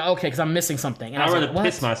couple times, like okay, because I'm missing something. And I'd rather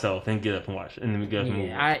piss myself and get up and watch, and then get up and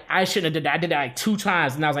move. I shouldn't have did that. I did that like 2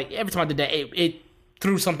 times, and I was like, every time I did that, it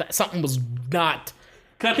threw something. Something was not.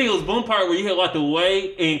 Cause I think it was one part where you had walked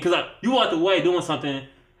away, and because you walked away doing something,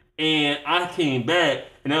 and I came back,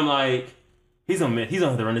 and I'm like, he's gonna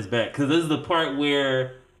have to run this back, because this is the part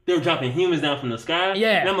where. They were dropping humans down from the sky.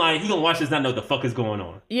 Yeah. And I'm like, he gonna watch this not know what the fuck is going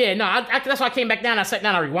on. Yeah, no, that's why I came back down. I sat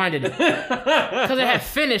down, I rewinded it. Because it had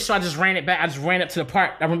finished, so I just ran it back. I just ran up to the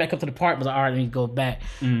part. I ran back up to the part, was like, all right, let me go back.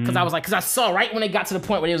 Because I was like, because I saw right when they got to the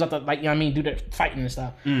point where they was at the, like, you know what I mean, do the fighting and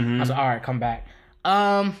stuff. I was like, all right, come back.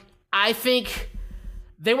 I think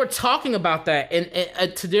they were talking about that.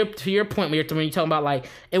 And to your point, when you're talking about, like,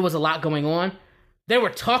 it was a lot going on, they were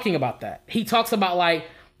talking about that. He talks about, like,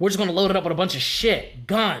 we're just gonna load it up with a bunch of shit.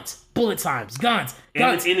 Guns, bullet times, guns.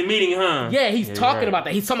 In the meeting, huh? Yeah, he's talking about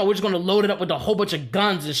that. He's talking about we're just gonna load it up with a whole bunch of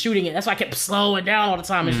guns and shooting it. That's why I kept slowing down all the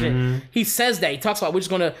time and shit. He says that. He talks about we're just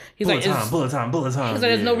gonna bullet time. He's like,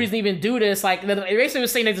 there's no reason to even do this. Like they basically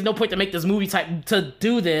was saying that there's no point to make this movie type to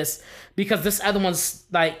do this because this other one's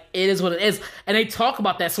like it is what it is. And they talk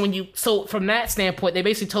about that. So from that standpoint, they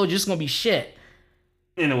basically told you it's gonna be shit.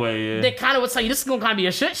 In a way, yeah. They kind of would tell you this is gonna kind of be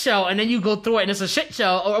a shit show, and then you go through it and it's a shit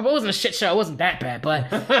show, or it wasn't a shit show, it wasn't that bad, but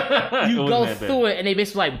you go through it and they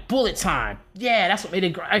basically like bullet time. Yeah, that's what made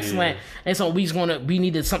it excellent. Yeah. And so we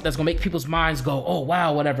needed something that's gonna make people's minds go, oh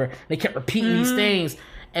wow, whatever. They kept repeating these things,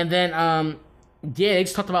 and then they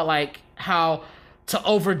just talked about like how to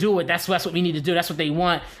overdo it. That's what we need to do. That's what they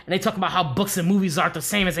want. And they talk about how books and movies aren't the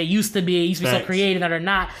same as they used to be. It used to be so creative, that are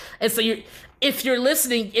not. And so if you're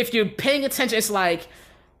listening, if you're paying attention, it's like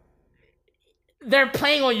they're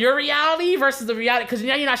playing on your reality versus the reality, because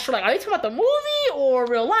now you're not sure, like, are they talking about the movie or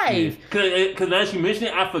real life? Because as you mentioned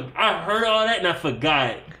it, I heard all that and I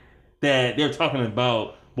forgot that they're talking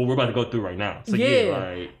about what we're about to go through right now. So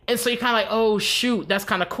and so you're kind of like, oh shoot, that's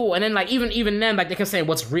kind of cool. And then like even then, like they can say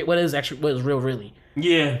what is real really.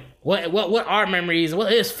 Yeah. What are memories?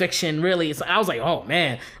 What is fiction really? So I was like, oh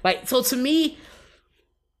man, like, so to me,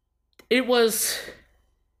 it was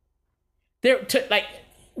there to like.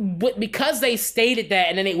 Because they stated that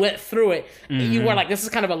and then they went through it, you were like, this is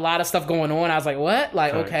kind of a lot of stuff going on. I was like, what?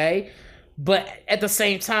 Like, okay. But at the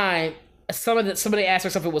same time, some of the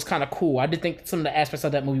aspects of it was kind of cool. I did think some of the aspects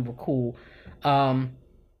of that movie were cool.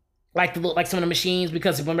 Like some of the machines,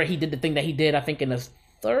 because remember he did the thing that he did, I think in the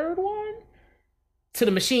third one? To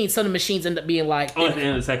the machines, some of the machines end up being like... Oh, at the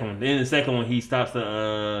end of the second one. The end of the second one, he stops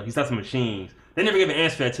the machines. They never gave an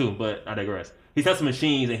answer to that too, but I digress. He stops the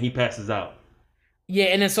machines and he passes out. Yeah,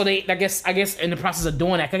 and then so they, I guess in the process of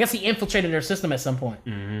doing that, I guess he infiltrated their system at some point.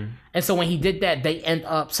 Mm-hmm. And so when he did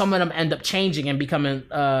that, some of them end up changing and becoming,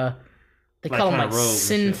 they call them like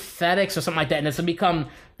synthetics or something like that. And then so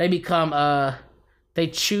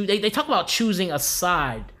they talk about choosing a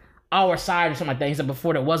side, our side or something like that. He said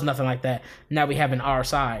before there was nothing like that. Now we have an our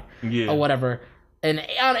side or whatever. And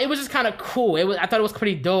it was just kind of cool. I thought it was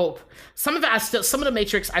pretty dope. Some of the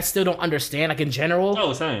Matrix I still don't understand, like in general.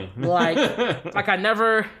 Oh, same. like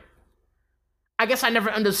I guess I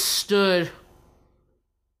never understood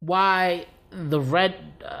why the red.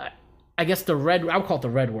 I would call it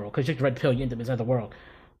the red world, because you take the red pill, you end up inside the world.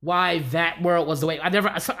 Why that world was the way.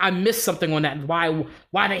 I missed something on that.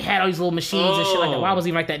 Why they had all these little machines and shit like that. Why was it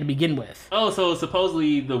even like that to begin with? Oh, so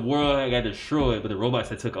supposedly the world got destroyed, but the robots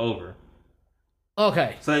that took over.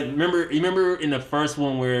 Okay. So remember in the first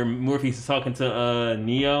one where Morpheus is talking to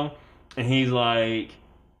Neo, and he's like,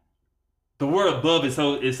 the world above it.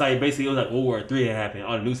 So it's like basically it was like World War III had happened.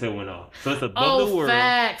 All the news had went off. So it's above the world.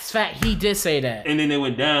 Facts. He did say that. And then they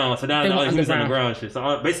went down. So now all the humans underground and shit.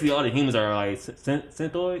 So basically all the humans are like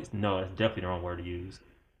synthoids. No, that's definitely the wrong word to use.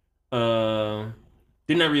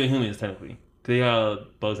 They're not real humans technically. Cause they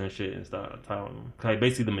have bugs and shit and stuff. Like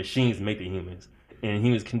basically the machines make the humans. And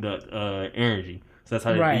humans conduct energy. So that's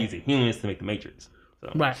how they use it. Humans to make the Matrix.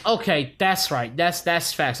 So. Right. Okay, that's right. That's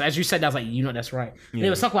facts. As you said, I was like, that's right. Yeah. They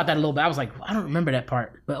was talking about that a little bit. I was like, I don't remember that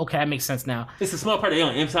part. But okay, that makes sense now. It's a small part. They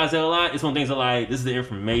don't emphasize that a lot. It's one of the things that like, this is the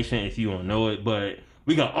information if you don't know it, but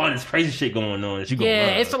we got all this crazy shit going on that you gonna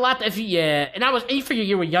love. It's a lot. And you figure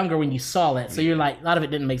you were younger when you saw it, so you're like, a lot of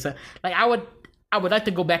it didn't make sense. Like I would like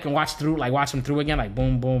to go back and watch them through again, like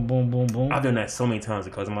boom, boom, boom, boom, boom. I've done that so many times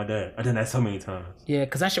because of my dad. I've done that so many times. Yeah,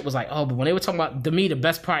 because that shit was like, but when they were talking about, to me, the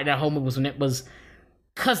best part of that whole movie was when it was,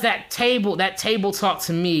 because that table talk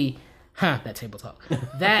to me, that table talk,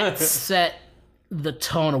 that set the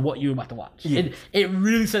tone of what you were about to watch. Yeah. It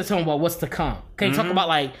really set the tone about what's to come. Okay, talk about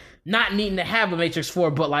like, not needing to have a Matrix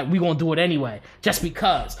 4, but like we gonna do it anyway, just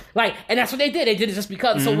because. Like, and that's what they did. They did it just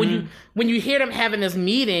because. So when you hear them having this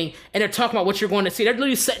meeting and they're talking about what you're going to see, they're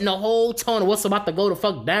literally setting the whole tone of what's about to go the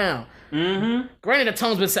fuck down. Mm-hmm. Granted, the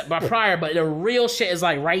tone's been set by prior, but the real shit is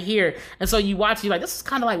like right here. And so you watch, you're like, this is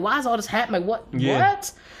kind of like, why is all this happening? Like,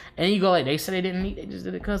 what? And you go like, they said they didn't need, they just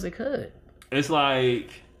did it because they could. It's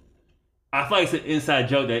like, I feel like it's an inside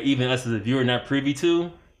joke that even us as a viewer not privy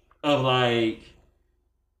to, of like,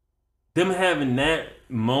 them having that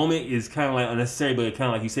moment is kind of like unnecessary, but kind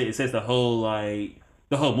of like you said, it sets the whole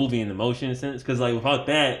movie in the motion in a sense. Because like without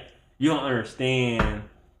that, you don't understand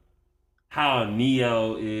how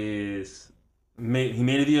Neo is. He made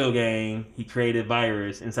a video game. He created a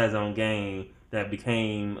virus inside his own game that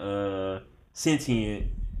became sentient,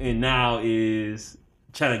 and now is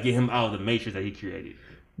trying to get him out of the matrix that he created.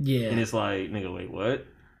 Yeah, and it's like, nigga, wait, what?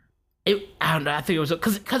 I don't know. I think it was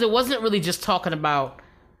because it wasn't really just talking about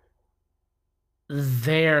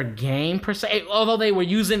their game per se, although they were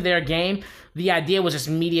using their game, the idea was just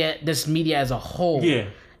this media as a whole. Yeah,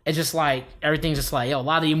 it's just like everything's just like, a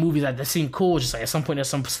lot of your movies that seem cool, just like at some point there's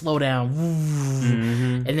some slowdown,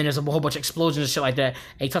 and then there's a whole bunch of explosions and shit like that.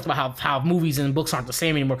 And he talked about how movies and books aren't the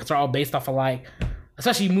same anymore because they're all based off of like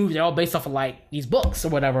especially movies, they're all based off of like these books or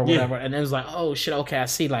whatever. And it was like, oh shit, okay, I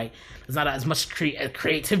see. Like, there's not as much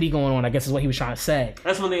creativity going on, I guess is what he was trying to say.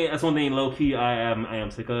 That's one thing. Low key, I am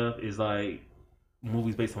sick of is like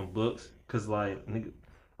movies based on books, because like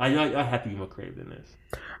I have to be more creative than this.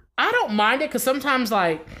 I don't mind it because sometimes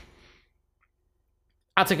like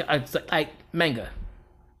I'll take like manga.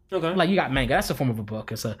 Okay. Like you got manga, that's a form of a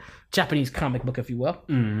book. It's a Japanese comic book, if you will.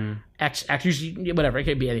 Mm-hmm. Actually, whatever, it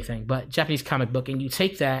could be anything, but Japanese comic book, and you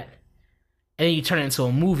take that and then you turn it into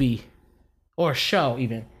a movie or a show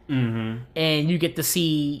even, and you get to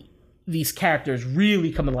see these characters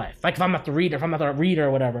really come to life. Like if I'm not the reader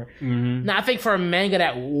or whatever. Now I think for a manga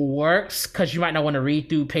that works because you might not want to read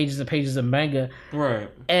through pages and pages of manga, right?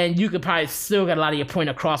 And you could probably still get a lot of your point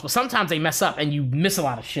across, but sometimes they mess up and you miss a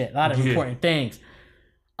lot of shit, a lot of important things.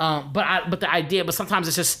 But sometimes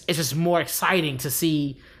it's just more exciting to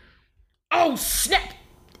see. Oh snap!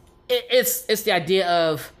 It's the idea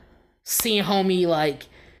of seeing homie like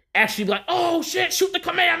actually be like, oh shit, shoot the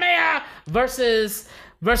Kamehameha versus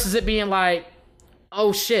it being like,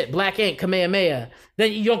 oh shit, black ink, Kamehameha.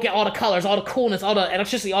 Then you don't get all the colors, all the coolness, all the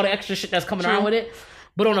electricity, all the extra shit that's coming around with it.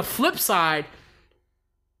 But on the flip side,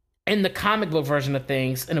 in the comic book version of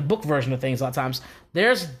things, in the book version of things, a lot of times,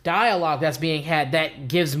 there's dialogue that's being had that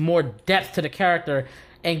gives more depth to the character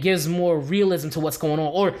and gives more realism to what's going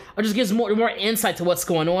on, or just gives more insight to what's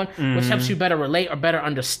going on, which helps you better relate or better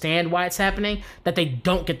understand why it's happening, that they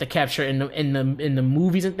don't get to capture in the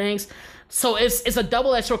movies and things. So it's a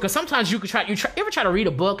double-edged sword, because sometimes you ever try to read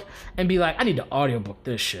a book and be like, I need to audiobook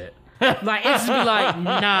this shit. Like, it's just be like,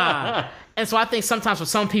 nah. And so I think sometimes for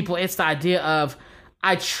some people, it's the idea of,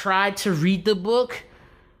 I tried to read the book.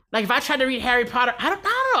 Like, if I tried to read Harry Potter, I don't know.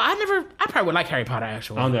 I probably would like Harry Potter,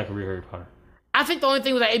 actually. I don't think I could read Harry Potter. I think the only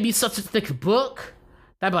thing was that it'd be such a thick book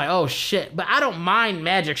that I'd be like, oh shit. But I don't mind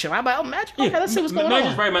magic shit. I'd be like, oh, magic? Okay, let's see what's going on.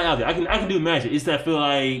 Magic's right in my alley. I can do magic. It's that I feel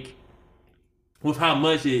like, with how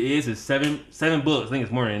much it is, it's seven books. I think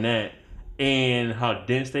it's more than that. And how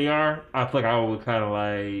dense they are, I feel like I would kind of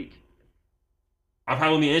like, I probably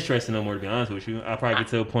wouldn't be interested no more, to be honest with you. I'll probably get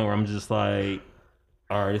to a point where I'm just like,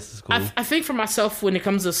 all right, this is cool. I think for myself, when it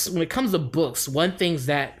comes to books,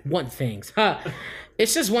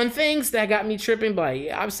 it's just one things that got me tripping. But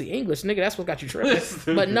yeah, obviously English, nigga, that's what got you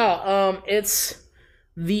tripping. But no, it's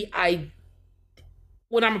when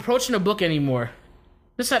I'm approaching a book anymore.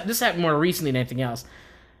 This happened more recently than anything else.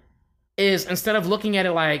 Is instead of looking at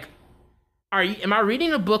it like, am I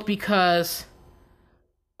reading a book because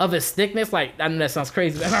of its thickness? Like, I know that sounds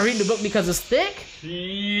crazy. But am I reading the book because it's thick?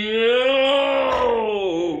 Yo!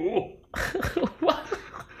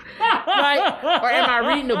 Right? Or am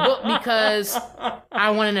I reading the book because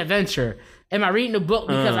I want an adventure? Am I reading the book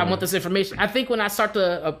because I want this information? I think when I start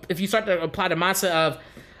to, if you start to apply the mindset of,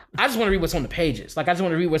 I just want to read what's on the pages. Like, I just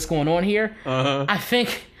want to read what's going on here. I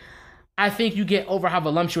think you get over how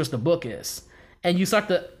voluptuous the book is. And you start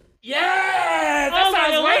to, yeah! That's what I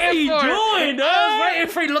was waiting for. I was waiting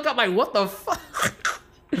for you to look up like, what the fuck?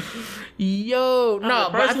 Yo, no.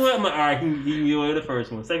 First one, I'm like, all right, you can get away with the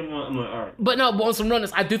first one. Second one, I'm like, all right. But no, but on some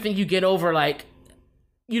realness, I do think you get over, like,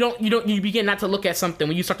 you begin not to look at something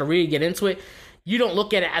when you start to really get into it. You don't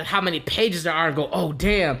look at it at how many pages there are and go, oh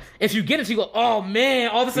damn. If you get it, you go, oh man,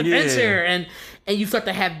 all this adventure, and you start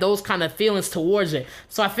to have those kind of feelings towards it.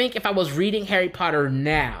 So I think if I was reading Harry Potter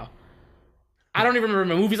now, I don't even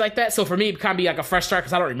remember movies like that. So for me, it kind of be like a fresh start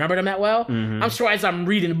because I don't remember them that well. I'm sure as I'm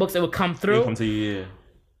reading the books, it would come through. It'll come to you, yeah.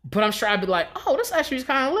 But I'm sure I'd be like, oh, this actually is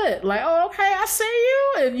kind of lit. Like, oh, okay, I see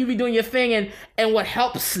you. And you be doing your thing. And what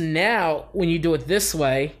helps now when you do it this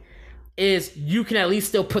way is you can at least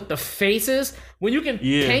still put the faces. When you can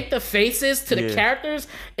paint the faces to the characters,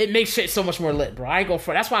 it makes shit so much more lit, bro. I ain't go for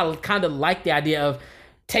it. That's why I kind of like the idea of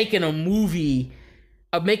making a movie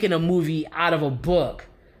out of a book.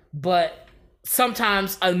 But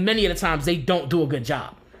sometimes, many of the times, they don't do a good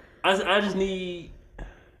job. I just need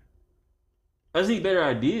better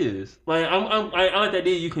ideas. Like I like the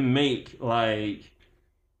idea you can make like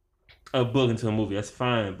a book into a movie. That's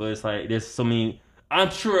fine, but it's like there's so many. I'm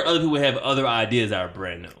sure other people have other ideas that are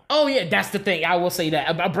brand new. Oh yeah, that's the thing. I will say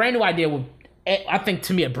that a brand new idea will. I think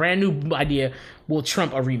to me, a brand new idea will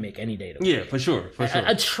trump a remake any day of the week. Yeah, for sure.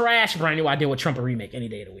 A trash brand new idea will trump a remake any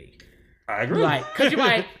day of the week. I agree. Like,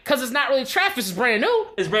 because it's not really trash. It's brand new.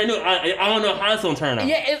 It's brand new. I don't know how it's gonna turn out.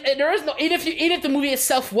 Yeah, there is no. Even if the movie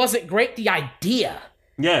itself wasn't great, the idea.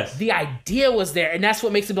 Yes. The idea was there, and that's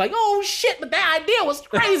what makes it be like, oh shit! But that idea was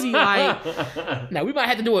crazy. Like, now we might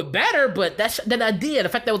have to do it better, but that idea, the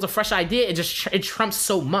fact that it was a fresh idea, it trumps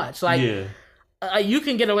so much. Like, you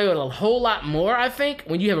can get away with a whole lot more, I think,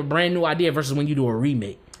 when you have a brand new idea versus when you do a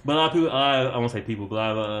remake. But a lot of people, I won't say people, but a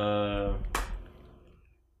lot of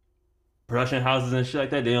production houses and shit like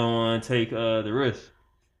that, they don't want to take the risk.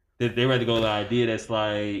 They rather go with the idea that's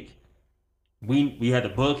like, we had the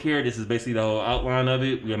book here. This is basically the whole outline of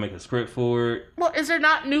it. We gotta make a script for it. Well, is there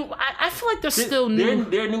not new? I feel like there's still new.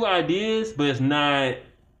 There are new ideas, but it's not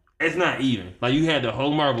even. Like, you had the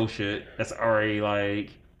whole Marvel shit that's already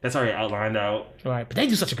outlined out. Right, but they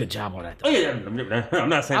do such a good job on that. Though. Oh yeah, I'm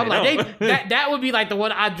not saying I'm like, that would be like the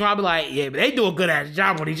one I'd draw. Be like, yeah, but they do a good ass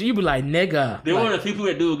job on these. You'd be like, nigga. They're one of the people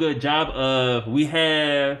that do a good job of. We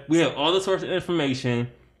have all the source of information.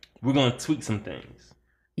 We're gonna tweak some things.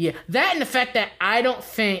 Yeah, that and the fact that I don't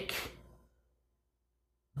think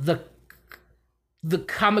the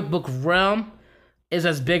comic book realm is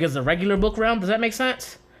as big as the regular book realm. Does that make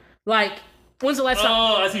sense? Like, when's the last time?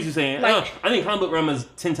 Oh, I see what you're saying. Like, I think comic book realm is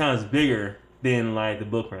 10 times bigger than like the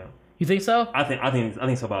book realm. You think so? I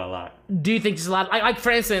think so about a lot. Do you think there's a lot? Like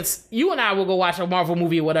for instance, you and I will go watch a Marvel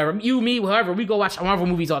movie or whatever. You, me, whoever, we go watch Marvel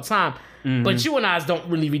movies all the time. Mm-hmm. But you and I don't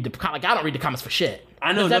really read the like. I don't read the comics for shit.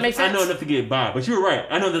 I know. Does that make sense? I know enough to get by. But you're right.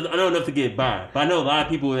 I know enough to get by. But I know a lot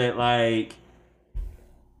of people that like.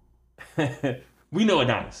 We know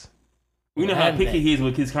Adonis. We know how picky he is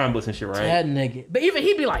with his comic books and shit, right? That nigga. But even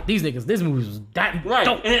he'd be like, these niggas, this movie was that right.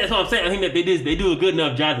 dope. And that's what I'm saying. I think that they do a good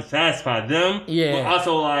enough job to satisfy them. Yeah. But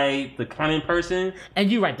also like the common person. And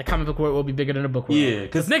you're right, the comic book world will be bigger than the book world. Yeah.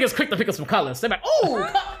 Because niggas quick to pick up some colors. They're like,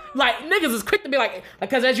 oh, like niggas is quick to be like,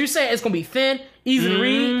 because as you said, it's gonna be thin, easy to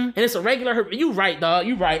read, and it's a regular. You right, dog.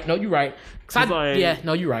 You right. No, you right.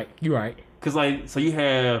 No, you right. You right. Cause like, so you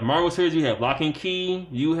have Marvel series, you have Lock and Key,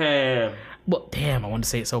 you have. Well, damn, I wanted to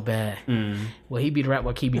say it so bad. Well, he beat the rap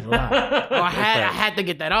while Key beat the lie. I had to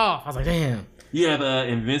get that off. I was like, damn. You have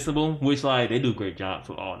Invincible, which like they do a great job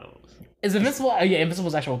for all those. Is Invincible? Oh, yeah,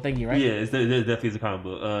 Invincible's actual thingy, right? Yeah, it's definitely a comic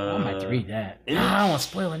book. I might have to read that. I don't want to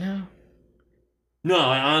spoil it now. No,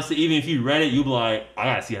 like, honestly, even if you read it, you'll be like, I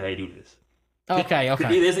gotta see how they do this. Okay.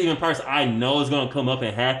 There's even parts I know is gonna come up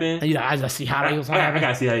and happen. Yeah, I just see how they was having. I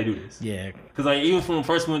gotta see how they do this. Yeah. Because like even from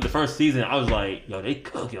the first season, I was like, yo, they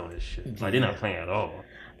cooking on this shit. Like they're not playing at all.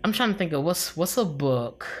 I'm trying to think of what's a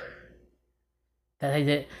book that they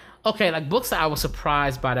did. Okay, like books that I was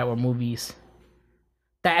surprised by that were movies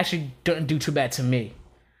that actually didn't do too bad to me.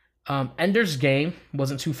 Ender's Game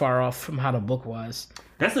wasn't too far off from how the book was.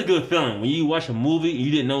 That's a good feeling when you watch a movie and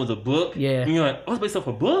you didn't know it was a book. Yeah. And you're like, oh, it's based off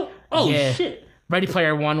a book? Oh, yeah. Shit. Ready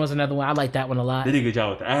Player One was another one. I like that one a lot. They did a good job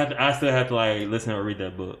with that. I still have to like listen or read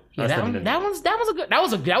that book. Yeah, that was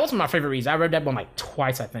one of my favorite reads. I read that one like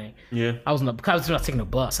twice, I think. Yeah. Because I was taking the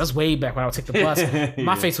bus. That's way back when I would take the bus.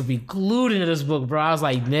 My face would be glued into this book, bro. I was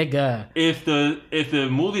like, nigga. If the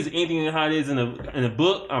movie's anything how it is in the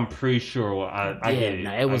book, I'm pretty sure I get it.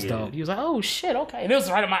 Nah, it was dope. He was like, oh shit, okay. And it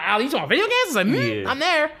was right in my alley. You talking video games? I was like, I'm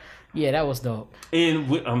there. Yeah, that was dope.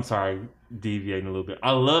 And I'm sorry, deviating a little bit.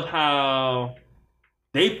 I love how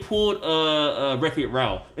they pulled Wreck-It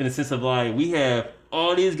Ralph in the sense of like we have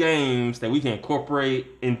all these games that we can incorporate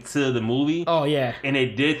into the movie. Oh yeah, and they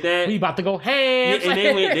did that. We about to go ham. Yeah,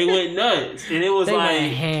 and they went nuts, and it was they like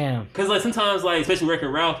went ham. Because like sometimes like especially Wreck-It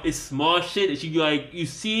Ralph, it's small shit that you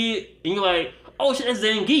see it and you're like, oh shit, that's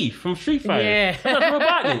Zangief from Street Fighter. Yeah, that's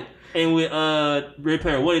Robotnik. And with Ready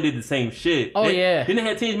Player One, they did the same shit. Yeah. Didn't they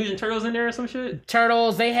have Teenage Mutant Turtles in there or some shit?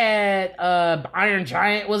 Turtles. They had Iron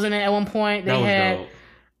Giant was in it at one point. They had dope.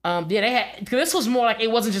 They had because this was more like it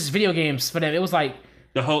wasn't just video games for them. It was like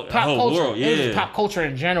the whole culture. world. Yeah, it was just pop culture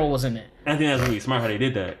in general was in it. I think that's really smart how they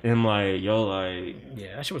did that. And I'm like, yo, like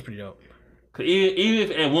yeah, that shit was pretty dope. Cause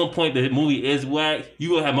even if at one point the movie is whack,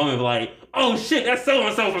 you will have a moment of like, oh shit, that's so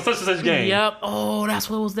and so from such and such game. Yep. Oh, that's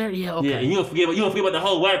what was there. Yeah. Okay. Yeah, and you don't forget about the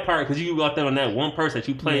whole whack part because you got that on that one person that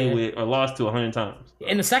you played with or lost to 100 times.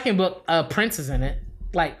 In the second book, Prince is in it.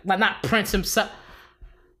 Like not Prince himself.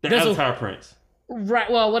 The Avatar Prince.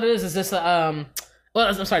 Right. Well, what it is this I'm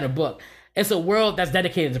sorry, the book. It's a world that's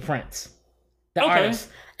dedicated to Prince, the artist.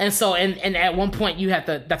 And so, and at one point you have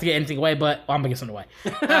to not to get anything away, but I'm gonna get something away.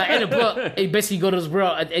 In the book, you basically go to this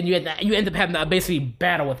world, and you end up having to basically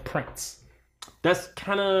battle with Prince. That's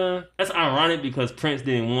ironic because Prince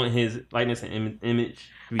didn't want his likeness and image.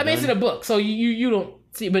 I mean, it's in the book, so you don't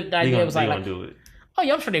see. But the idea was like, do it. Oh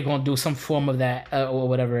yeah, I'm sure they're gonna do some form of that or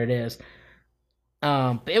whatever it is.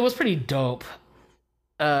 But it was pretty dope.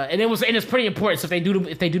 And it's pretty important. So if they do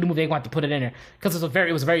the movie, they want to put it in there because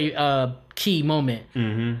it was a very key moment.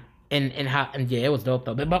 Mm-hmm. And yeah, it was dope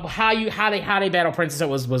though. But how they battle Princess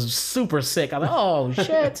was super sick. I was like, oh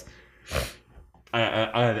shit.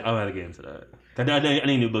 I'll have to get into that. I need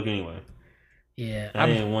a new book anyway. Yeah, I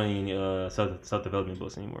didn't want any self development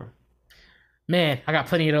books anymore. Man, I got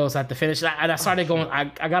plenty of those. I have to finish. I started going. I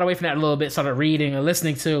got away from that a little bit. Started reading and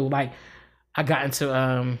listening to like. I got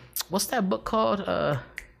into what's that book called?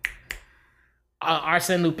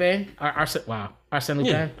 Arsène Lupin. Arsène Lupin.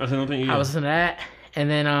 Yeah, Arsène Lupin. Yeah. I was listening to that, and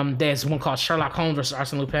then there's one called Sherlock Holmes versus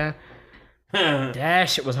Arsène Lupin. That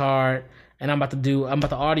shit was hard. And I'm about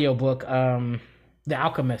to audio book The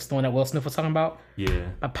Alchemist, the one that Will Smith was talking about. Yeah.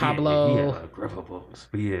 By Pablo. Yeah, Graphic books.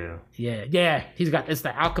 But yeah. Yeah. It's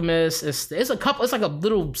The Alchemist. It's a couple. It's like a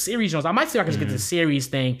little series. I might see if I can just get the series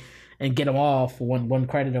thing and get them all for one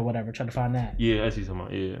credit or whatever. Try to find that. Yeah, I see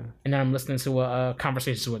something. Yeah. And then I'm listening to a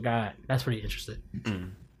Conversations with God. That's pretty interesting.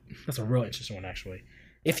 That's a real interesting one, actually.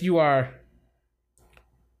 If you are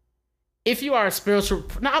a spiritual,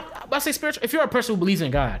 I say spiritual. If you're a person who believes in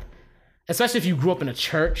God, especially if you grew up in a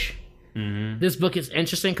church, this book is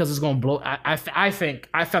interesting because it's going to blow. I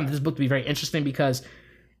found this book to be very interesting because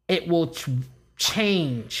it will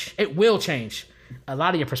change. It will change a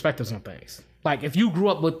lot of your perspectives on things. Like if you grew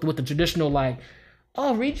up with the traditional like,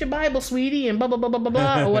 oh, read your Bible, sweetie, and blah blah blah blah blah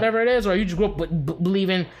blah, or whatever it is, or you just grew up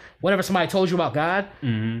believing whatever somebody told you about God.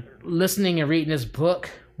 Listening and reading this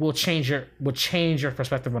book will change your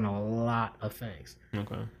perspective on a lot of things.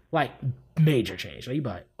 Okay. Like major change. Like you be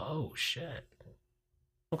like, oh shit.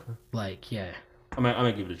 Okay. Like yeah. I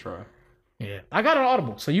might give it a try. Yeah, I got it on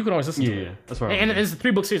Audible, so you can always listen to it. Yeah, that's right. And it's a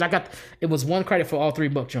 3-book series. It was 1 credit for all 3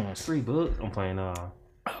 book joints. 3 books. I'm playing.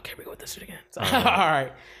 Okay, we go with this shit again. All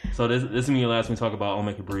right. So this is me last we talk about. I'll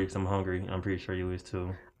make it brief. 'Cause I'm hungry. I'm pretty sure you is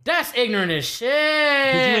too. That's ignorant as shit.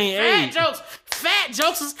 Ain't Fat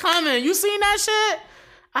jokes is coming. You seen that shit?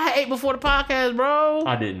 I ate before the podcast, bro.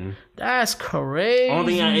 I didn't. That's crazy.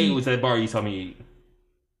 Only thing I ate was that bar you told me to eat.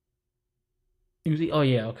 You see? Oh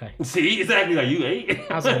yeah, okay. See, exactly like you ate.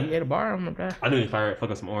 I was like, you ate a bar? I'm like, that. I didn't fuck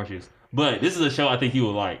up some orange juice. But this is a show I think you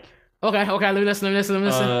would like. Okay. Let me listen.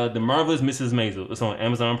 The Marvelous Mrs. Maisel. It's on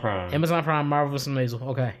Amazon Prime. Amazon Prime, Marvelous Mrs. Maisel.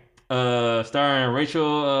 Okay. Starring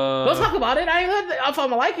Rachel. Don't talk about it. I thought I'm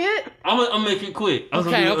gonna like it. I'm gonna make it quick.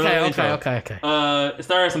 Okay.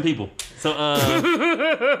 Starring some people. So,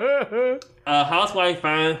 a housewife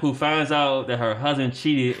who finds out that her husband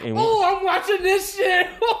cheated and I'm watching this shit.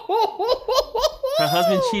 her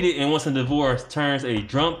husband cheated and wants a divorce turns a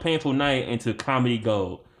drunk, painful night into comedy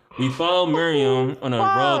gold. We follow Miriam on a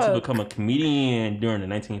road to become a comedian during the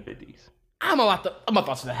 1950s. I'm about to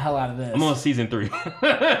watch the hell out of this. I'm on season 3.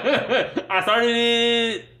 I started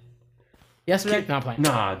it yesterday. No, I'm playing.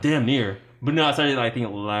 Nah, damn near. But no, I started I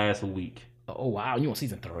think last week. Oh wow, you on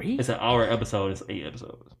season 3? It's an hour episode. It's 8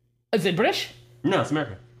 episodes. Is it British? No, it's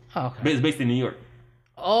American. Oh, okay. But it's based in New York.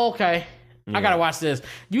 Okay. Yeah. I gotta watch this.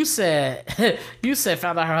 You said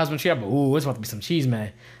found out her husband cheated. Ooh, it's about to be some cheese,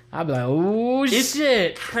 man. I'd be like, ooh, it's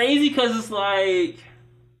shit. Crazy because it's like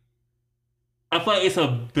I feel like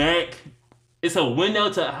it's a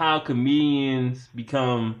window to how comedians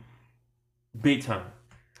become big time.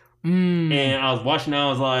 And I was watching. I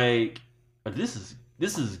was like, this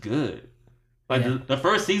is good. Like the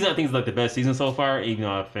first season, I think is like the best season so far, even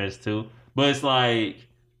though I finished 2. But it's like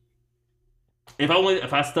if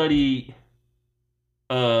I studied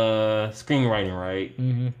screenwriting, right?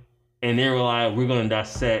 And they were like, we're gonna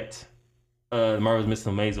dissect Marvelous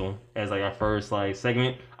Mrs. Maisel as like our first like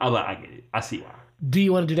segment. I was like, I get it. I see why. Do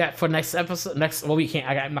you want to do that for next episode? Well, we can't.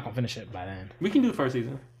 I'm not gonna finish it by then. We can do the first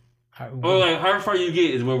season. Or like however far you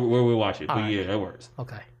get is where we'll watch it. But yeah, that works.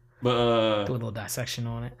 Okay. But do a little dissection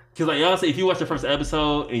on it. Cause like honestly, if you watch the first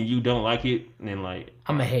episode and you don't like it, then like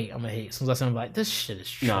I'm gonna hate. As soon as I say I'm like, this shit is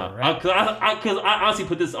true. Nah, right? Cause I honestly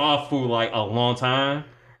put this off for like a long time.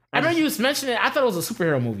 I remember you was mentioning it. I thought it was a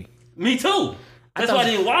superhero movie. Me too. That's why I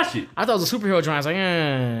didn't watch it. I thought it was a superhero drama. I was like,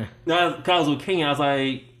 eh. No, cause I was with King. I was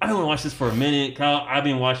like, I don't want to watch this for a minute. Cause I've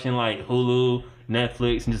been watching like Hulu,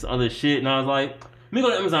 Netflix, and just other shit. And I was like, let me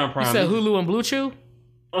go to Amazon Prime. You said Hulu and Blue Chew?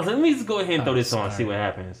 I was like, let me just go ahead and throw this on and see what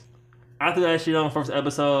happens. I threw that shit on the first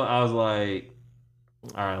episode. I was like,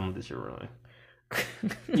 all right, I'm gonna do this shit running.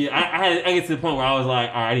 I get to the point where I was like,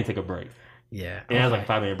 all right, I need to take a break. Yeah. And it was like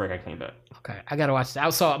a 5-minute break. I came back. Okay, I gotta watch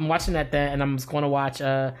that. So I'm watching that then, and I'm just going to watch.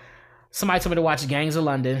 Somebody told me to watch Gangs of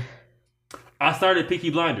London. I started Peaky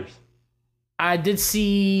Blinders. I did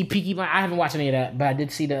see Peaky Blinders. I haven't watched any of that, but I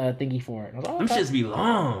did see the thingy for it. I was like, them shits be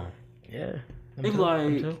long. Yeah. They be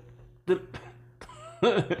like.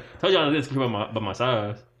 Told y'all this about my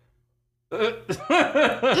size. This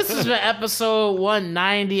has been episode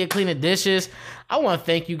 190 of Cleaning Dishes. I want to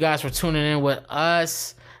thank you guys for tuning in with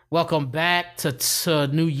us. Welcome back to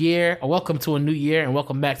New Year, or welcome to a new year, and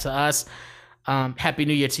welcome back to us. Happy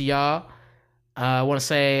New Year to y'all. I want to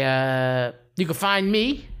say you can find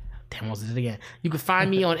me Damn, almost did it again. You can find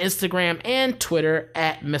me on Instagram and Twitter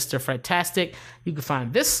at Mr. Fredtastic. You can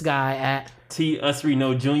find this guy at T Usry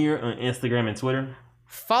No Jr. on Instagram and Twitter.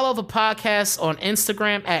 Follow the podcast on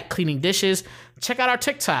Instagram at Cleaning Dishes. Check out our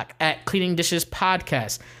TikTok at Cleaning Dishes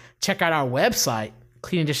Podcast. Check out our website,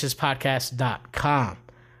 cleaningdishespodcast.com.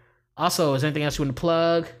 Also, is there anything else you want to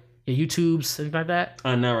plug? Your YouTubes, anything like that?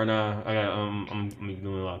 No, right now I got I'm doing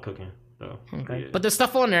a lot of cooking. So, Okay. yeah. But there's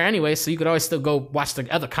stuff on there anyway, so you could always still go watch the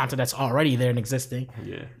other content that's already there and existing.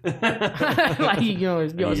 Yeah. Like you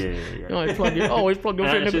always plug your shit, I should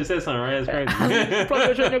nigga. have said something, right? That's crazy. Plug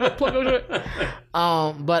your shit, nigga. Plug your shit.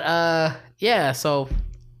 Yeah. So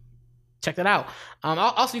check that out.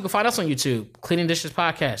 Also, you can find us on YouTube, Cleaning Dishes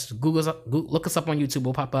Podcast. Look us up on YouTube.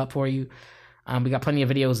 We'll pop up for you. We got plenty of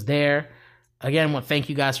videos there. Again, I want to thank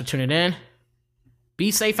you guys for tuning in.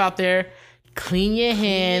 Be safe out there. Clean your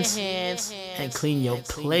hands and clean your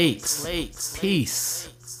plates. Peace.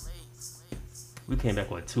 We came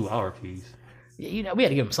back with a 2-hour piece. Yeah, we had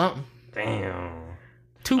to give him something. Damn.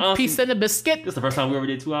 Two piece and a biscuit. This is the first time we ever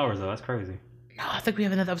did 2 hours though. That's crazy. No, I think we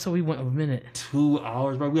have another episode. We went a minute. 2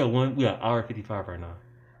 hours, bro. We got hour 55 right now.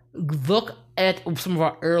 Look at some of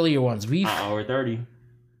our earlier ones. Hour 30.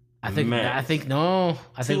 I think 2 hours,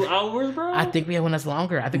 bro. I think we have one that's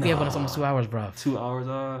longer. I think we have one that's almost 2 hours, bro. 2 hours,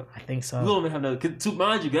 I think so. We don't even have no.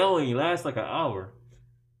 Mind you, that only lasts like an hour.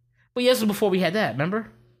 But yeah, this was before we had that.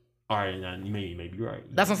 Remember? All right, now you may be right.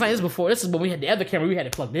 That's what I'm saying. This is before. This is when we had the other camera. We had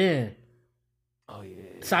it plugged in. Oh yeah.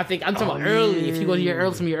 So I think I'm talking about early. If you go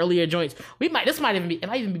to some of your earlier joints, it might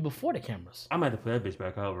even be before the cameras. I might have to put that bitch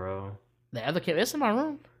back out, bro. The other camera, it's in my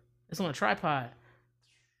room. It's on a tripod.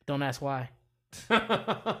 Don't ask why. No,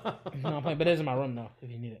 I'm playing, but it's in my room though. If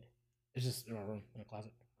you need it, it's just in my room in the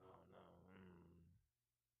closet. Oh no.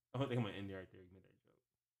 I don't think I'm gonna end it right there. You made that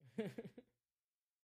joke.